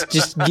 It's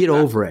just get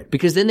over it.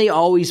 Because then they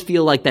always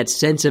feel like that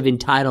sense of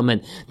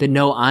entitlement that,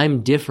 no,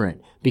 I'm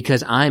different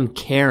because I'm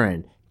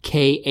Karen.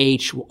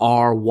 K-H-R-Y-O-N,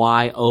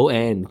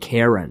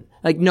 Karen.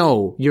 Like,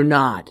 no, you're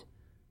not.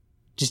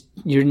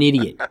 You're an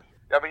idiot. I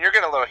mean, you're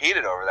getting a little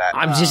heated over that.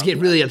 I'm just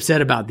getting really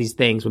upset about these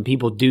things when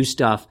people do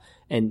stuff.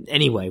 And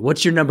anyway,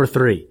 what's your number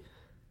 3?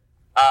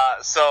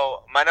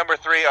 So my number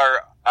 3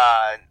 are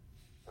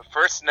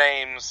first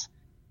names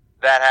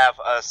that have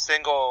a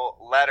single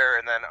letter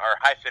and then are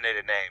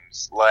hyphenated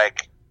names,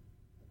 like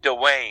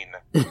Dwayne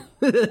or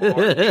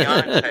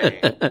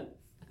Deontay.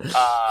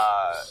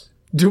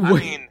 Dwayne. I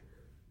mean,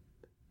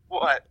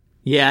 what?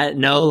 Yeah,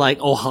 no, like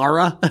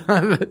O'Hara?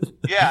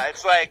 Yeah,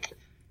 it's like,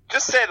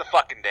 just say the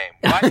fucking name.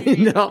 Why do you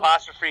need an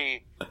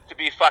apostrophe to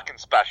be fucking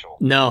special?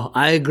 No,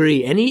 I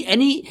agree.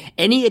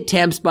 Any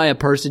attempts by a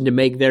person to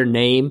make their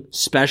name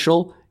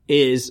special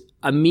is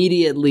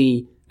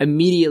immediately a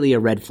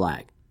red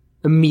flag.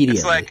 Immediately.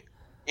 It's like,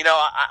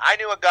 I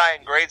knew a guy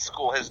in grade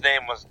school, his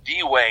name was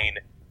D-Wayne,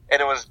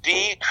 and it was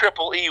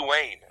D-triple-E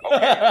Wayne. Okay,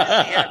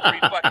 he had 3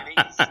 fucking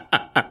E's.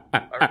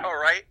 All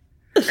right?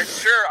 And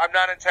sure, I'm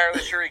not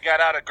entirely sure he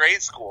got out of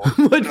grade school,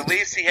 but at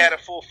least he had a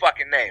full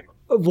fucking name.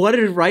 What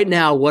are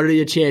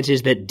the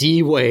chances that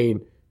D.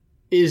 Wayne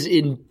is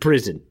in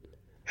prison?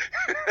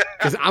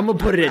 Because I'm going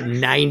to put it at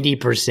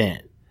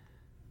 90%.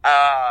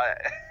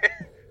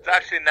 It's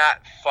actually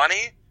not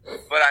funny,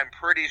 but I'm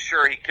pretty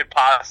sure he could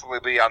possibly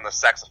be on the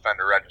sex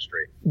offender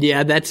registry.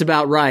 Yeah, that's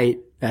about right.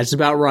 I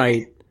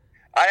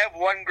have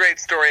one great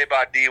story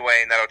about D.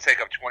 Wayne that'll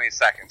take up 20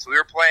 seconds. We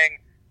were playing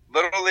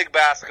Little League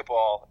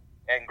basketball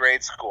in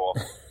grade school,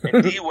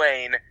 and D.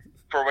 Wayne,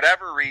 for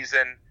whatever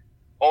reason,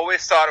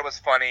 always thought it was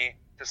funny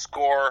to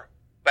score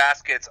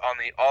baskets on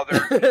the other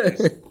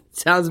teams.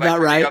 Sounds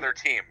about right. The other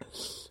team.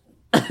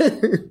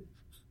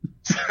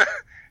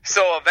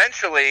 So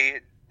eventually,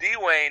 D.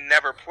 Wayne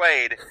never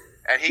played,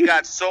 and he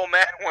got so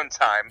mad one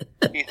time,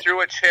 he threw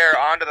a chair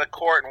onto the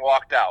court and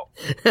walked out.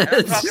 And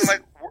I'm talking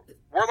like,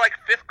 we're like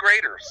 5th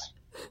graders.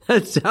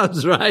 That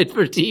sounds right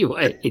for D.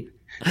 Wayne.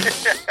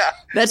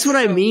 That's what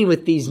I mean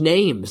with these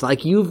names.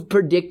 Like, you've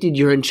predicted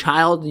your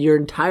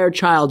entire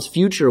child's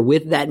future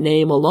with that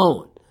name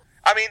alone.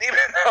 I mean, even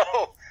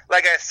though,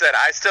 like I said,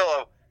 I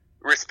still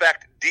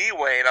respect D.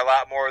 Wayne a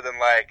lot more than,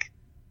 like,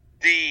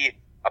 D'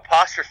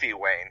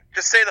 Wayne.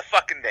 Just say the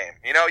fucking name.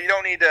 You know, you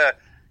don't need to,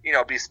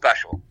 be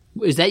special.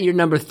 Is that your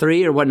number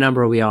 3, or what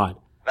number are we on?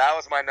 That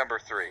was my number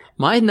 3.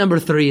 My number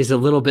 3 is a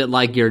little bit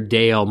like your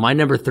Dale. My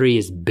number 3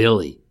 is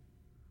Billy.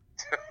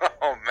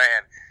 Oh,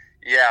 man.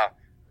 Yeah.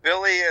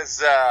 Billy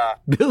is,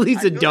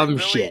 Billy's a dumb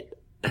shit.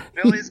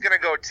 Billy's gonna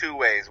go 2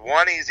 ways.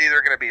 One, he's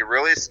either gonna be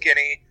really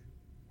skinny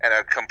and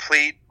a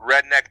complete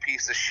redneck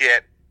piece of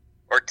shit,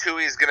 or 2,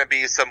 he's gonna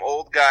be some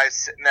old guy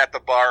sitting at the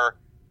bar,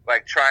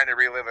 like, trying to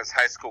relive his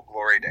high school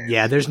glory days.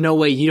 Yeah, there's no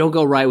way. You don't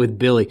go right with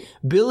Billy.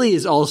 Billy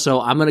is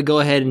also, I'm gonna go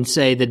ahead and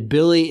say that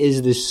Billy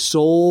is the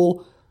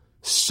sole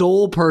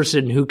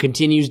person who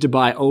continues to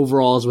buy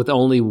overalls with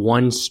only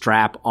one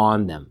strap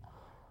on them.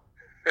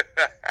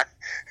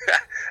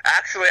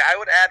 Actually, I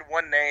would add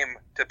one name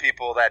to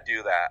people that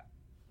do that.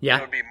 Yeah.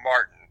 It would be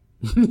Martin.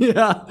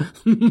 Yeah,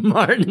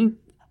 Martin.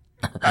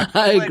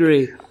 I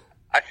agree.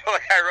 I feel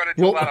like I run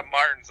into a lot of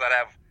Martins that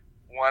have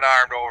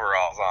one-armed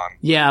overalls on.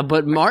 Yeah,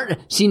 but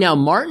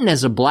Martin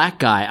as a black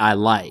guy, I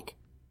like.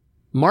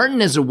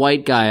 Martin as a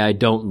white guy, I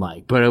don't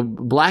like. But a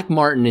black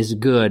Martin is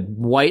good.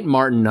 White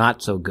Martin,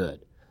 not so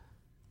good.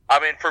 I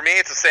mean, for me,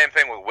 it's the same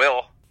thing with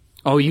Will.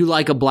 Oh, you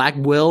like a black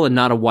Will and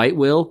not a white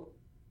Will?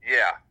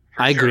 Yeah.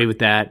 I agree with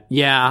that.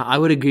 Yeah, I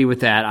would agree with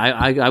that.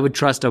 I would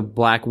trust a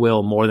black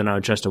Will more than I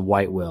would trust a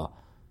white Will.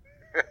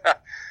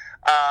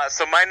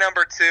 So my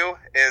number 2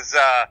 is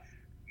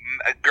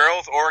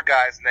girls or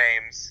guys'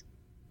 names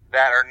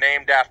that are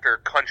named after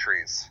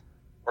countries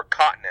or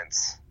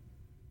continents.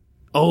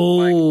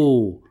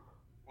 Oh.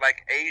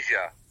 Like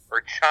Asia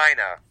or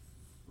China.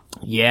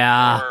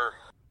 Yeah.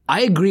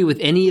 I agree with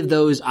any of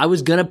those. I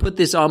was going to put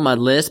this on my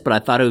list, but I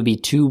thought it would be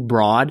too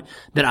broad,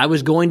 that I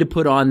was going to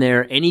put on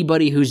there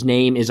anybody whose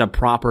name is a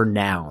proper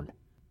noun.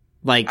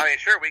 Like, I mean,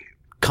 sure,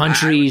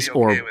 countries I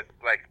would be okay or with,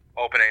 like,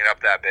 opening it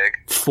up that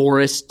big.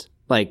 Forest,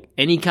 like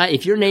any kind.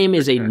 If your name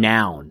is a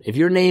noun, if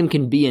your name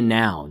can be a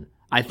noun,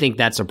 I think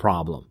that's a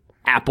problem.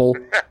 Apple.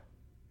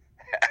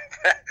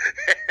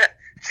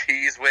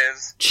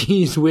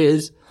 Cheese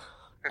Whiz.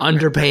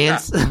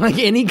 Underpants. Like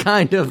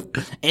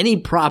any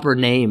proper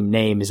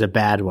name is a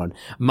bad one.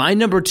 My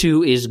number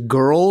 2 is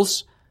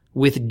girls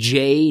with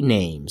J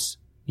names.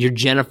 Your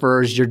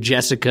Jennifers, your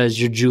Jessicas,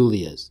 your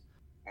Julias.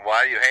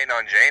 Why are you hating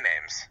on J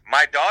names?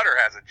 My daughter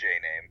has a J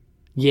name.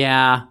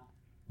 Yeah,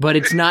 but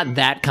it's not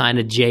that kind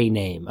of J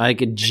name.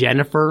 Like a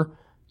Jennifer,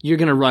 you're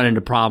going to run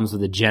into problems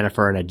with a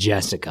Jennifer and a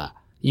Jessica.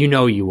 You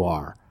know you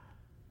are.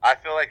 I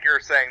feel like you're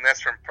saying this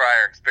from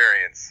prior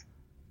experience.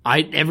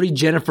 Every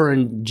Jennifer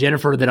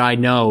that I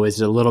know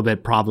is a little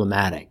bit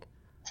problematic.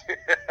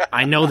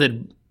 I know that,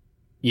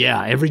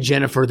 yeah, every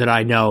Jennifer that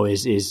I know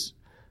is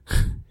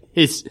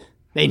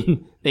they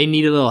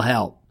need a little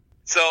help.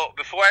 So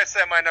before I say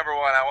my number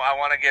 1, I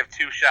want to give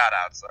 2 shout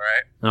outs, all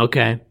right?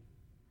 Okay.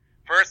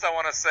 First, I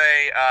want to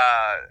say,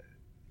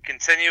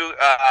 continue,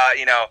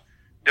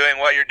 doing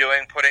what you're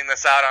doing, putting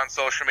this out on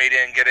social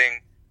media and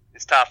getting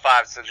these top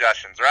 5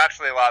 suggestions. They're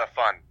actually a lot of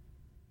fun.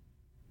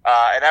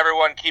 And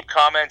everyone keep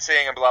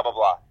commenting and blah, blah,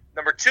 blah.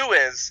 Number 2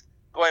 is,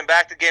 going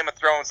back to Game of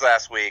Thrones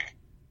last week,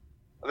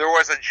 there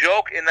was a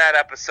joke in that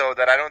episode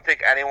that I don't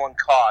think anyone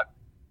caught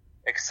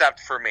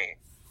except for me.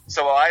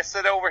 So while I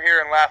sit over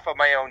here and laugh at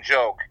my own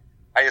joke,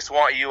 I just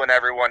want you and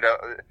everyone to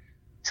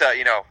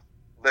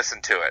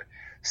listen to it.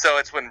 So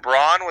it's when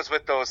Bronn was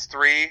with those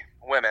 3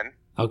 women.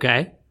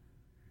 Okay.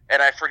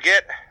 And I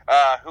forget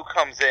who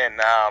comes in.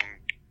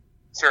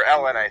 Sir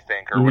Ellen, I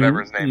think, or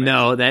whatever his name is.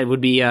 No, that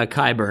would be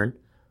Qyburn.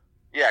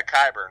 Yeah,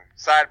 Qyburn.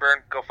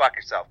 Sideburn, go fuck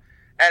yourself.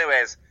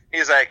 Anyways,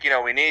 he's like,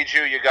 we need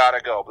you, you gotta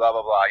go, blah,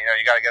 blah, blah.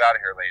 You gotta get out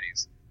of here,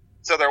 ladies.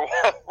 So they're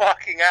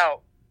walking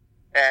out,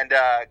 and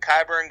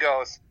Qyburn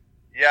goes,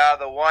 yeah,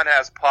 the one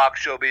has pox,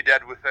 she'll be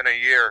dead within a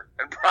year.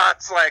 And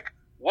Bronn's like,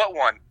 what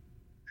one?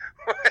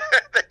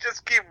 They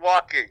just keep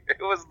walking.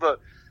 It was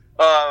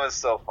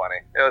so funny.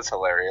 It was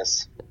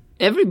hilarious.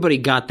 Everybody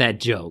got that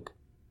joke.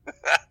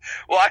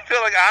 Well, I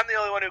feel like I'm the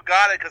only one who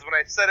got it because when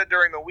I said it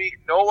during the week,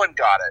 no one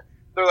got it.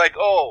 They're like,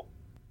 oh.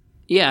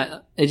 Yeah,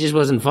 it just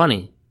wasn't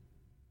funny.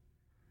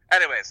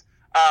 Anyways,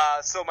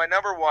 so my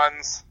number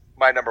one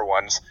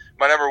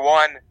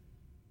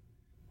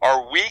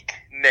are weak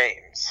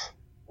names.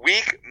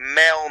 Weak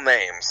male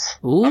names.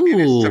 Ooh. I'll give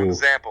you some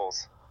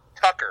examples.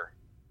 Tucker.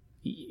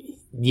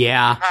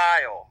 Yeah.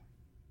 Kyle.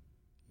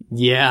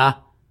 Yeah.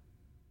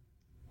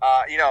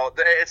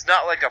 It's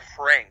not like a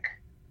Frank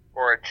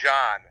or a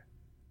John.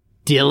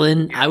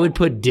 Dylan. I would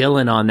put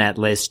Dylan on that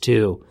list,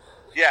 too.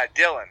 Yeah,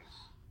 Dylan.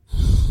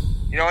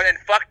 And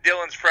fuck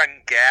Dylan's friend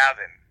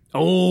Gavin.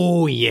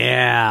 Oh,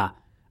 yeah.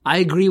 I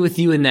agree with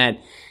you in that.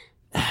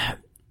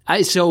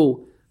 I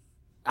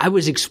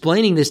was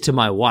explaining this to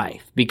my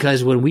wife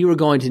because when we were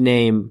going to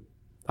name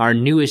our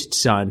newest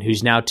son,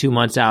 who's now 2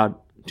 months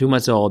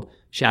old,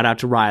 shout out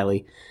to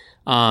Riley,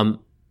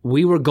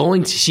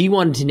 she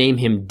wanted to name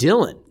him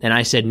Dylan. And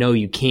I said, no,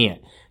 you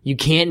can't. You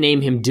can't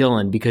name him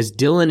Dylan because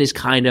Dylan is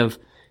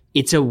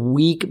it's a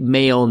weak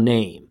male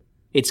name.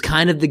 It's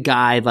kind of the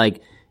guy,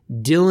 like,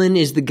 Dylan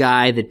is the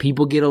guy that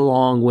people get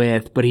along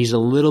with, but he's a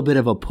little bit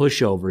of a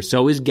pushover.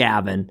 So is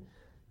Gavin.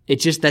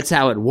 It's just, that's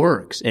how it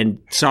works. And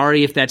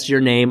sorry if that's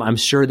your name. I'm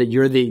sure that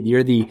you're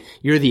the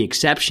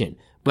exception.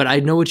 But I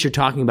know what you're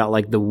talking about,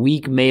 like the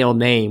weak male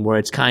name where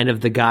it's kind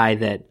of the guy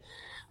that,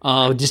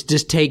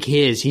 just take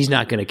his. He's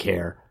not going to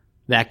care.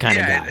 That kind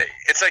of guy.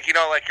 It's like,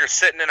 like you're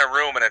sitting in a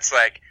room and it's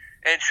like,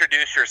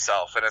 introduce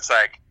yourself. And it's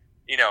like,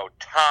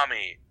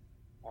 Tommy,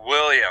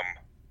 William,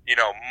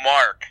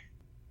 Mark.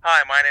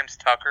 Hi, my name's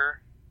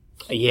Tucker.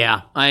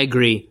 Yeah, I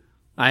agree.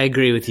 I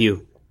agree with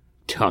you,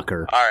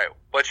 Tucker. All right,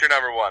 what's your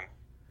number one?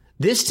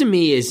 This to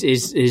me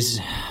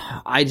is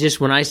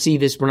when I see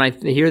this, when I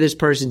hear this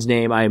person's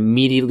name, I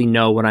immediately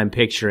know what I'm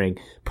picturing.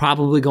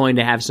 Probably going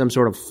to have some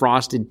sort of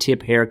frosted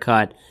tip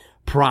haircut.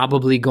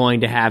 Probably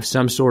going to have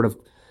some sort of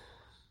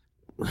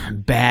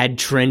bad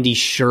trendy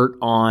shirt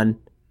on.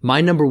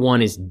 My number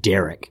one is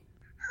Derek.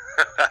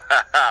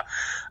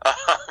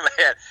 Oh,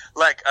 man.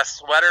 Like a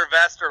sweater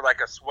vest or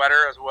like a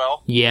sweater as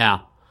well?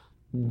 Yeah.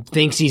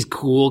 Thinks he's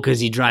cool because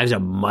he drives a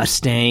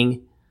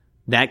Mustang.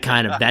 That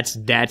kind of,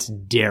 that's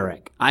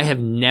Derek. I have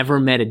never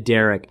met a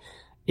Derek,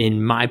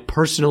 in my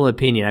personal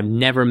opinion, I've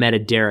never met a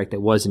Derek that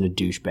wasn't a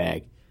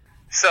douchebag.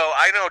 So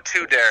I know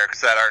two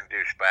Dereks that aren't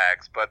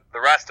douchebags, but the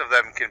rest of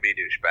them can be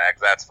douchebags.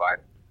 That's fine.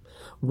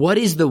 What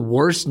is the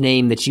worst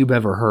name that you've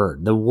ever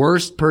heard? The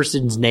worst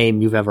person's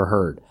name you've ever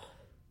heard?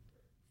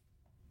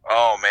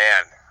 Oh,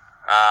 man.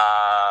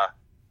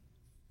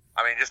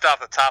 Just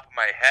off the top of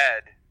my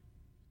head.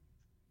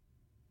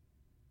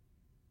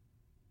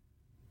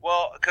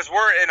 Well, because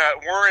we're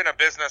in a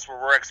business where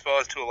we're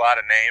exposed to a lot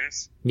of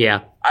names.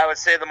 Yeah. I would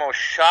say the most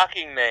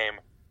shocking name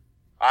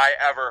I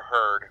ever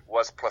heard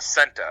was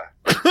placenta.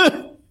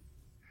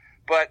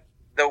 But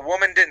the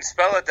woman didn't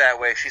spell it that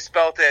way. She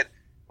spelled it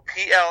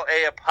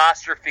PLA'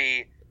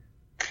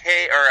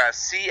 K or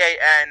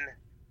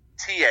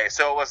CANTA.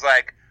 So it was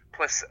like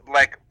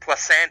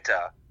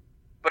placenta,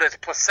 but it's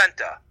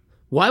placenta.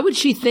 Why would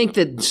she think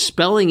that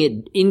spelling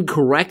it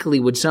incorrectly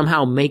would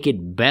somehow make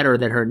it better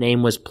that her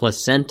name was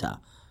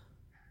placenta?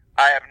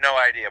 I have no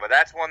idea, but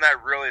that's one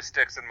that really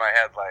sticks in my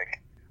head.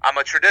 Like, I'm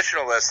a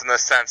traditionalist in the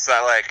sense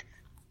that, like,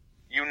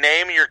 you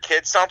name your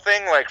kid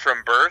something, like,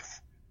 from birth,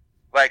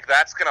 like,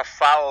 that's going to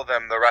follow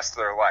them the rest of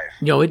their life.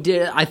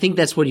 I think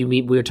that's what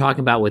we were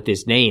talking about with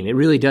this name. It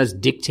really does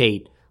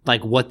dictate,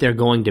 like, what they're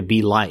going to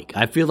be like.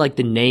 I feel like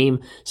the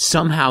name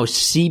somehow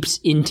seeps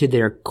into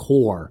their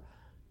core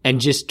and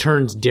just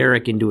turns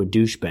Derek into a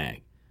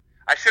douchebag.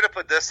 I should have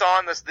put this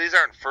on. These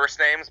aren't first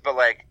names, but,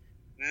 like,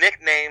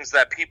 nicknames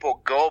that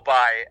people go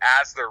by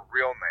as their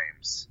real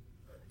names.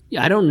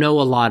 Yeah, I don't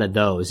know a lot of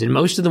those. And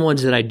most of the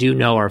ones that I do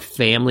know are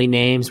family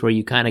names where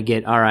you kind of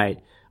get, all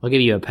right, I'll give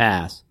you a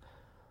pass.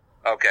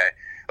 Okay.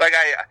 Like,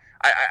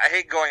 I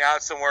hate going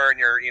out somewhere and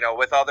you're,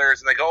 with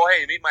others and they go, oh,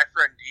 hey, meet my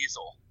friend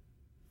Diesel.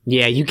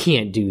 Yeah, you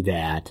can't do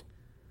that.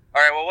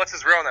 All right, well, what's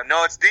his real name?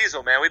 No, it's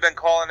Diesel, man. We've been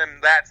calling him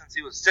that since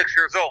he was 6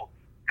 years old.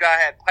 Guy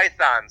had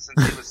Python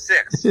since he was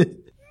 6.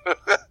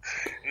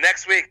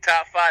 Next week,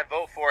 top 5,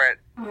 vote for it.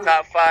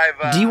 Top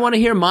 5. Do you want to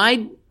hear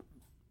my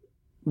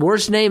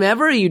worst name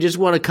ever, or you just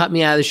want to cut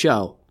me out of the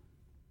show?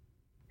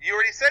 You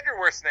already said your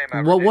worst name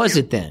ever. What was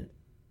it then?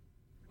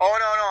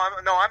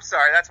 Oh, no, I'm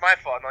sorry. That's my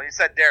fault. No, you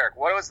said Derek.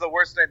 What was the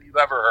worst name you've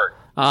ever heard?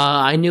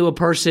 I knew a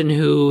person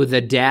who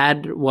the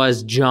dad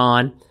was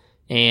John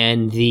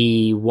and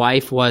the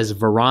wife was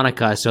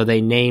Veronica, so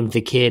they named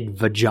the kid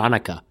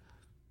Vajonica.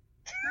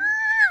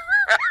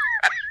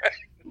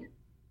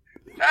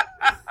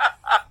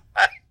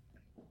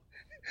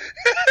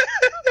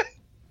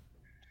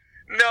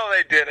 No,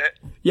 they didn't.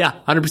 Yeah,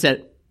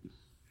 100%.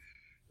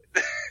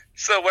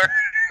 So where?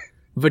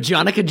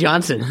 Vajonica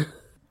Johnson.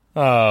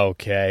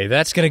 Okay,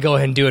 that's going to go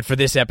ahead and do it for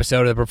this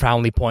episode of the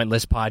Profoundly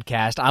Pointless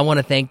podcast. I want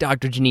to thank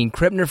Dr. Janine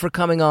Krippner for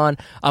coming on.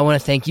 I want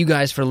to thank you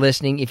guys for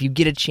listening. If you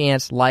get a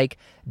chance, like,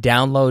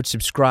 download,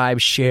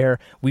 subscribe, share.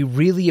 We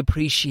really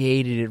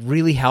appreciate it. It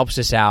really helps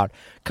us out.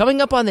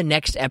 Coming up on the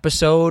next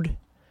episode,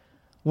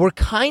 we're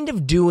kind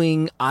of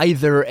doing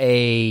either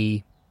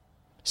a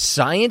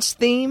science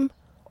theme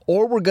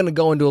or we're going to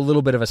go into a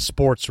little bit of a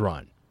sports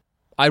run.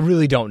 I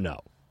really don't know.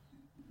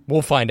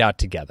 We'll find out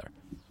together.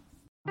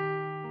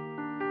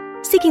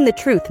 Seeking the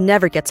truth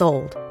never gets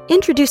old.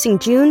 Introducing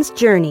June's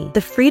Journey,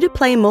 the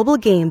free-to-play mobile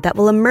game that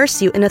will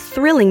immerse you in a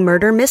thrilling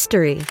murder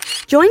mystery.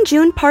 Join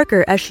June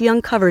Parker as she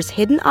uncovers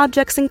hidden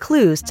objects and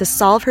clues to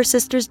solve her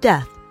sister's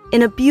death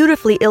in a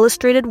beautifully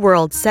illustrated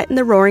world set in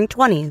the Roaring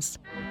 '20s.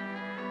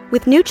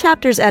 With new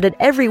chapters added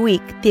every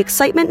week, the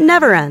excitement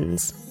never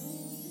ends.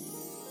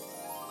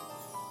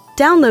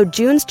 Download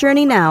June's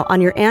Journey now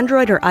on your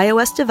Android or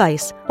iOS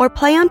device or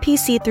play on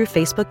PC through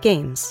Facebook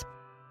Games.